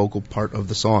main focal part of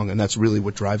the song, and that's really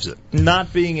what drives it.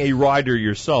 Not being a writer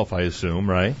yourself, I assume,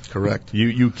 right? Correct.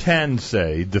 You can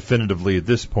say definitively at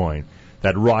this point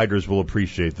that riders will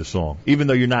appreciate the song. Even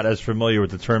though you're not as familiar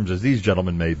with the terms as these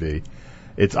gentlemen may be,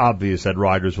 it's obvious that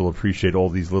riders will appreciate all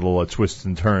these little twists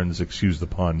and turns, excuse the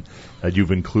pun, that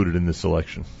you've included in this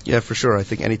selection. Yeah, for sure. I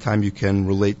think anytime you can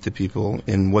relate to people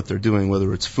in what they're doing,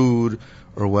 whether it's food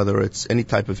or whether it's any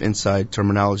type of inside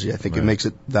terminology, I think it makes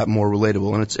it that more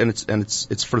relatable, and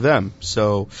it's for them.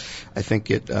 So I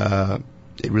think it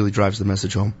really drives the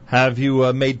message home. Have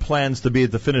you made plans to be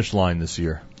at the finish line this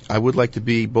year? I would like to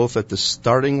be both at the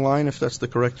starting line, if that's the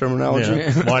correct terminology.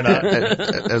 Yeah. Why not?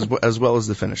 as well as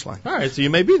the finish line. All right, so you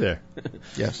may be there.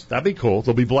 Yes. That'd be cool.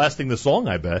 They'll be blasting the song,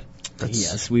 I bet.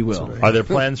 Yes, we will. Are there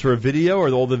plans for a video, or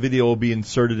all the video will be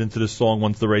inserted into the song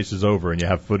once the race is over and you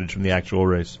have footage from the actual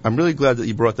race? I'm really glad that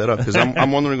you brought that up, because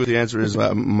I'm wondering what the answer is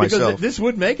myself. Because this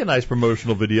would make a nice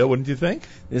promotional video, wouldn't you think?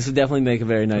 This would definitely make a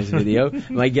very nice video.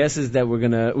 My guess is that we're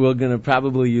gonna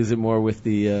probably use it more with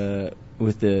the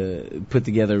put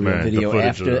together video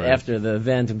after the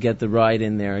event, and get the ride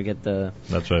in there, get the.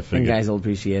 That's what I figured. And guys will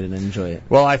appreciate it and enjoy it.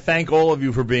 Well, I thank all of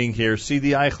you for being here.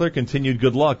 CD Eichler, continued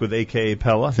good luck with AKA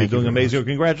Pella. You're doing amazing.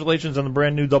 Congratulations on the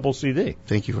brand new double CD.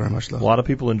 Thank you very much, love. A lot of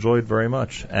people enjoyed very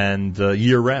much, and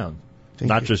year round,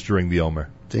 not just during the Omer.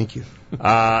 Thank you.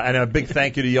 And a big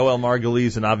thank you to Yoel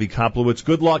Margolese and Avi Koplowitz.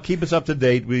 Good luck. Keep us up to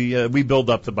date. We build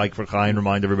up the Bike for Chai and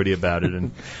remind everybody about it,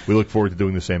 and we look forward to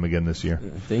doing the same again this year.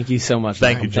 Thank you so much.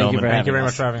 Thank you, gentlemen. Thank you very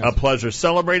much for having us. A pleasure.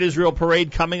 Celebrate Israel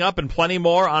Parade coming up and plenty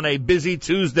more on a busy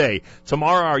Tuesday.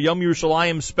 Tomorrow, our Yom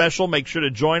Yerushalayim special. Make sure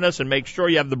to join us and make sure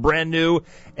you have the brand new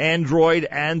Android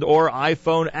and or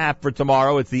iPhone app for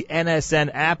tomorrow. It's the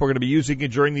NSN app. We're going to be using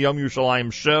it during the Yom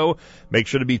Yerushalayim show. Make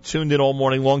sure to be tuned in all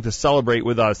morning long to celebrate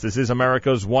with us. This is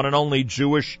America's one and only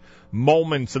Jewish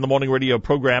Moments in the Morning radio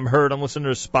program, heard on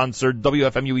listeners-sponsored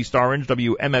WFMU East Orange,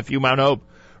 WMFU Mount Hope,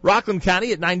 Rockland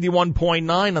County at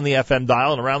 91.9 on the FM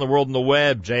dial, and around the world on the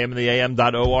web,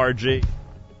 jmandtheam.org.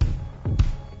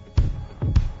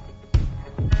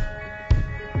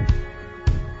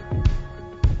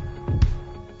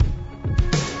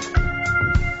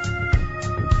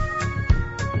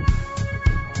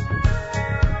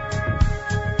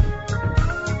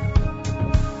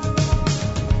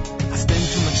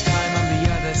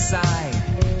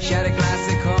 Shattered glass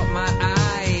that caught my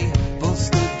eye. Both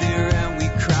stood there and we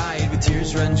cried with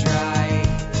tears run dry.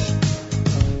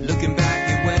 Looking back,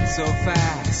 it went so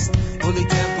fast. Holy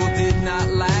temple did not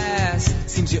last.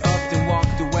 Seems you upped and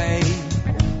walked away.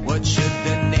 What should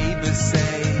the neighbors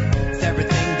say? With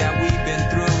everything that we've been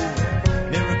through,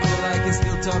 miracle I can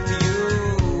still talk to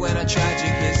you, and our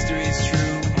tragic history is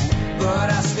true. But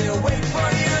I still wait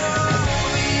for you.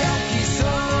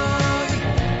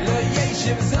 Lo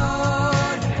yeshiv zon.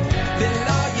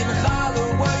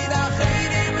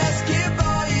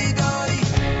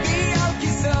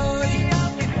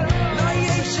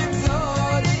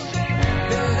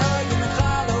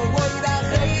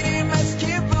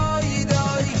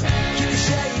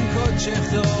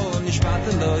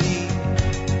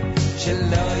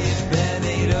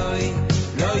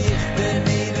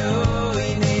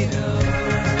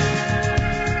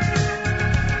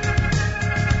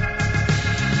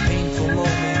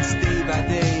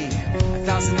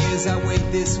 I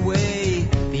wait this way.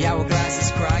 The hourglass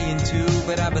is crying too,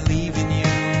 but I believe in you.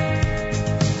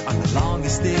 On the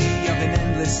longest day of an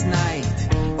endless night,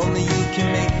 only you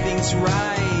can make things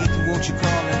right. Won't you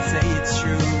call and say it's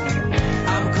true?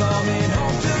 I'm coming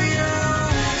home to you.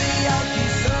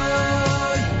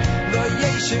 The Lo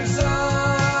Yeshiv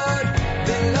Zod,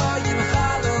 the Lo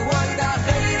Yimchal Woid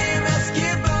Achirim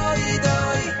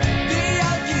Eskiboidoi, the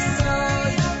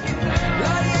Alkisoy,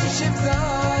 Lo Yeshiv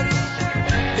Zod.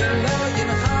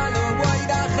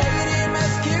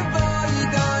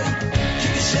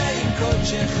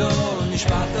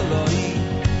 נשפט אלוהי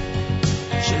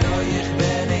שלא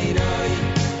יכבה נדוי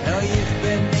לא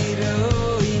יכבה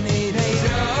נדוי נדוי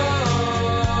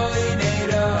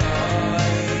נדוי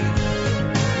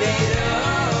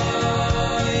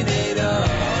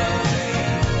נדוי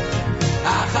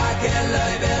אחר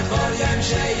אלוהי בכל יום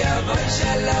שיבוא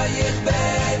שלא יכבה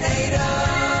נדוי.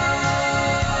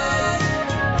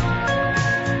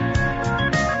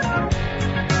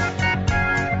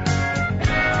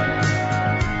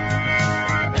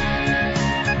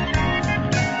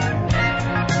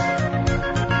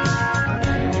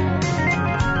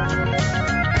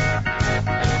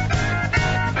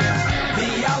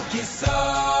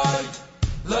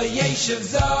 Yeshiv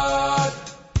Zod,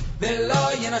 V'lo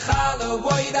Yenchalo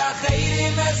Void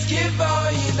Achirim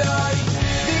Eskivoidoi,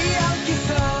 V'yal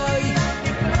Kisoy,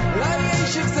 Lo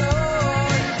Yeshiv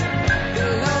Zod,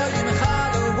 V'lo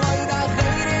Yenchalo Void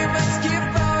Achirim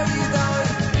Eskivoidoi,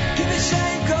 Ki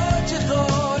V'shem Kodechecho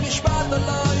Nishpat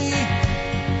Eloi,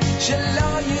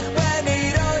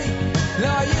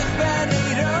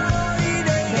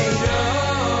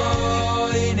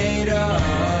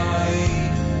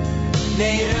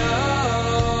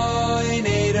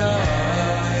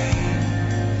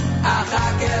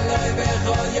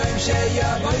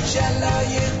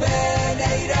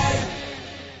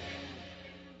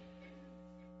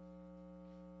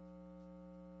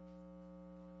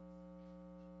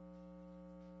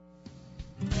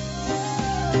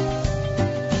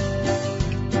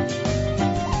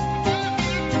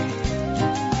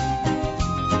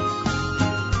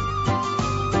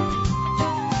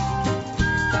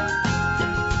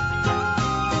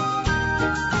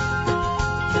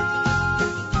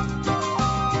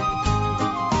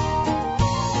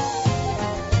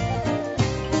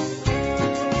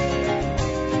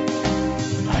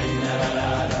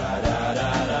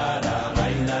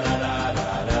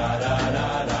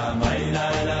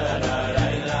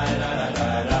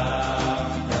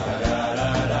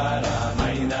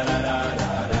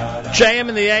 JM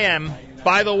in the AM.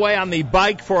 By the way, on the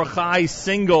Bike for Chai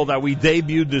single that we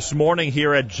debuted this morning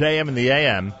here at JM in the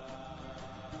AM,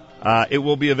 it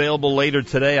will be available later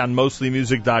today on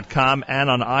mostlymusic.com and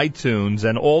on iTunes,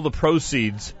 and all the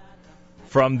proceeds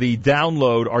from the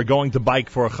download are going to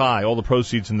Bike for Chai. All the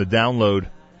proceeds from the download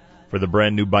for the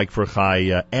brand new Bike for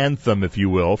Chai anthem, if you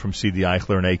will, from CD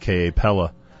Eichler and AKA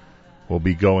Pella, will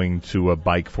be going to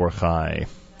Bike for Chai.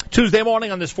 Tuesday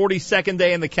morning on this 42nd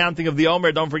day in the counting of the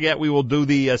Omer. Don't forget, we will do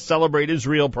the Celebrate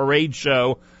Israel Parade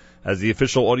show as the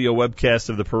official audio webcast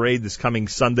of the parade this coming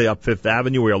Sunday up Fifth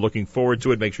Avenue. We are looking forward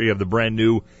to it. Make sure you have the brand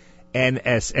new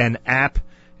NSN app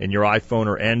in your iPhone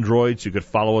or Android so you could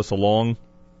follow us along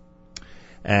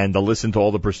and listen to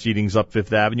all the proceedings up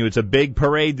Fifth Avenue. It's a big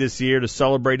parade this year, to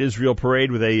Celebrate Israel Parade,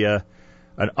 with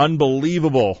an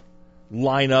unbelievable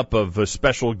lineup of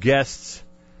special guests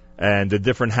and the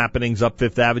different happenings up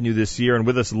Fifth Avenue this year. And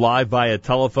with us live via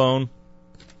telephone,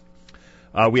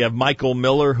 we have Michael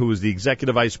Miller, who is the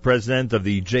Executive Vice President of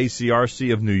the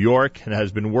JCRC of New York and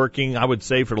has been working, I would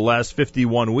say, for the last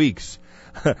 51 weeks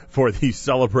for the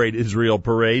Celebrate Israel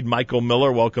Parade. Michael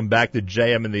Miller, welcome back to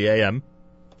JM in the AM.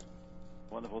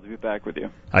 Wonderful to be back with you.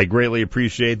 I greatly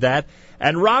appreciate that.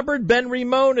 And Robert Ben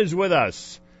Rimon is with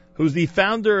us, who's the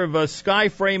founder of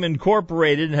Skyframe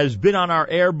Incorporated and has been on our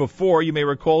air before. You may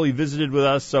recall he visited with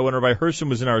us when Rabbi Hersham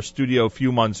was in our studio a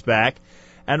few months back.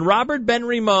 And Robert Ben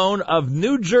Rimon of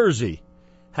New Jersey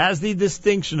has the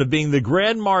distinction of being the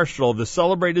Grand Marshal of the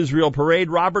Celebrate Israel Parade.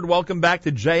 Robert, welcome back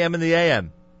to JM in the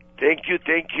AM. Thank you,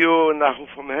 Nahu,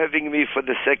 for having me for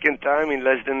the second time in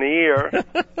less than a year.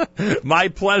 My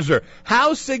pleasure.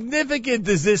 How significant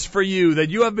is this for you that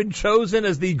you have been chosen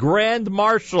as the Grand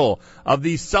Marshal of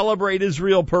the Celebrate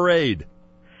Israel Parade?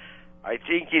 I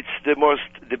think it's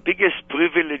the biggest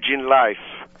privilege in life.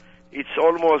 It's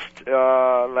almost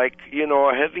like,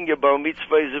 having a bar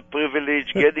mitzvah is a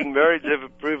privilege, getting married is a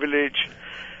privilege.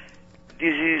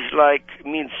 This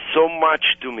means so much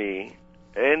to me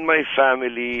and my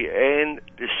family and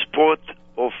the support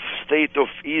of State of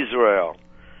Israel.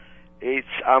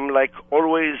 I'm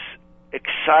always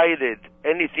excited,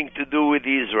 anything to do with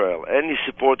Israel, any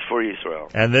support for Israel.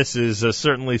 And this is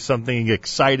certainly something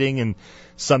exciting and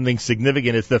something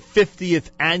significant. It's the 50th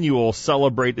annual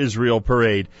Celebrate Israel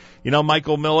Parade.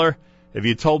 Michael Miller, if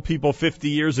you told people 50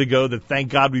 years ago that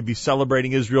thank God we'd be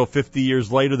celebrating Israel 50 years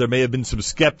later, there may have been some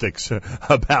skeptics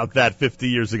about that 50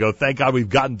 years ago. Thank God we've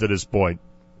gotten to this point.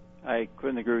 I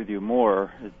couldn't agree with you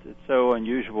more. It's so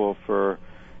unusual for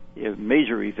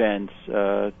major events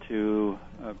to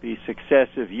be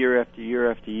successive year after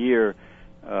year after year.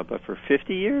 But for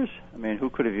 50 years, who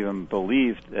could have even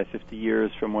believed that 50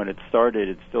 years from when it started,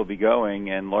 it'd still be going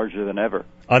and larger than ever?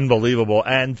 Unbelievable.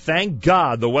 And thank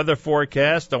God the weather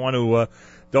forecast, don't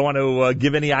want to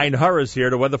give any Ein Haras here.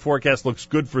 The weather forecast looks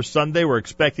good for Sunday. We're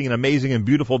expecting an amazing and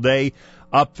beautiful day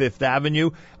up Fifth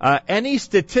Avenue. Any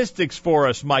statistics for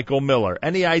us, Michael Miller?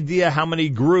 Any idea how many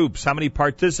groups, how many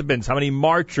participants, how many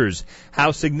marchers,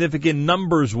 how significant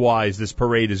numbers-wise this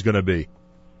parade is going to be?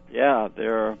 Yeah,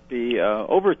 there'll be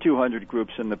over 200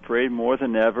 groups in the parade, more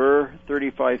than ever,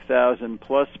 35,000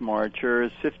 plus marchers,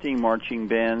 15 marching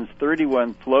bands,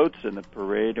 31 floats in the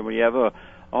parade, and we have a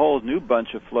whole new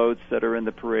bunch of floats that are in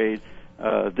the parade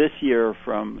this year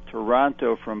from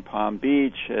Toronto, from Palm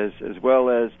Beach, as well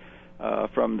as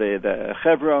from the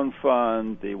Chevron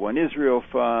Fund, the One Israel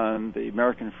Fund, the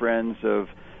American Friends of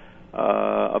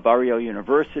Ariel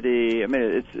University.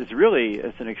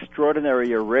 It's an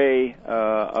extraordinary array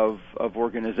of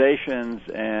organizations,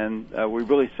 and we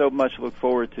really so much look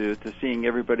forward to seeing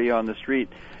everybody on the street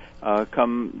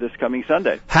this coming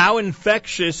Sunday. How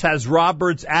infectious has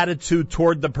Robert's attitude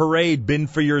toward the parade been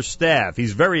for your staff?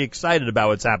 He's very excited about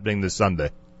what's happening this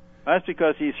Sunday. That's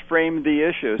because he's framed the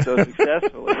issue so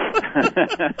successfully.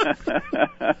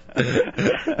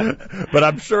 But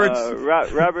I'm sure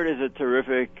it's... Robert is a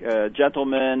terrific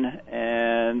gentleman,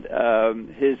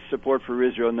 and his support for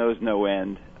Israel knows no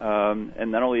end.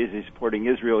 And not only is he supporting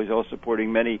Israel, he's also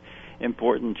supporting many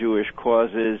important Jewish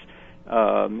causes.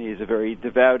 He's a very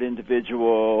devout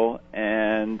individual,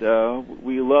 and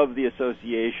we love the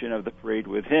association of the parade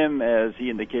with him. As he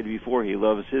indicated before, he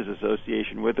loves his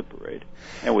association with the parade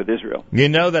and with Israel. You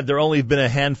know that there only have been a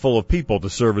handful of people to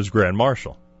serve as Grand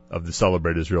Marshal of the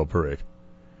Celebrate Israel Parade.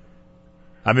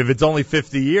 I mean, if it's only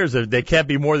 50 years, there can't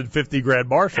be more than 50 Grand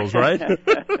Marshals, right?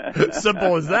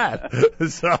 Simple as that.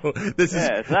 So this is...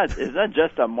 it's not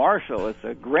just a marshal, it's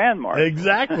a Grand Marshal.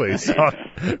 Exactly. So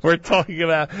we're talking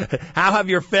about how have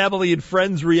your family and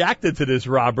friends reacted to this,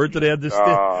 Robert? Do they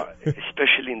understand?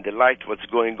 Especially in the light what's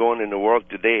going on in the world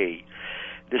today.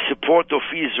 The support of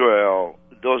Israel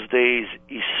those days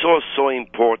is so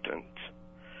important.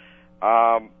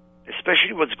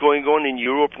 Especially what's going on in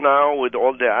Europe now with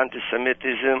all the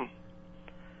anti-Semitism.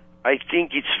 I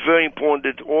think it's very important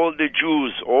that all the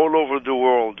Jews all over the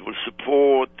world will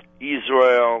support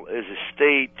Israel as a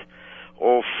state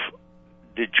of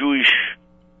the Jewish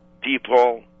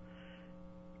people.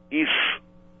 If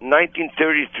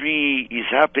 1933 is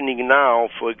happening now,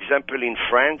 for example, in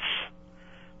France,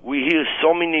 we hear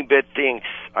so many bad things.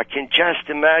 I can just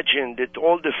imagine that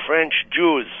all the French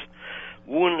Jews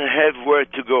wouldn't have where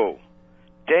to go.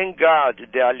 Thank God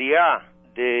the Aliyah,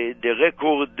 the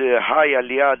record high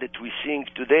Aliyah that we sing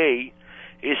today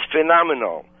is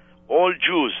phenomenal. All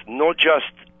Jews, not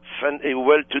just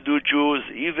well-to-do Jews,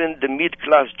 even the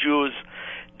mid-class Jews,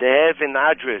 they have an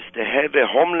address, they have a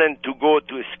homeland to go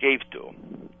to escape to.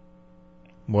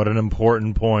 What an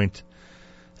important point.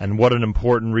 And what an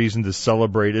important reason to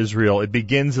celebrate Israel. It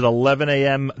begins at 11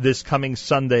 a.m. this coming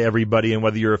Sunday, everybody, and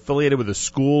whether you're affiliated with a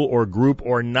school or group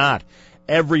or not,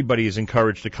 everybody is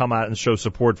encouraged to come out and show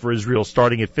support for Israel,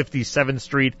 starting at 57th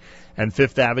Street and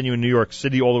 5th Avenue in New York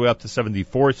City, all the way up to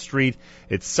 74th Street.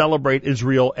 It's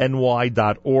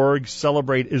celebrateisraelny.org,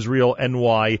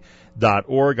 celebrateisraelny.org.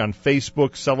 On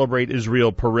Facebook, Celebrate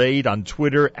Israel Parade. On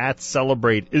Twitter,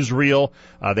 @CelebrateIsrael.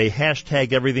 They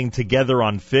hashtag everything together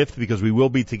on 5th, because we will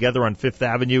be together on 5th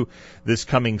Avenue this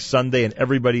coming Sunday, and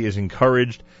everybody is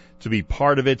encouraged to be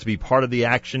part of it, to be part of the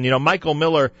action. You know, Michael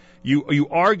Miller, you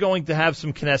are going to have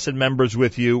some Knesset members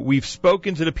with you. We've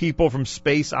spoken to the people from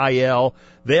Space IL.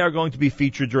 They are going to be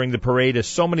featured during the parade, as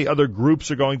so many other groups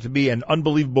are going to be, and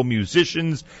unbelievable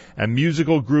musicians and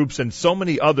musical groups and so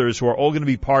many others who are all going to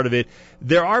be part of it.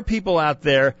 There are people out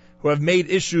there who have made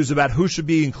issues about who should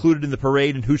be included in the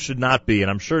parade and who should not be,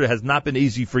 and I'm sure it has not been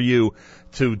easy for you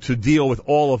to deal with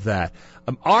all of that.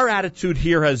 Our attitude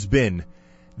here has been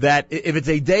that if it's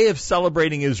a day of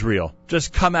celebrating Israel,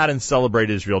 just come out and celebrate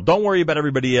Israel. Don't worry about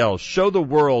everybody else. Show the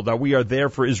world that we are there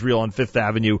for Israel on 5th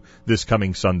Avenue this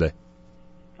coming Sunday.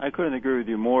 I couldn't agree with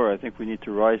you more. I think we need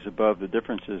to rise above the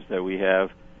differences that we have.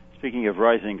 Speaking of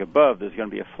rising above, there's going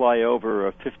to be a flyover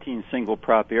of 15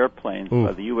 single-prop airplanes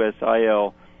by the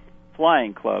USIL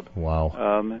Flying Club. Wow.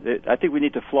 I think we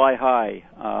need to fly high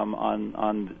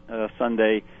on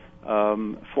Sunday.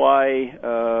 Fly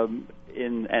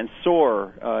and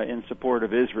soar in support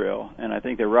of Israel. And I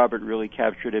think that Robert really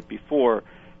captured it before.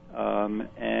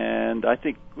 And I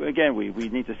think, again, we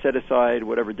need to set aside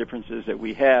whatever differences that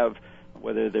we have,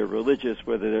 whether they're religious,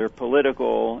 whether they're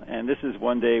political. And this is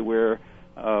one day where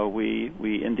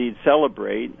we indeed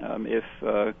celebrate. If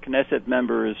Knesset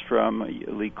members from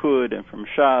Likud and from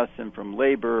Shas and from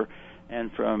Labor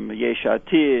and from Yesh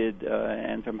Atid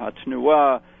and from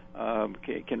Hatnuah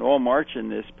can all march in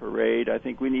this parade, I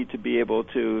think we need to be able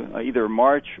to either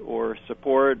march or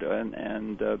support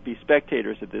and be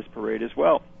spectators at this parade as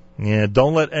well. Yeah,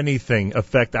 don't let anything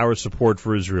affect our support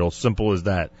for Israel. Simple as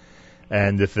that.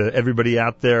 And if everybody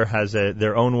out there has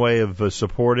their own way of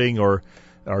supporting or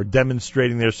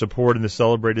demonstrating their support in the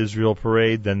Celebrate Israel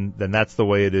parade, then that's the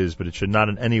way it is. But it should not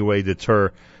in any way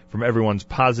deter from everyone's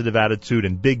positive attitude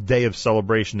and big day of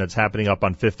celebration that's happening up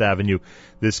on 5th Avenue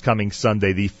this coming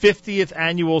Sunday. The 50th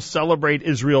annual Celebrate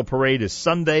Israel Parade is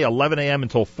Sunday, 11 a.m.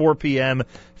 until 4 p.m.,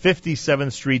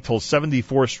 57th Street till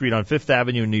 74th Street on 5th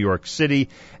Avenue in New York City.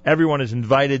 Everyone is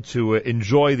invited to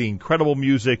enjoy the incredible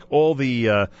music, all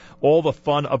the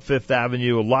fun up 5th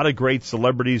Avenue, a lot of great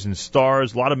celebrities and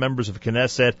stars, a lot of members of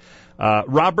Knesset.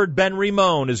 Robert Ben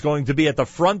Rimon is going to be at the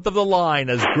front of the line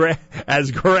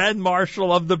as Grand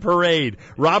Marshal of the parade.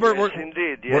 Robert,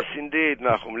 yes, indeed,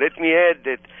 Nahum. Let me add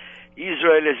that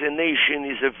Israel as a nation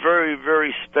is a very,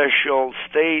 very special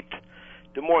state,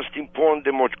 the most important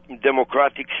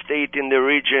democratic state in the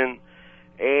region.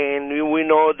 And we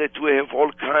know that we have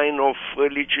all kind of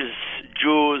religious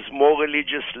Jews, more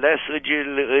religious, less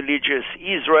religious,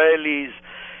 Israelis,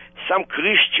 some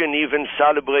Christian even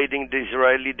celebrating the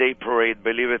Israeli Day Parade,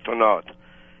 believe it or not.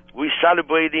 We're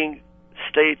celebrating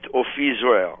state of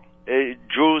Israel,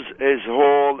 Jews as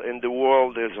whole and the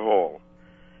world as whole.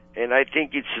 And I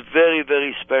think it's very,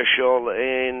 very special,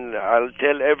 and I'll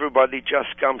tell everybody,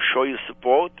 just come show your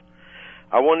support.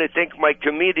 I want to thank my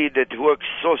committee that works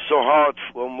so hard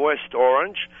from West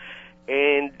Orange,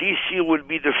 and this year will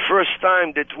be the first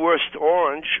time that West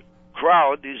Orange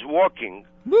crowd is walking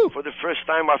for the first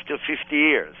time after 50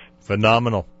 years.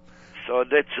 Phenomenal. So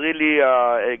that's really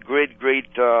a great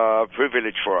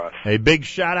privilege for us. A big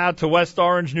shout out to West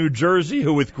Orange, New Jersey,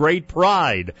 who with great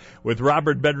pride, with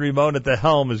Robert Ben Rimon at the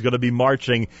helm, is going to be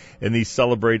marching in the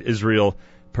Celebrate Israel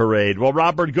parade. Well,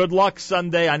 Robert, good luck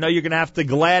Sunday. I know you're going to have to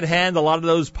glad hand a lot of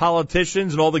those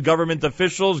politicians and all the government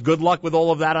officials. Good luck with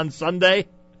all of that on Sunday.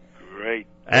 Great.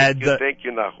 Thank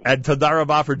you, Nachum. And Todah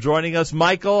Rabah for joining us.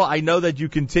 Michael, I know that you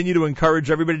continue to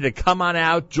encourage everybody to come on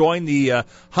out, join the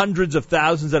hundreds of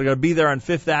thousands that are going to be there on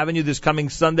Fifth Avenue this coming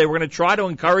Sunday. We're going to try to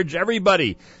encourage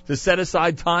everybody to set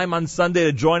aside time on Sunday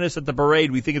to join us at the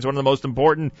parade. We think it's one of the most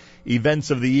important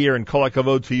events of the year, and kol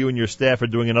hakavod to you and your staff for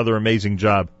doing another amazing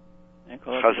job.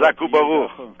 Chazak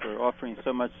u'baruch for offering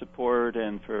so much support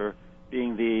and for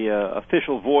being the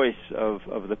official voice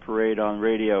of the parade on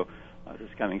radio this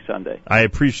coming Sunday. I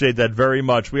appreciate that very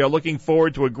much. We are looking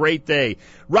forward to a great day.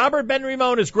 Robert Ben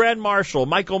Rimon is Grand Marshal.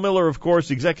 Michael Miller, of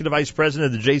course, Executive Vice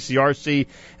President of the JCRC,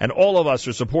 and all of us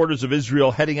are supporters of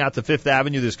Israel heading out to Fifth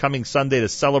Avenue this coming Sunday to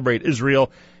celebrate Israel.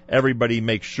 Everybody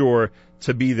make sure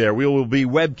to be there. We will be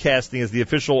webcasting as the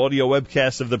official audio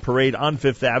webcast of the parade on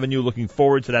Fifth Avenue. Looking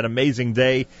forward to that amazing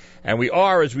day. And we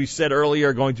are, as we said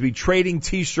earlier, going to be trading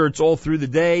T-shirts all through the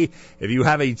day. If you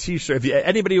have a T-shirt,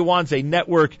 anybody who wants a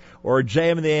network or a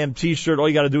JM in the AM T-shirt, all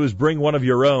you got to do is bring one of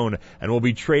your own, and we'll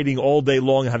be trading all day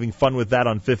long, having fun with that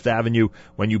on Fifth Avenue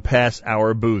when you pass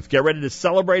our booth. Get ready to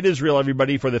celebrate Israel,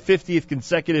 everybody, for the 50th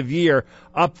consecutive year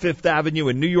up Fifth Avenue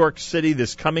in New York City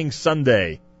this coming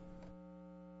Sunday.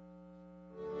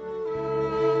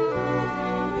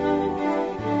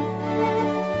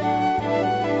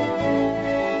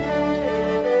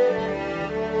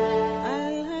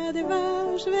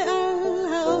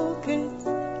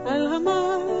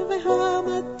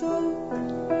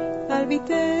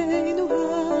 ביתנו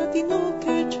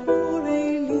התינוקת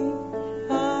שמורי לי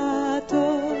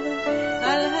הטוב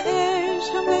על האש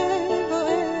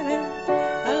המבוערת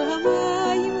על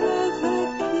המים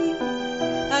רחקים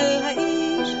על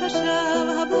האיש השב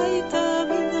הביתה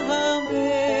מן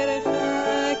המרחקים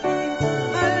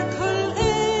על כל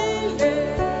אלה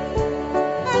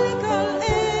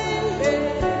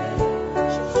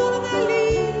שפור לי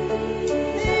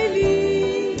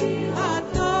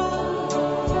הטוב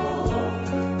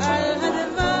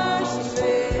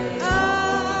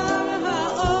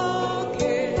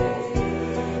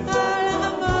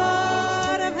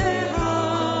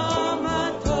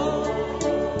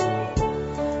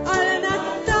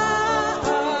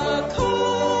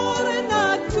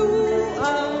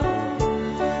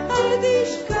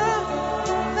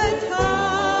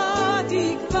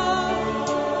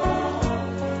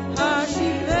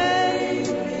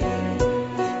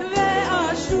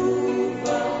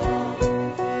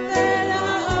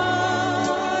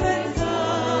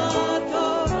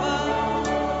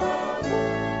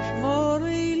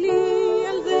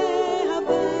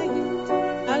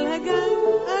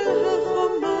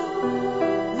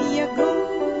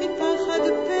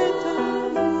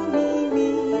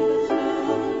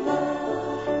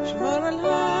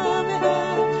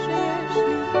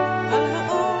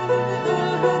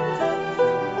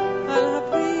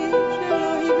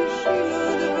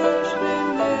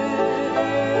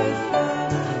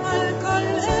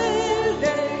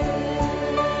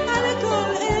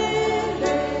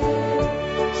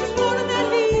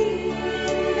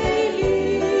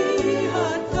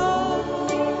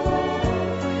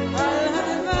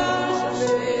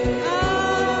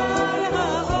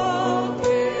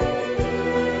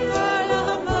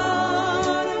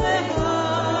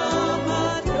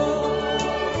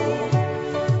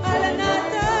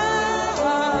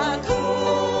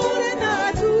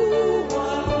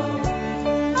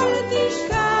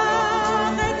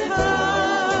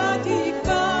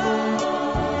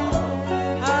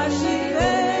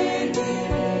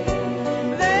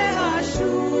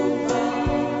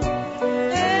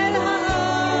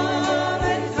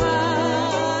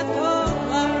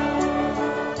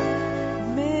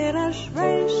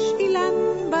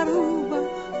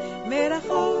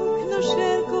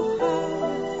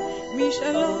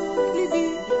משאלות ליבי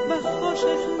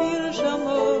בחושך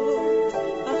נרשמות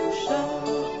עכשיו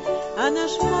אנא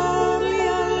שמור לי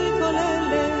על כל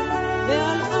אלה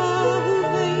ועל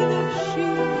אהובי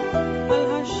נפשי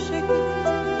על השקט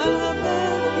על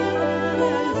הבכי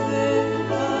ועל זה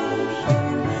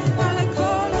השם על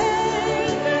כל אלה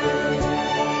שכבוד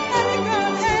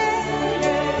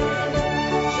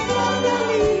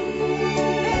לי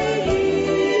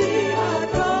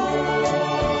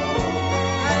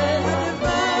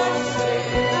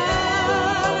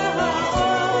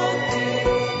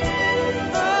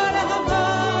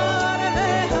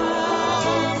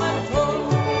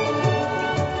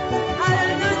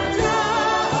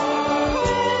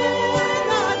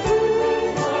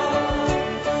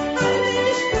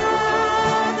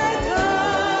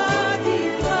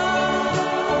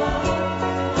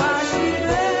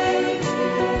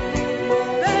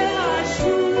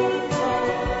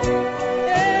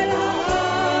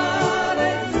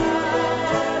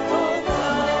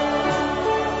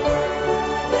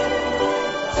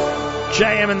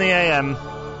JM in the AM.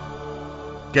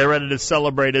 Get ready to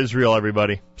celebrate Israel,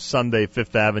 everybody. Sunday,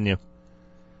 5th Avenue.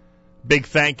 Big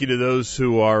thank you to those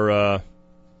who are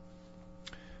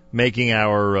making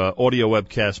our audio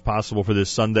webcast possible for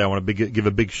this Sunday. I want to give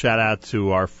a big shout-out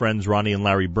to our friends Ronnie and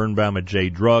Larry Birnbaum at J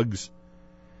Drugs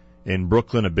in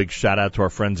Brooklyn. A big shout-out to our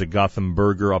friends at Gotham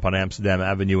Burger up on Amsterdam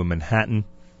Avenue in Manhattan.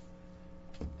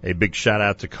 A big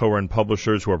shout-out to Koren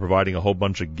Publishers, who are providing a whole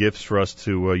bunch of gifts for us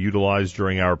to utilize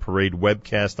during our parade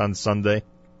webcast on Sunday,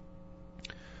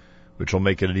 which will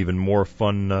make it an even more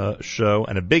fun show.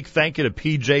 And a big thank you to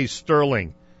P.J.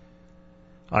 Sterling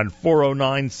on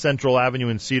 409 Central Avenue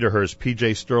in Cedarhurst,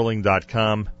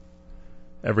 pjsterling.com.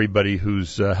 Everybody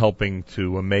who's helping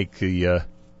to make the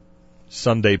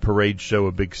Sunday parade show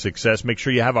a big success. Make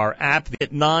sure you have our app.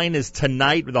 At 9 is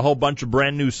tonight with a whole bunch of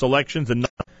brand new selections. And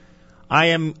I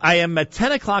am at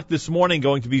 10 o'clock this morning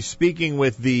going to be speaking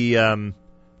with the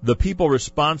people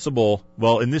responsible,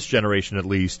 well, in this generation at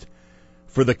least,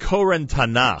 for the Koren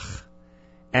Tanakh,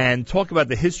 and talk about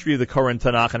the history of the Koren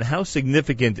Tanakh and how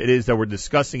significant it is that we're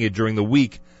discussing it during the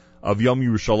week of Yom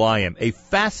Yerushalayim. A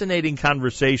fascinating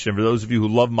conversation for those of you who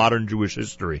love modern Jewish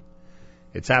history.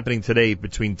 It's happening today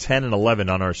between 10 and 11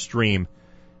 on our stream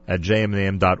at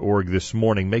jmam.org this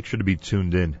morning. Make sure to be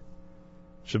tuned in.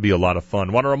 Should be a lot of fun.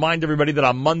 I want to remind everybody that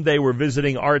on Monday we're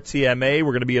visiting RTMA.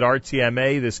 We're going to be at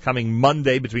RTMA this coming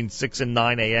Monday between 6 and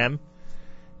 9 a.m.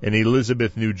 in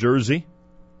Elizabeth, New Jersey.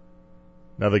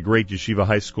 Another great yeshiva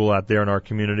high school out there in our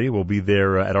community. We'll be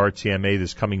there at RTMA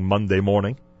this coming Monday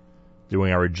morning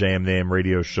doing our JMAM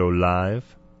radio show live.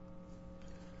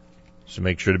 So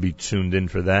make sure to be tuned in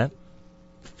for that.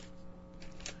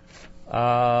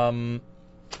 What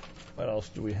else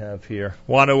do we have here?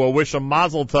 Want to wish a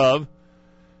mazel tov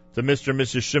to Mr. and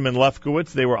Mrs. Shimon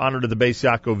Lefkowitz. They were honored at the Beis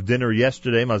Yaakov dinner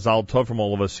yesterday. Mazal tov from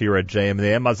all of us here at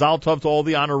JMAM. Mazal tov to all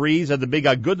the honorees at the big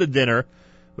Aguda dinner,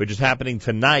 which is happening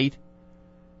tonight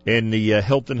in the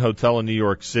Hilton Hotel in New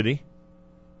York City.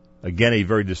 Again, a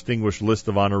very distinguished list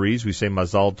of honorees. We say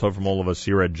Mazal tov from all of us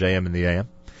here at JM in the AM.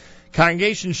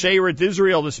 Congregation Sheirat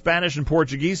Israel, the Spanish and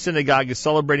Portuguese synagogue, is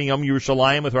celebrating Yom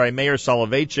Yerushalayim with Rabbi Meir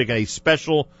Soloveitchik and a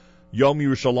special Yom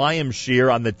Yerushalayim Shir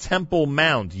on the Temple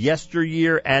Mount,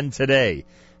 yesteryear and today.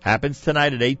 Happens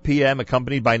tonight at 8 p.m.,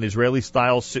 accompanied by an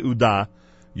Israeli-style Seudah.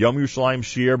 Yom Yerushalayim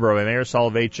Shir by Rabbi Meir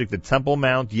Soloveitchik, the Temple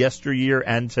Mount, yesteryear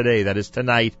and today. That is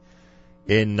tonight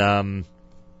in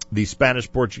the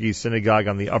Spanish-Portuguese synagogue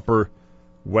on the Upper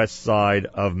West Side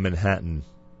of Manhattan.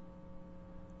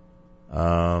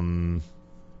 That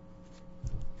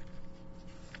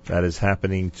is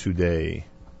happening today.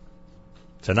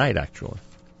 Tonight, actually.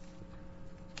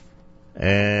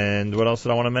 And what else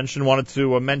did I want to mention? Wanted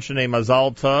to mention a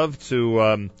Mazal Tov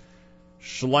to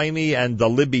Shlomi and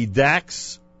Dalibi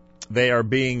Dax. They are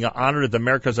being honored at the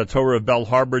Merkaz HaTorah of Bell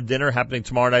Harbor dinner happening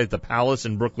tomorrow night at the Palace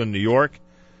in Brooklyn, New York.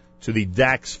 To the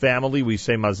Dax family, we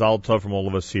say Mazal Tov from all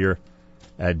of us here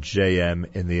at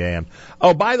JM in the AM.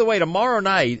 Oh, by the way, tomorrow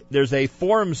night there's a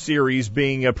forum series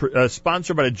being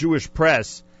sponsored by the Jewish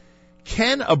Press.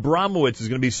 Ken Abramowitz is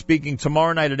going to be speaking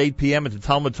tomorrow night at 8 p.m. at the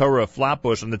Talmud Torah of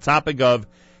Flatbush on the topic of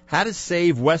how to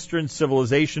save Western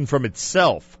civilization from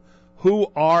itself. Who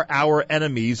are our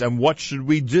enemies and what should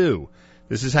we do?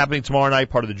 This is happening tomorrow night,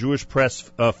 part of the Jewish Press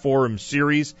Forum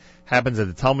series. Happens at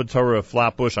the Talmud Torah of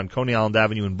Flatbush on Coney Island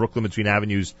Avenue in Brooklyn between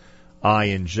Avenues I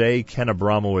and J. Ken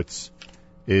Abramowitz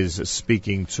is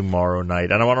speaking tomorrow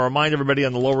night. And I want to remind everybody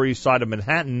on the Lower East Side of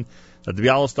Manhattan that the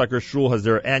Bialystoker Shul has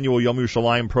their annual Yom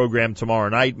Yerushalayim program tomorrow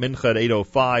night, Mincha at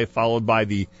 8:05, followed by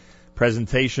the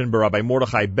presentation by Rabbi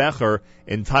Mordechai Becher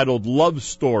entitled Love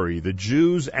Story, the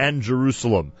Jews and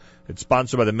Jerusalem. It's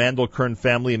sponsored by the Mandelkern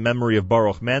family in memory of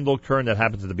Baruch Mandelkern. That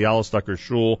happens at the Bialystoker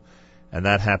Shul, and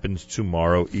that happens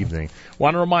tomorrow evening.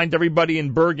 Want to remind everybody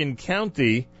in Bergen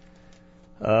County,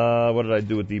 what did I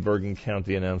do with the Bergen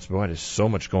County announcement? Boy, there's so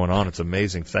much going on. It's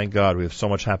amazing. Thank God we have so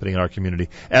much happening in our community.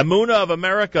 Emunah of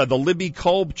America, the Libby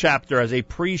Kolb chapter, has a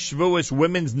pre-Shavuos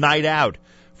women's night out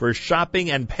for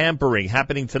shopping and pampering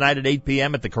happening tonight at 8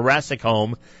 p.m. at the Karasik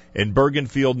home in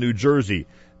Bergenfield, New Jersey.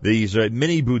 These are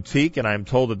mini boutique, and I'm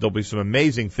told that there'll be some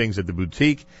amazing things at the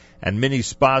boutique and mini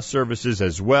spa services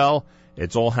as well.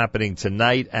 It's all happening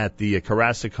tonight at the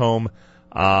Karasik home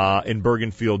in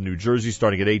Bergenfield, New Jersey,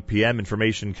 starting at 8 p.m.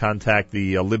 Information, contact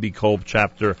the Libby Kolb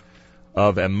chapter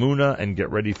of Emunah and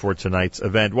get ready for tonight's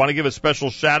event. Want to give a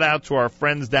special shout-out to our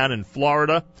friends down in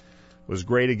Florida. It was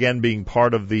great, again, being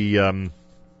part of the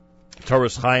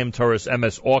Torres Chaim, Torres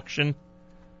MS auction. It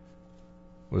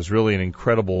was really an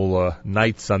incredible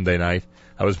night Sunday night.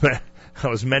 I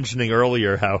was mentioning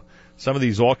earlier how some of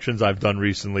these auctions I've done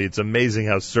recently, it's amazing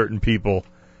how certain people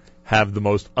have the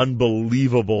most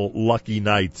unbelievable lucky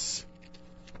nights.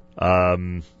 I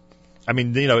mean,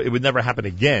 it would never happen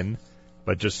again,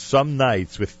 but just some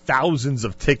nights with thousands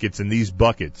of tickets in these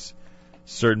buckets,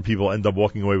 certain people end up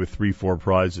walking away with 3-4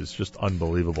 prizes. Just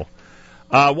unbelievable.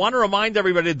 Want to remind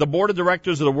everybody that the board of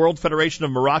directors of the World Federation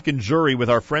of Moroccan Jewry with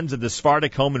our friends at the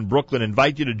Sephardic Home in Brooklyn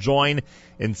invite you to join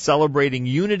in celebrating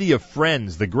Unity of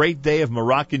Friends, the great day of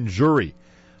Moroccan Jewry.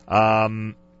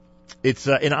 It's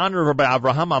in honor of Rabbi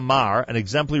Avraham Amar, an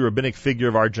exemplary rabbinic figure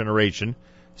of our generation,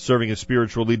 serving as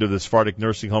spiritual leader of the Sephardic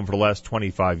nursing home for the last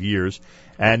 25 years,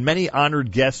 and many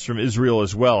honored guests from Israel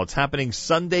as well. It's happening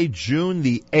Sunday, June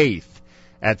the 8th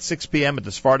at 6 p.m. at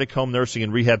the Sephardic Home Nursing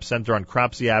and Rehab Center on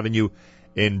Cropsey Avenue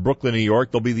in Brooklyn, New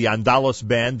York. There'll be the Andalus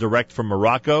Band, direct from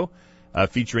Morocco,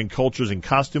 featuring cultures and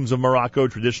costumes of Morocco,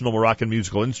 traditional Moroccan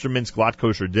musical instruments, glatt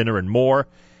kosher dinner, and more.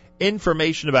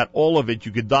 Information about all of it,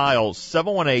 you could dial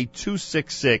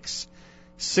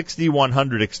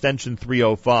 718-266-6100, extension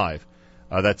 305.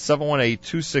 That's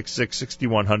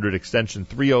 718-266-6100, extension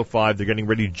 305. They're getting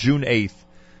ready June 8th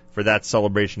for that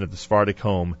celebration at the Sephardic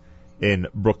Home in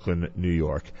Brooklyn, New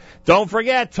York. Don't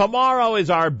forget, tomorrow is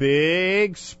our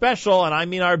big special, and I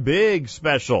mean our big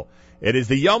special. It is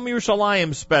the Yom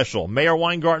Yerushalayim special. Mayor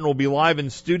Weingarten will be live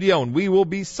in studio, and we will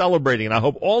be celebrating. And I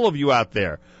hope all of you out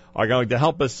there are going to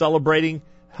help us celebrate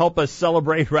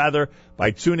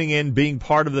by tuning in, being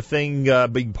part of the thing,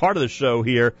 being part of the show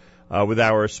here with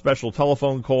our special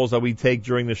telephone calls that we take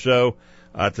during the show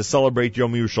to celebrate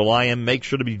Yom Yerushalayim. Make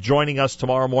sure to be joining us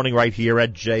tomorrow morning right here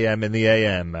at JM in the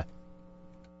AM.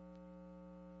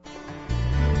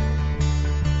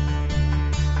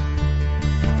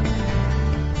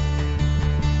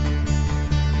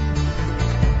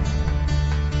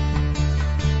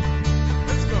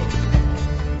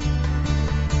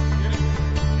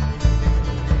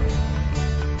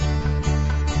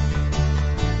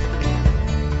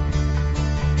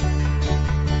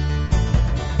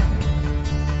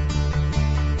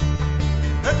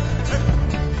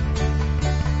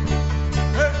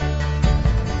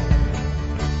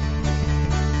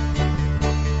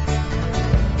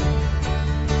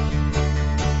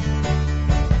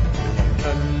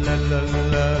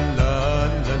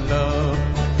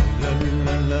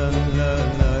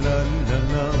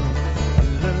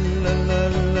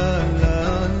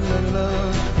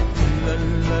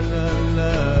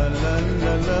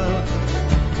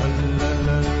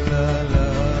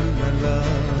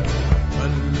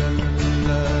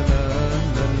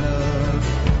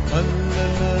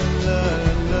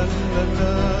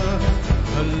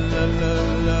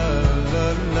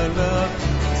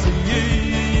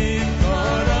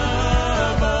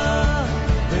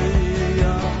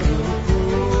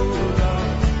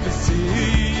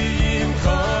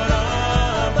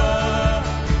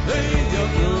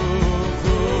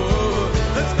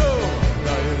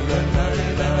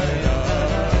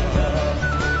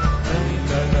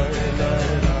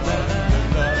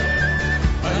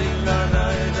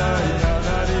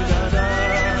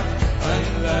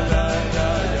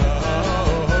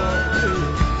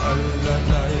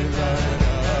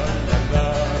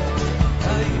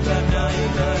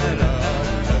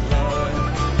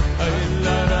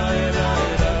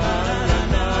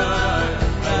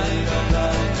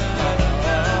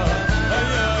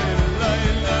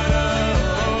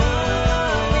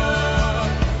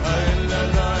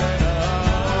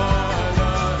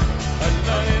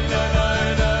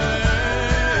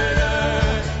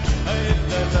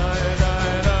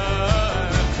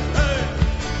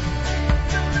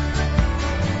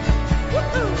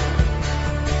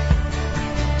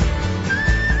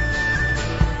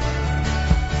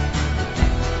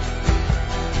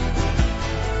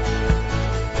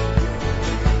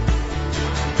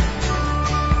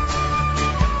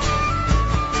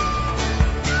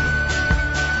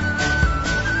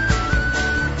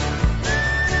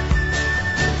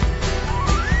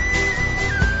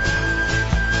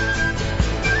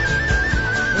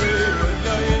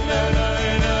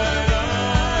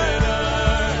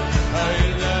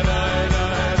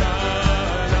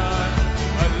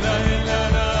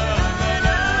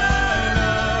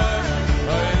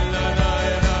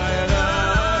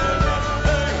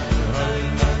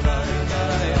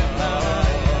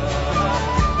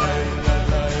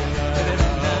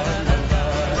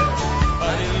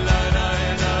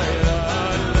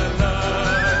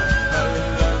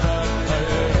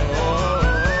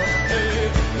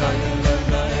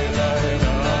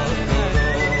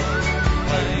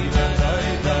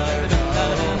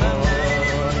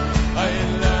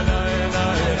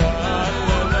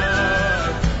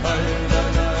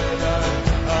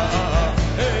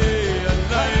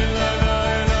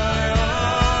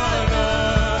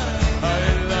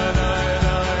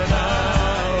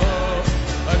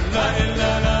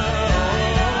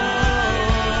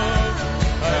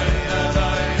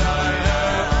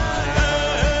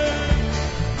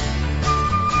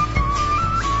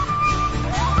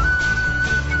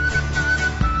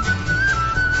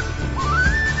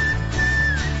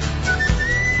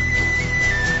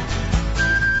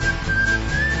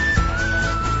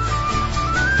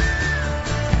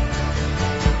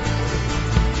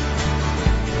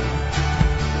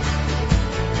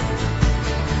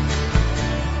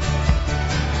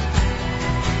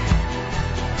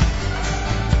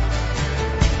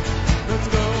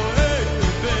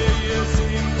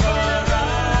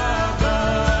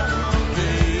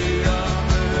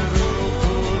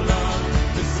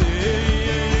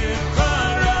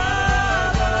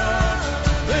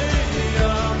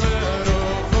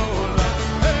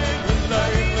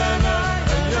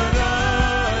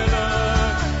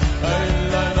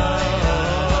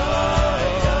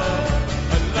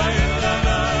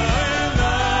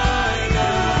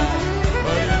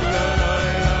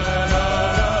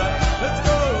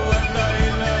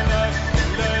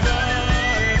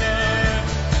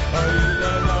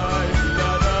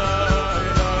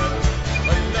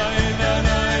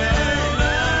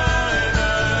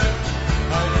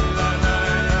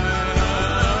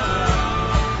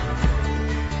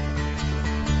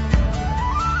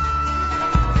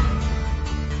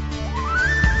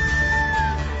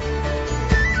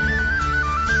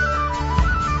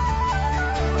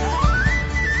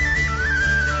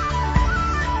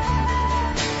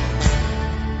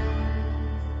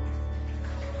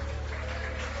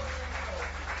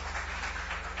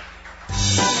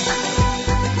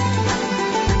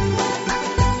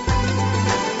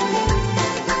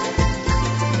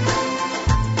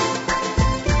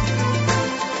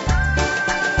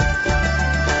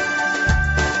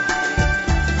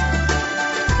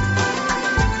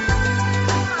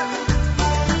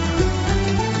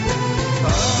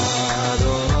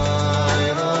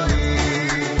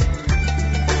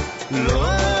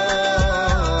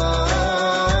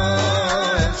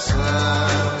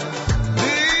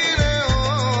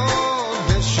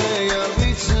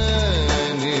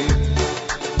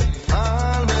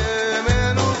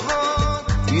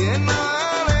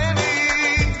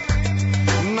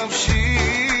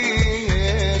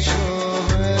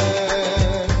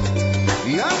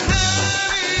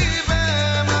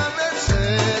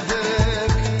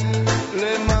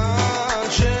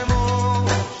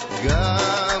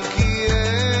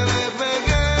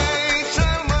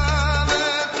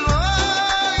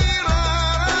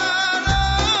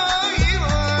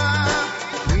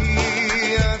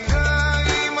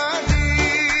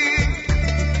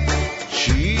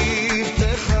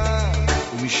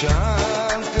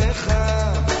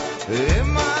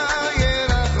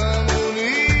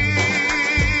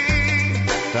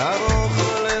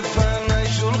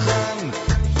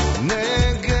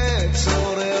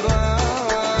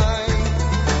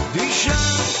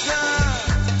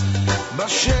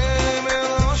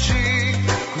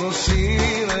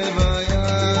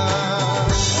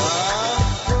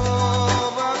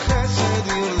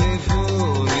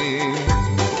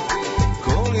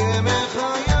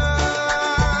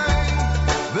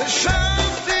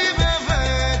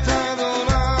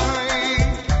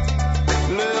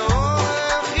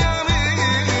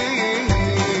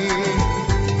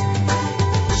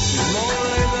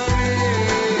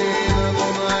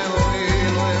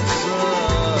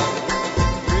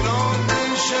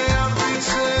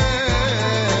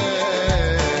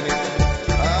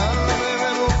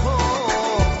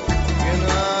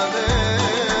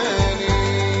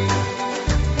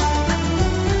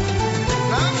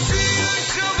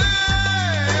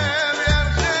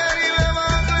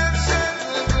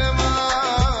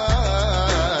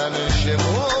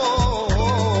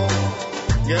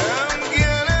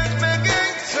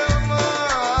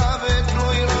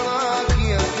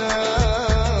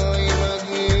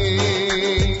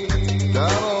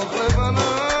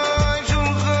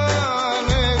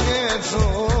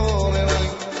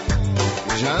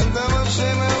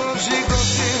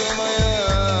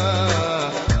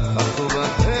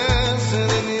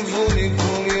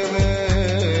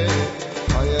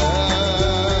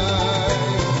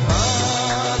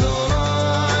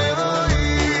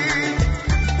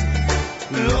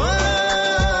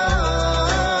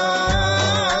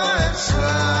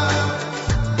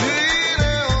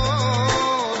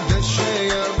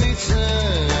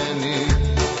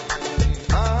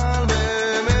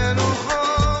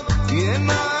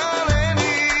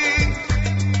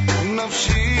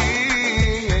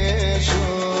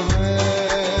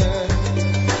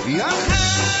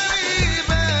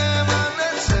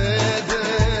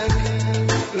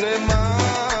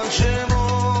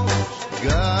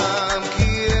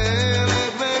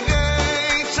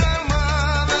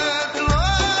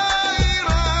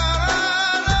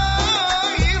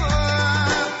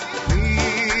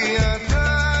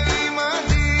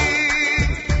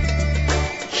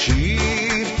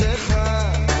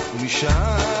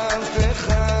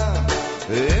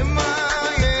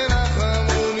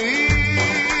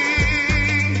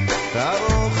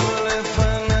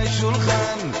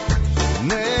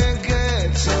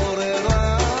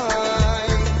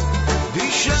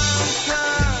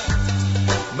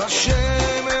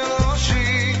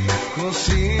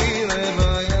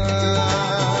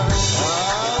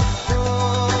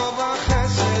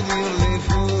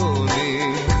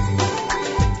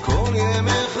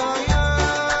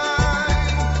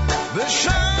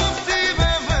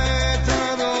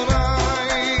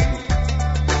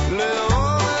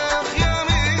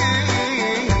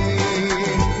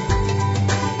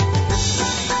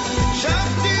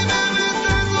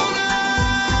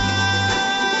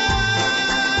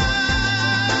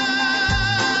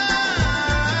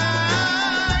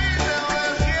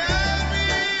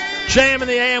 JM in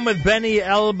the AM with Benny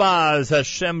Elbaz.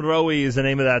 Hashem Roi is the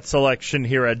name of that selection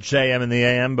here at JM in the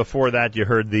AM. Before that, you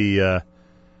heard the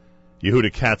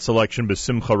Yehuda Katz selection,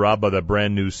 B'Simcha Rabbah, that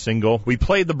brand new single. We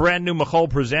played the brand new Michal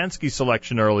Przanski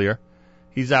selection earlier.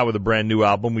 He's out with a brand new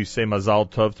album. We say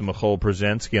Mazal Tov to Michal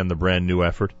Przanski on the brand new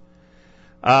effort.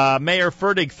 Mayor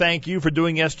Fertig, thank you for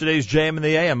doing yesterday's JM in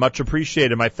the AM. Much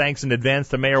appreciated. My thanks in advance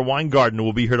to Mayor Weingarten, who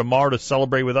will be here tomorrow to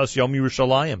celebrate with us Yom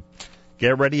Yerushalayim.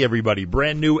 Get ready, everybody.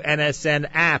 Brand new NSN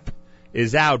app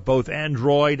is out, both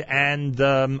Android and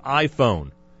iPhone.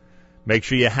 Make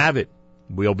sure you have it.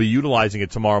 We'll be utilizing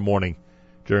it tomorrow morning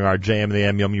during our JM and the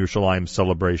AM Yom Yerushalayim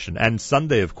celebration. And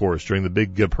Sunday, of course, during the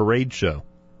big parade show.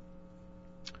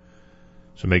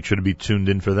 So make sure to be tuned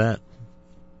in for that.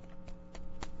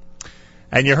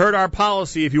 And you heard our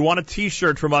policy. If you want a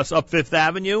T-shirt from us up Fifth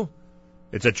Avenue,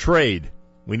 it's a trade.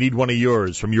 We need one of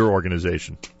yours from your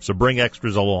organization. So bring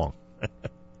extras along.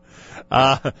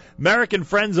 American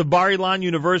Friends of Bar Ilan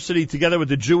University, together with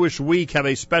the Jewish Week, have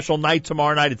a special night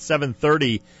tomorrow night at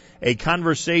 7:30, a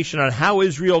conversation on how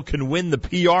Israel can win the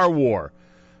PR war.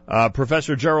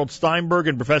 Professor Gerald Steinberg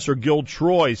and Professor Gil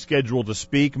Troy scheduled to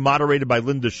speak, moderated by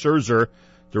Linda Scherzer,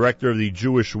 director of the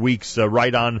Jewish Week's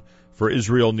Right On for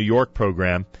Israel New York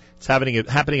program. It's happening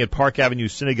at Park Avenue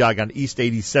Synagogue on East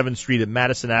 87th Street at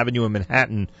Madison Avenue in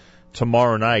Manhattan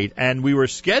tomorrow night. And we were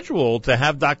scheduled to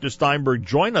have Dr. Steinberg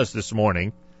join us this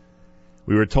morning.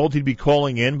 We were told he'd be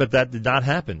calling in, but that did not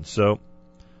happen. So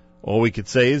all we could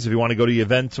say is if you want to go to the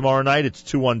event tomorrow night, it's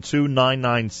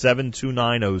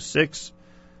 212-997-2906.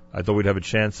 I thought we'd have a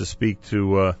chance to speak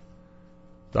to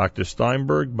Dr.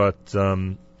 Steinberg, but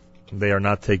they are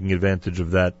not taking advantage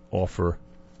of that offer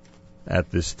at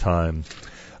this time.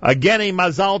 Again, a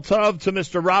Mazal Tov to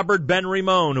Mr. Robert Ben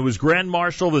Rimon, who was Grand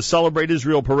Marshal of the Celebrate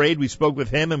Israel Parade. We spoke with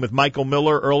him and with Michael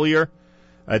Miller earlier.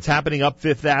 It's happening up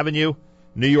Fifth Avenue,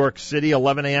 New York City,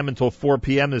 11 a.m. until 4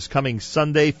 p.m. this coming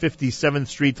Sunday, 57th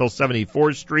Street till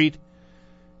 74th Street.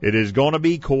 It is going to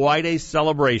be quite a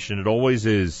celebration. It always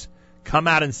is. Come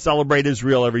out and celebrate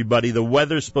Israel, everybody. The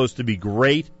weather's supposed to be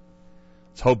great.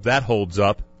 Let's hope that holds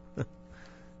up.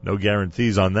 No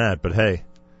guarantees on that, but hey.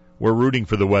 We're rooting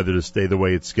for the weather to stay the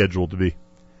way it's scheduled to be.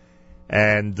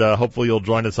 And hopefully you'll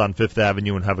join us on Fifth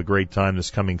Avenue and have a great time this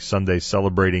coming Sunday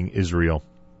celebrating Israel.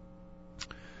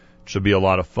 Should be a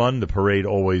lot of fun. The parade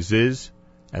always is.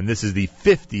 And this is the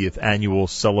 50th annual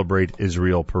Celebrate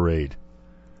Israel Parade.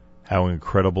 How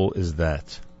incredible is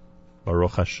that?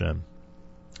 Baruch Hashem.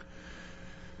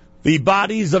 The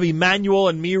bodies of Emmanuel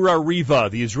and Mira Riva,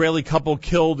 the Israeli couple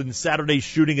killed in Saturday's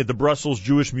shooting at the Brussels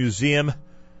Jewish Museum,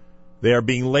 they are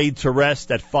being laid to rest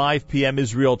at 5 p.m.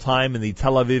 Israel time in the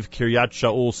Tel Aviv Kiryat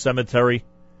Shaul Cemetery.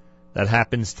 That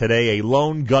happens today. A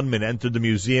lone gunman entered the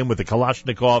museum with a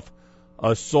Kalashnikov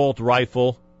assault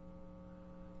rifle,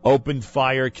 opened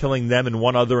fire, killing them and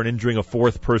one other and injuring a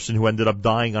fourth person who ended up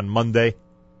dying on Monday.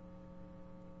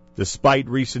 Despite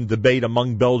recent debate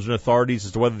among Belgian authorities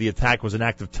as to whether the attack was an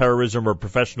act of terrorism or a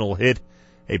professional hit,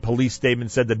 a police statement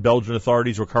said that Belgian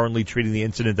authorities were currently treating the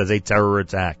incident as a terror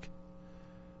attack.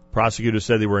 Prosecutors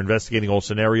said they were investigating all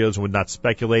scenarios and would not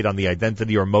speculate on the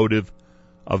identity or motive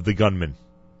of the gunman.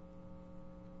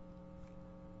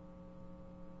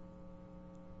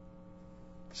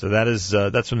 So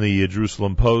that's from the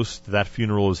Jerusalem Post. That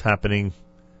funeral is happening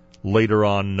later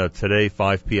on today,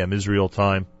 5 p.m. Israel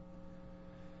time.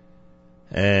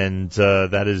 And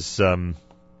that is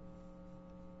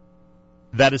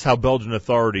how Belgian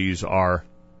authorities are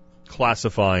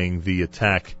classifying the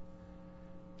attack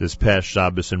this past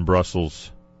Shabbos in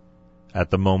Brussels at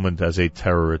the moment as a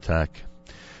terror attack.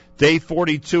 Day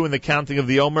 42 in the counting of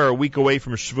the Omer, a week away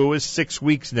from Shavuos, 6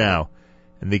 weeks now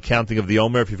in the counting of the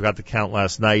Omer. If you forgot to count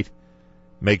last night,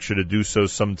 make sure to do so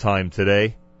sometime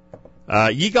today.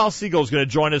 Yigal Segal is going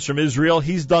to join us from Israel.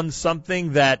 He's done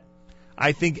something that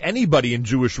I think anybody in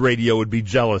Jewish radio would be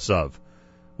jealous of.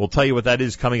 We'll tell you what that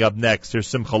is coming up next. Here's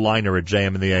Simcha Leiner at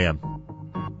JM in the AM.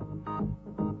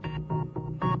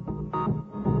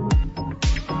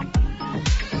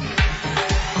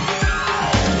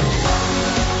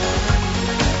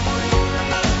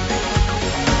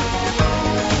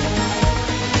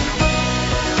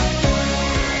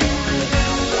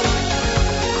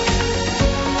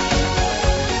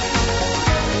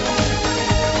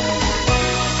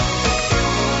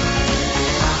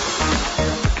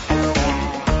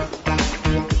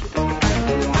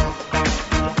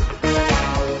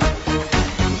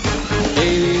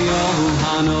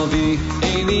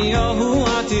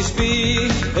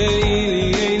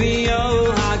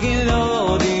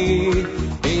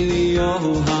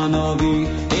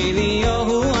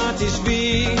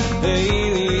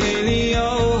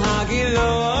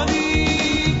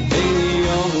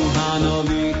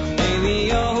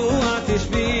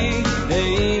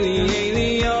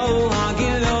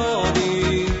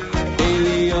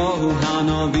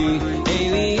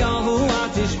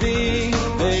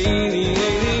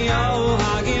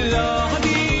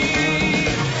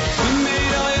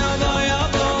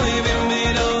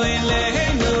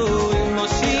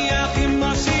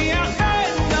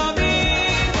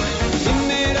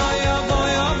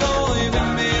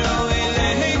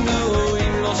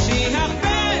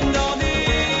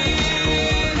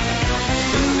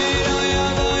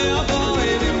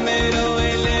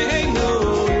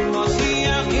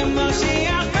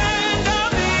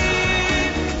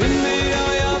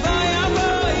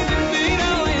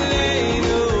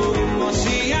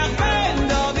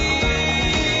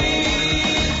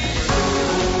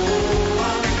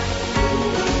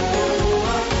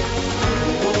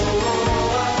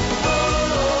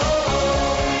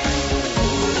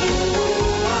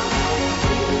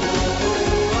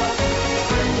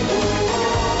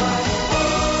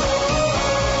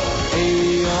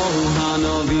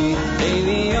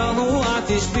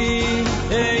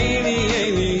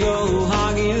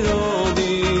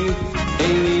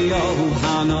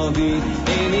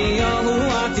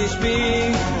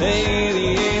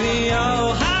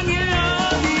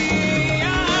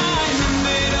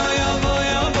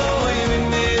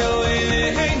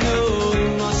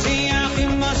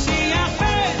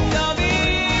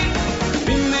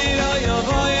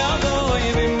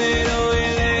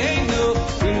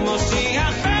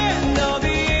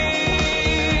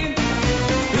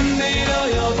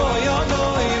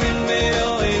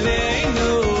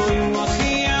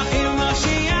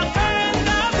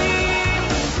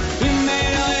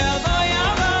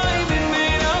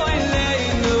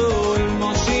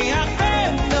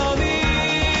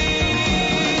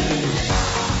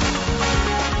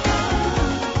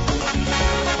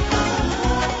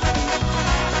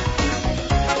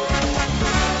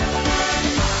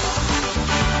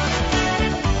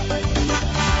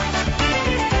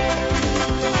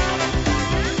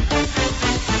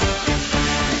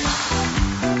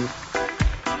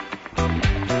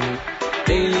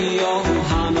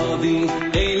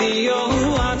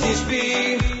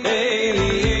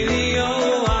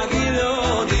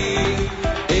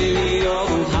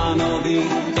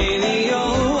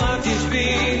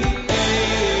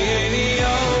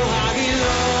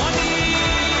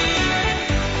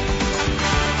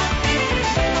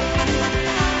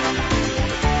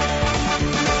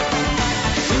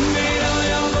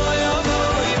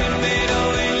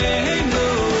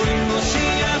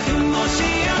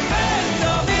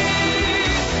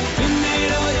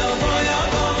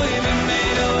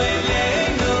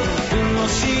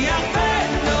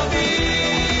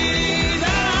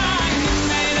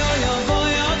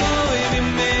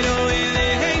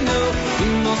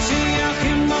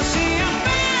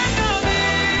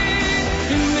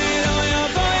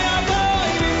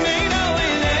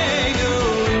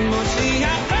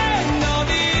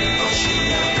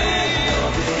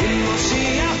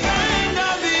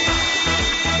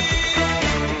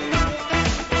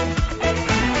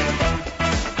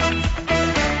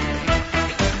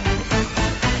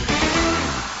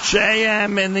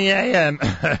 JM in the AM.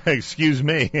 Excuse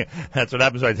me. That's what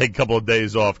happens when I take a couple of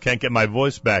days off. Can't get my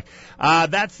voice back.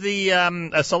 That's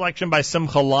a selection by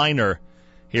Simcha Leiner.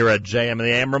 here at JM and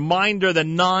the AM. Reminder, the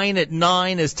 9 at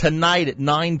 9 is tonight at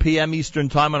 9 p.m. Eastern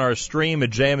Time on our stream at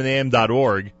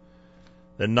jmandtheam.org.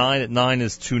 The 9 at 9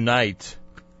 is tonight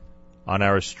on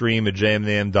our stream at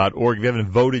jmandtheam.org. If you haven't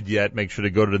voted yet, make sure to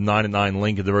go to the 9 at 9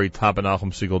 link at the very top of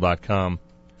NachumSegal.com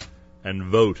and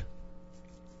vote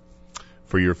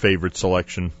for your favorite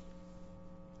selection.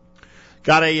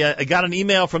 Got an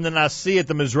email from the Nasi at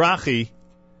the Mizrahi.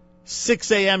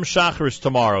 6 a.m. Shacharis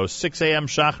tomorrow. 6 a.m.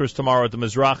 Shacharis tomorrow at the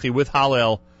Mizrahi with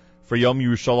Hallel for Yom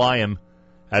Yerushalayim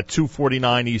at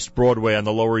 249 East Broadway on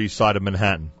the Lower East Side of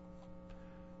Manhattan.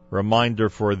 Reminder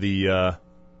for the Yom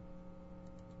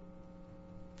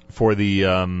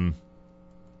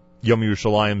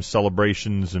Yerushalayim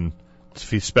celebrations and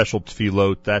special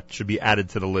tefillot, that should be added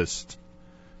to the list.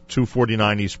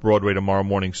 249 East Broadway tomorrow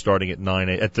morning starting at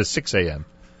 6 a.m.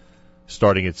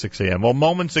 Starting at 6 a.m. Well,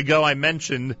 moments ago I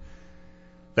mentioned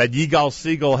that Yigal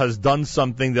Segal has done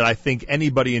something that I think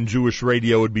anybody in Jewish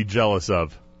radio would be jealous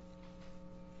of.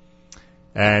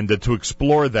 And to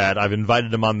explore that, I've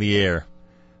invited him on the air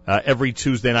every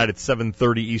Tuesday night at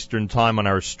 7:30 Eastern Time on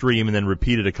our stream, and then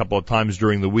repeated a couple of times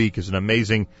during the week. Is an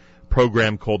amazing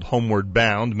program called Homeward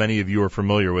Bound. Many of you are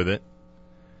familiar with it.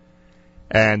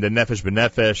 And the Nefesh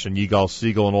B'Nefesh and Yigal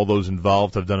Segal and all those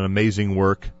involved have done amazing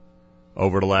work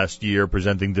over the last year,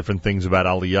 presenting different things about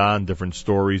Aliyah and different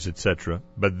stories, etc.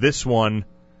 But this one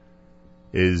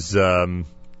is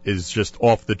just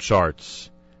off the charts.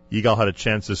 Yigal had a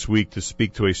chance this week to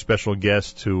speak to a special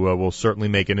guest who will certainly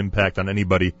make an impact on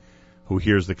anybody who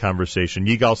hears the conversation.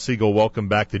 Yigal Segal, welcome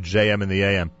back to JM and the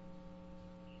AM.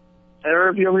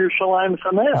 Erev Yom Yerushalayim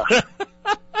Sameach.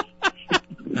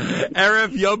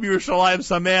 Erev Yom Yerushalayim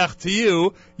Sameach to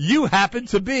you. You happen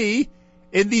to be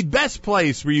in the best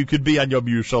place where you could be on Yom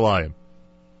Yerushalayim.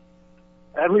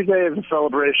 Every day is a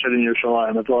celebration in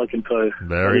Yerushalayim, that's all I can tell you.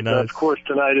 Very nice. Of course,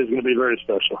 tonight is going to be very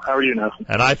special. How are you now?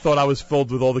 And I thought I was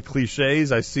filled with all the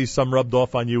cliches. I see some rubbed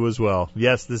off on you as well.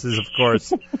 Yes, this is, of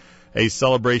course, a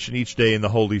celebration each day in the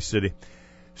Holy City.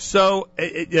 So,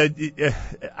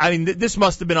 this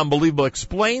must have been unbelievable.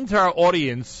 Explain to our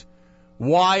audience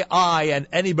why I and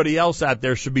anybody else out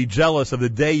there should be jealous of the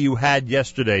day you had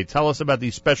yesterday. Tell us about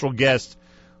these special guests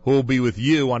who will be with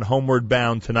you on Homeward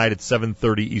Bound tonight at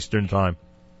 7:30 Eastern Time.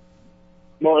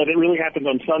 Well, it really happened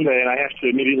on Sunday, and I have to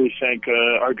immediately thank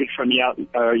our good friend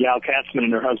Yael Katzman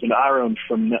and her husband Aaron.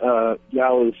 From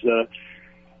Yael is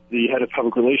the head of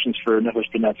public relations for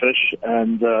Nefesh B'Nefesh,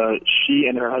 and she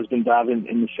and her husband daven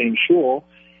in the same shul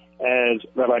as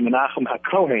Rabbi Menachem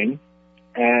HaKohen.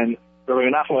 And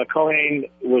Rabbi Menachem HaKohen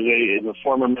was a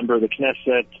former member of the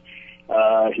Knesset.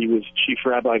 He was chief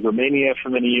rabbi of Romania for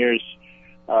many years.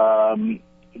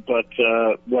 But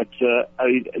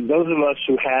those of us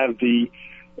who have the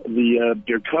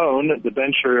Birkon, the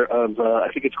bencher of, I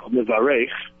think it's called Nevarech,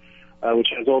 which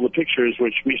has all the pictures,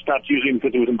 which we stopped using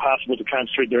because it was impossible to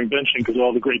concentrate during benching because of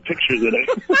all the great pictures in it.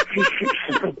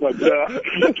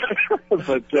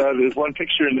 but there's one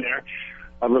picture in there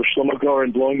of Rav Shlomo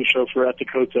Goren blowing the shofar at the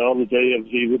Kotel the day of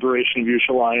the liberation of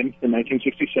Yerushalayim in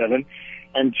 1967.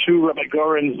 And to Rabbi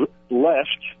Goren's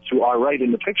left, to our right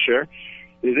in the picture,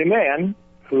 is a man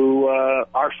who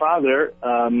our father,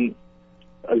 Zichrono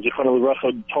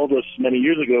Livracha, told us many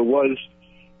years ago was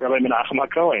Rabbi Menachem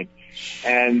HaKohen.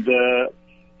 And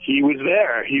he was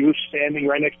there. He was standing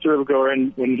right next to Rabbi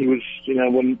Goren when he was,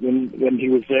 when he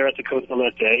was there at the Kotel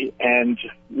that day. And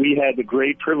we had the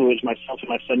great privilege, myself and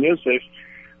my son Yosef,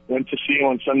 went to see him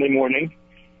on Sunday morning.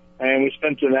 And we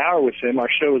spent an hour with him. Our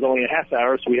show was only a half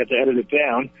hour, so we had to edit it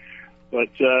down. But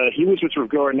he was with Rav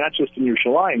Goren not just in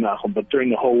Yerushalayim, Nachum, but during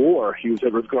the whole war, he was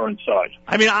at Rav Goren's side.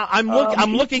 I mean,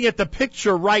 I'm looking at the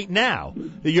picture right now.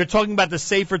 You're talking about the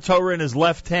Sefer Torah in his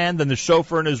left hand and the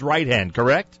shofar in his right hand,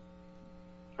 correct?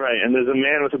 Right, and there's a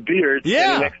man with a beard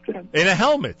standing next to him. In a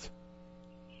helmet.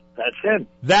 That's him.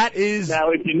 That is...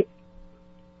 Now,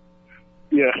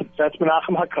 that's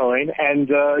Menachem HaKohen, and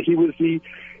he was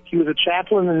a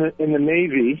chaplain in the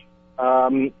Navy.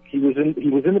 He was in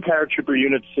the paratrooper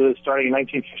units starting in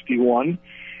 1951,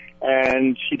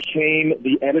 and he became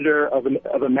the editor of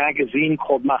a magazine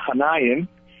called Machanayim,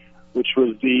 which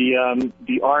was the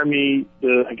army,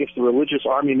 I guess the religious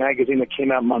army magazine that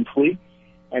came out monthly,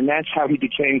 and that's how he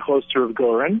became close to Rav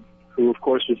Goren, who of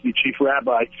course was the chief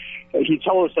rabbi. He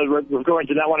told us that Rav Goren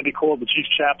did not want to be called the chief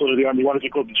chaplain of the army; he wanted to be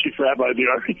called the chief rabbi of the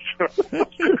army. So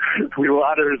we will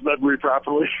honor his memory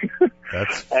properly.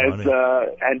 That's funny.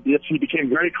 And yes, he became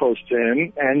very close to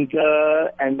him, and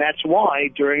that's why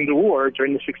during the war,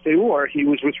 during the 6-Day War, he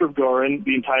was with Rav Goren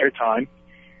the entire time.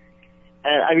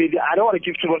 And I mean, I don't want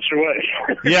to give too much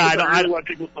away. Yeah, I really want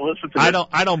people to listen to it.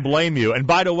 I don't blame you. And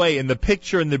by the way, in the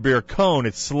picture in the Bir Kohen,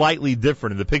 it's slightly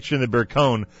different. In the picture in the Bir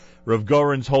Kohen, Rav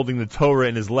Goren's holding the Torah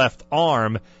in his left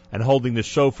arm and holding the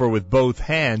shofar with both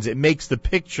hands. It makes the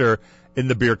picture in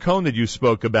the Bir Kohen that you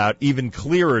spoke about even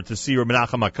clearer to see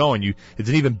Menachem HaKohen. It's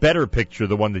an even better picture,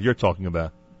 the one that you're talking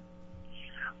about.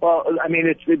 Well, I mean,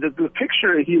 it's the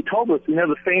picture, he told us,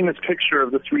 the famous picture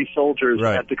of the three soldiers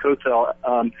at the Kotel.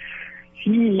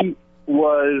 He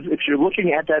was, if you're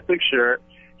looking at that picture,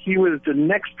 he was the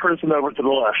next person over to the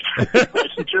left.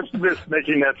 He just missed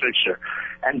making that picture.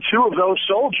 And two of those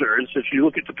soldiers, if you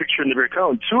look at the picture in the Bir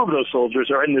Kohen, two of those soldiers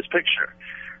are in this picture.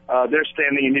 They're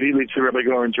standing immediately to Rabbi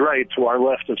Goren's right, to our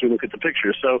left as we look at the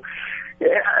picture. So,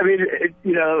 I mean,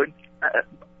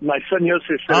 my son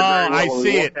Yosef said it very well I when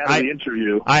see we it. walked out of the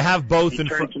interview. I have both in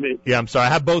front of me. Yeah, I'm sorry. I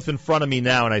have both in front of me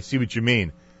now, and I see what you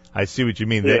mean. I see what you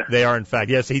mean. Yeah. They are, in fact.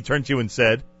 Yes, he turned to you and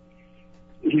said?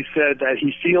 He said that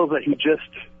he feels that he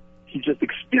just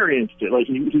experienced it. Like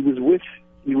he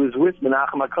was with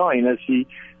Menachem HaKohen as he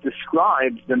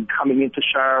described them coming into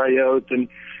Sha'ar Hayot and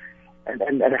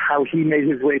how he made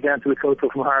his way down to the Kotel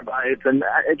from Har Bayit. And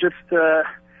it just,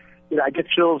 I get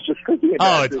chills just thinking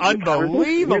about it. Oh, it's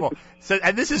unbelievable. So,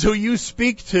 and this is who you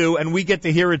speak to, and we get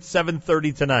to hear it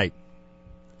 7:30 tonight.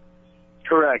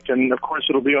 Correct, and of course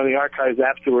it'll be on the archives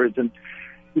afterwards. And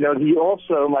he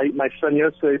also, my son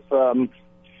Yosef,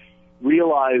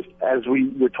 realized as we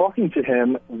were talking to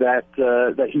him that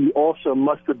he also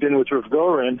must have been with Rav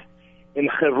Goren in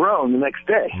Hebron the next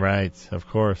day. Right, of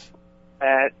course.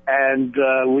 And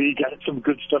we got some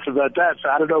good stuff about that. So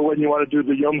I don't know when you want to do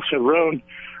the Yom Hebron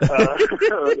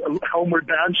homeward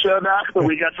bound show now, but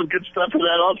we got some good stuff for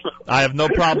that also. I have no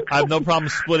problem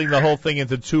splitting the whole thing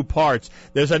into two parts.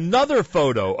 There's another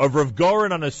photo of Rav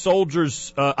Goren on a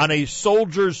soldier's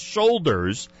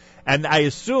shoulders, and I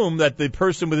assume that the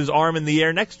person with his arm in the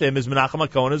air next to him is Menachem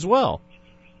HaKohen as well.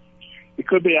 It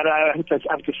could be, and I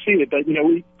have to see it, but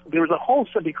there was a whole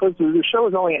set, because the show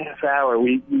was only a half hour.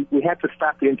 We had to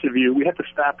stop the interview. We had to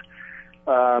stop.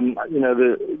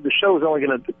 The show was only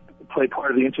going to play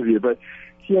part of the interview, but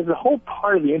he has a whole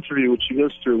part of the interview which he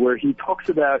goes through where he talks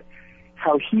about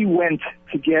how he went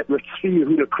to get Tzvi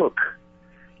Yehuda Cook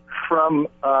from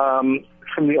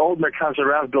the old Merkaz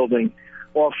Rav building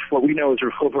off what we know as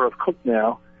Rechover of Cook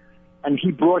now, and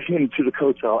he brought him to the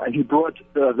Kotel, and he brought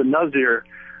the Nazir,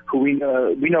 who we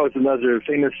know as the Nazir,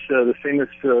 the famous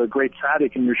great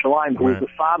tzaddik in Yerushalayim, who was the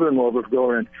father-in-law of Rav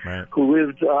Goren, who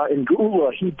lived in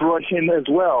Geula. He brought him as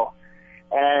well,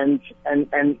 and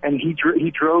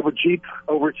he drove a jeep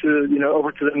over to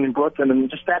them and brought them, and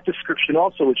just that description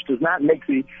also, which does not make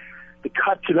the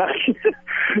cut tonight,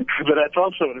 but that's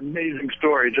also an amazing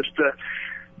story.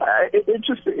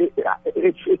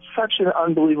 It's such an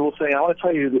unbelievable thing. I want to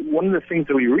tell you that one of the things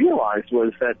that we realized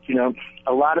was that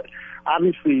a lot of,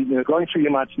 obviously, going through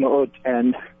Yom HaAtzmaut,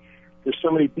 and there's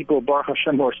so many people, Baruch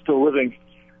Hashem, who are still living,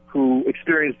 who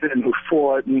experienced it and who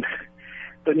fought.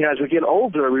 But as we get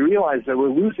older, we realize that we're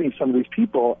losing some of these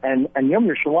people, and Yom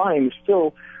Yerushalayim is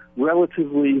still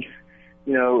relatively,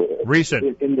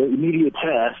 recent in the immediate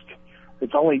past.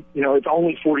 It's only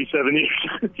 47 years.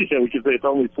 We could say it's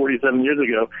only 47 years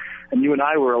ago, and you and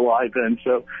I were alive then.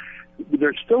 So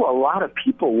there's still a lot of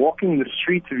people walking the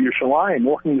streets of Yerushalayim,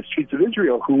 walking the streets of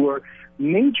Israel, who were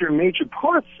major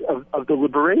parts of the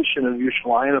liberation of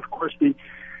Yerushalayim. Of course, the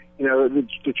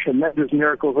tremendous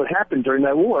miracles that happened during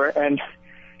that war, and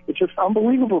it's just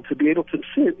unbelievable to be able to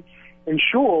sit in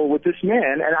shul with this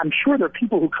man. And I'm sure there are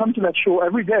people who come to that shul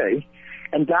every day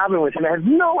and daven with him. I have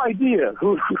no idea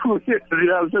who it is.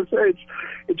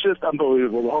 It's just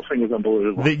unbelievable. The whole thing is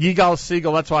unbelievable. The Yigal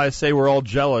Segal, that's why I say we're all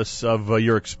jealous of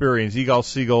your experience. Yigal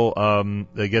Segal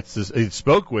he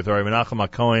spoke with Menachem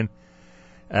HaKohen,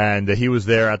 and he was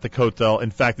there at the Kotel.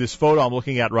 In fact, this photo I'm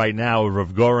looking at right now of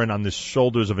Rav Goren on the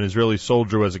shoulders of an Israeli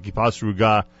soldier who has a kippas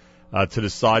ruga to the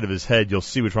side of his head. You'll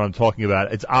see which one I'm talking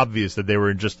about. It's obvious that they were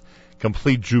in just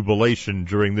complete jubilation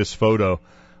during this photo.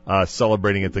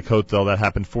 Celebrating at the Kotel. That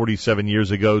happened 47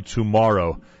 years ago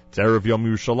tomorrow. It's Erev Yom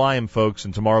Yerushalayim, folks,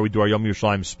 and tomorrow we do our Yom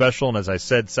Yerushalayim special, and as I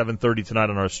said, 7:30 tonight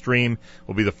on our stream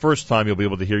will be the first time you'll be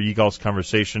able to hear Yigal's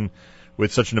conversation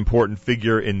with such an important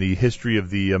figure in the history of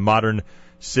the modern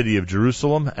city of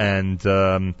Jerusalem, and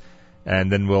then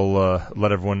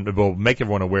we'll make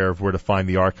everyone aware of where to find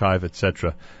the archive,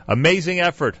 etc. Amazing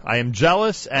effort. I am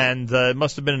jealous, and it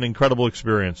must have been an incredible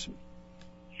experience.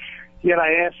 Yeah, and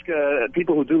I ask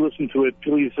people who do listen to it,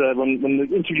 please, when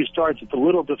the interview starts, it's a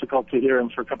little difficult to hear him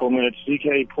for a couple of minutes.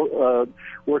 ZK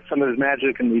worked some of his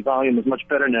magic, and the volume is much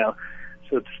better now.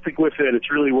 So stick with it. It's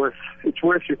really worth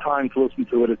your time to listen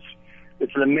to it.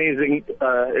 it's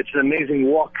an amazing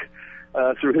walk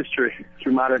through history,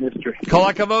 through modern history. Kol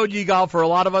hakavod, Yigal. For a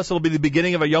lot of us, it'll be the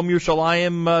beginning of a Yom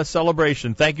Yerushalayim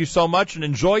celebration. Thank you so much, and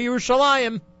enjoy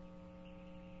Yerushalayim.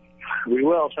 We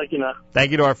will. Thank you, Nach.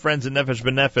 Thank you to our friends at Nefesh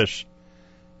B'Nefesh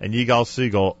and Yigal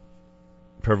Segal,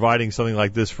 providing something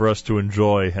like this for us to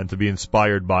enjoy and to be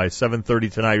inspired by.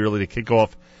 7:30 tonight, really, to kick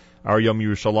off our Yom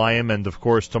Yerushalayim. And, of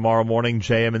course, tomorrow morning,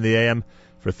 JM in the AM,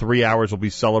 for 3 hours, we'll be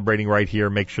celebrating right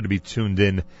here. Make sure to be tuned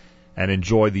in and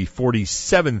enjoy the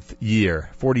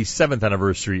 47th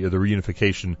anniversary of the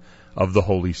reunification of the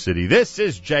Holy City. This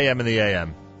is JM in the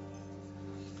AM.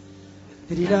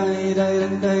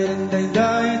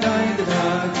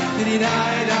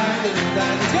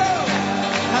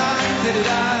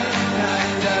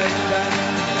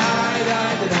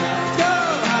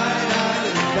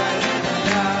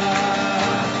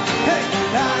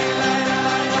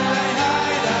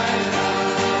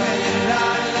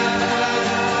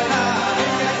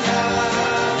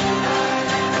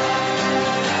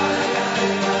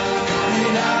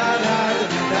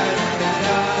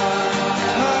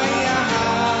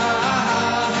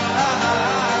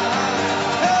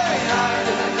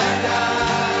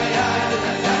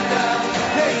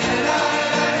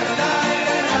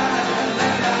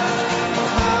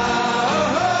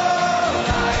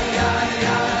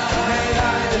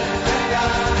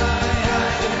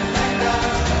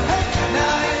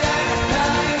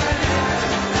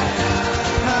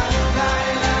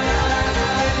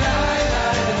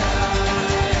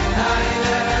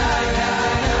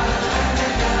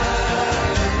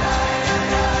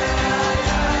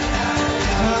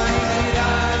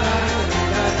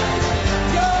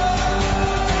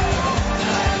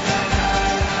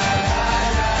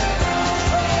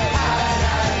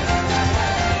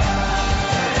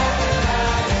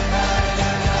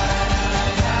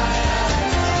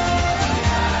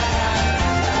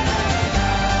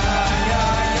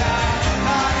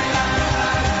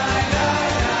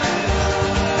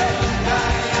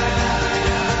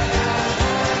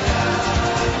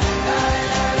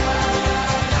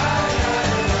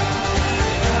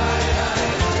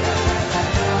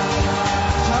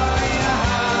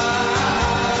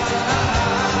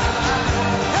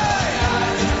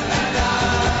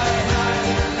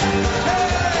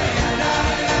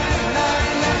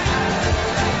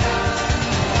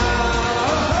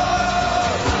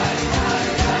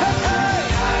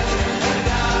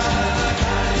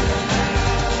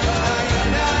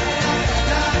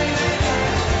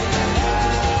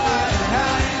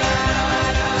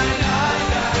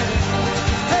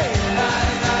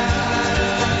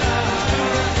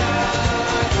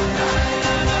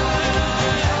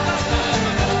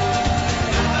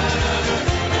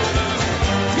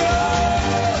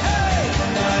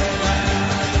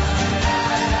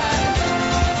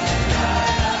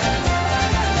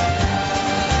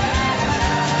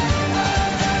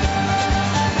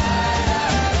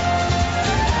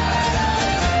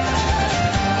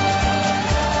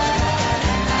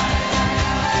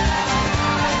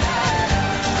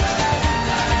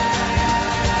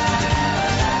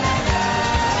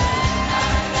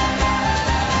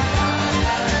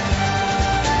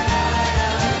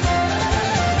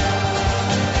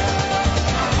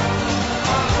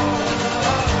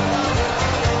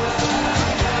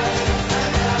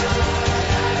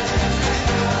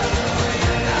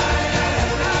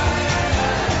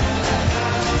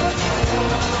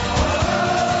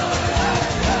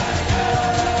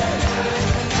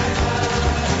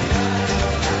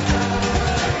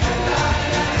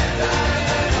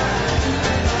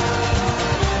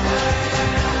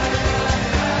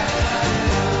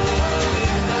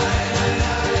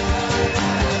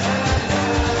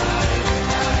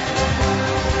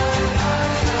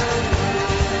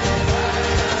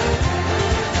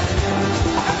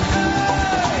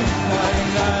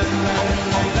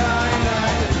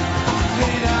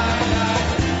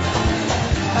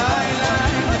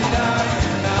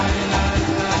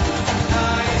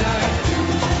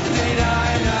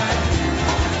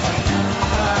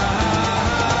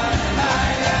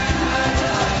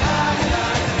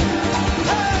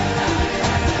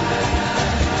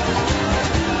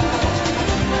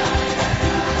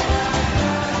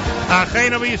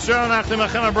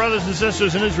 My brothers and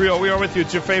sisters in Israel, we are with you.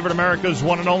 It's your favorite America's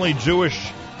one and only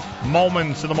Jewish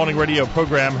Moments in the Morning radio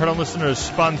program. Heard on listeners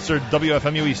sponsored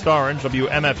WFMU East Orange,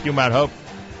 WMFU Mount Hope,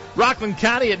 Rockland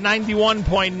County at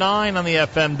 91.9 on the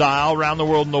FM dial, around the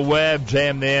world on the web,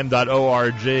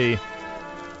 jmnam.org.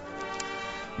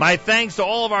 My thanks to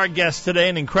all of our guests today.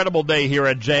 An incredible day here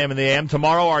at JM in the AM.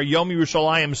 Tomorrow, our Yom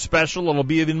Yerushalayim special. It'll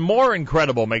be even more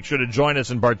incredible. Make sure to join us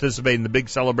and participate in the big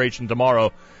celebration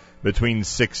tomorrow. between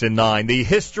 6 and 9. The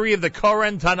history of the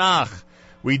Koren Tanakh.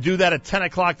 We do that at 10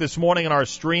 o'clock this morning on our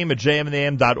stream at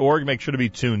jmintheam.org. Make sure to be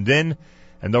tuned in.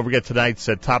 And don't forget tonight's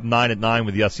Top 9 at 9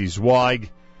 with Yossi Zweig.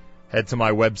 Head to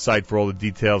my website for all the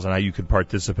details on how you can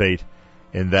participate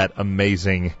in that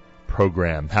amazing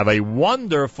program. Have a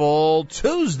wonderful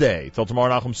Tuesday. Till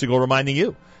tomorrow, Nachum Segal reminding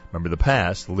you, remember the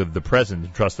past, live the present,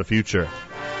 and trust the future.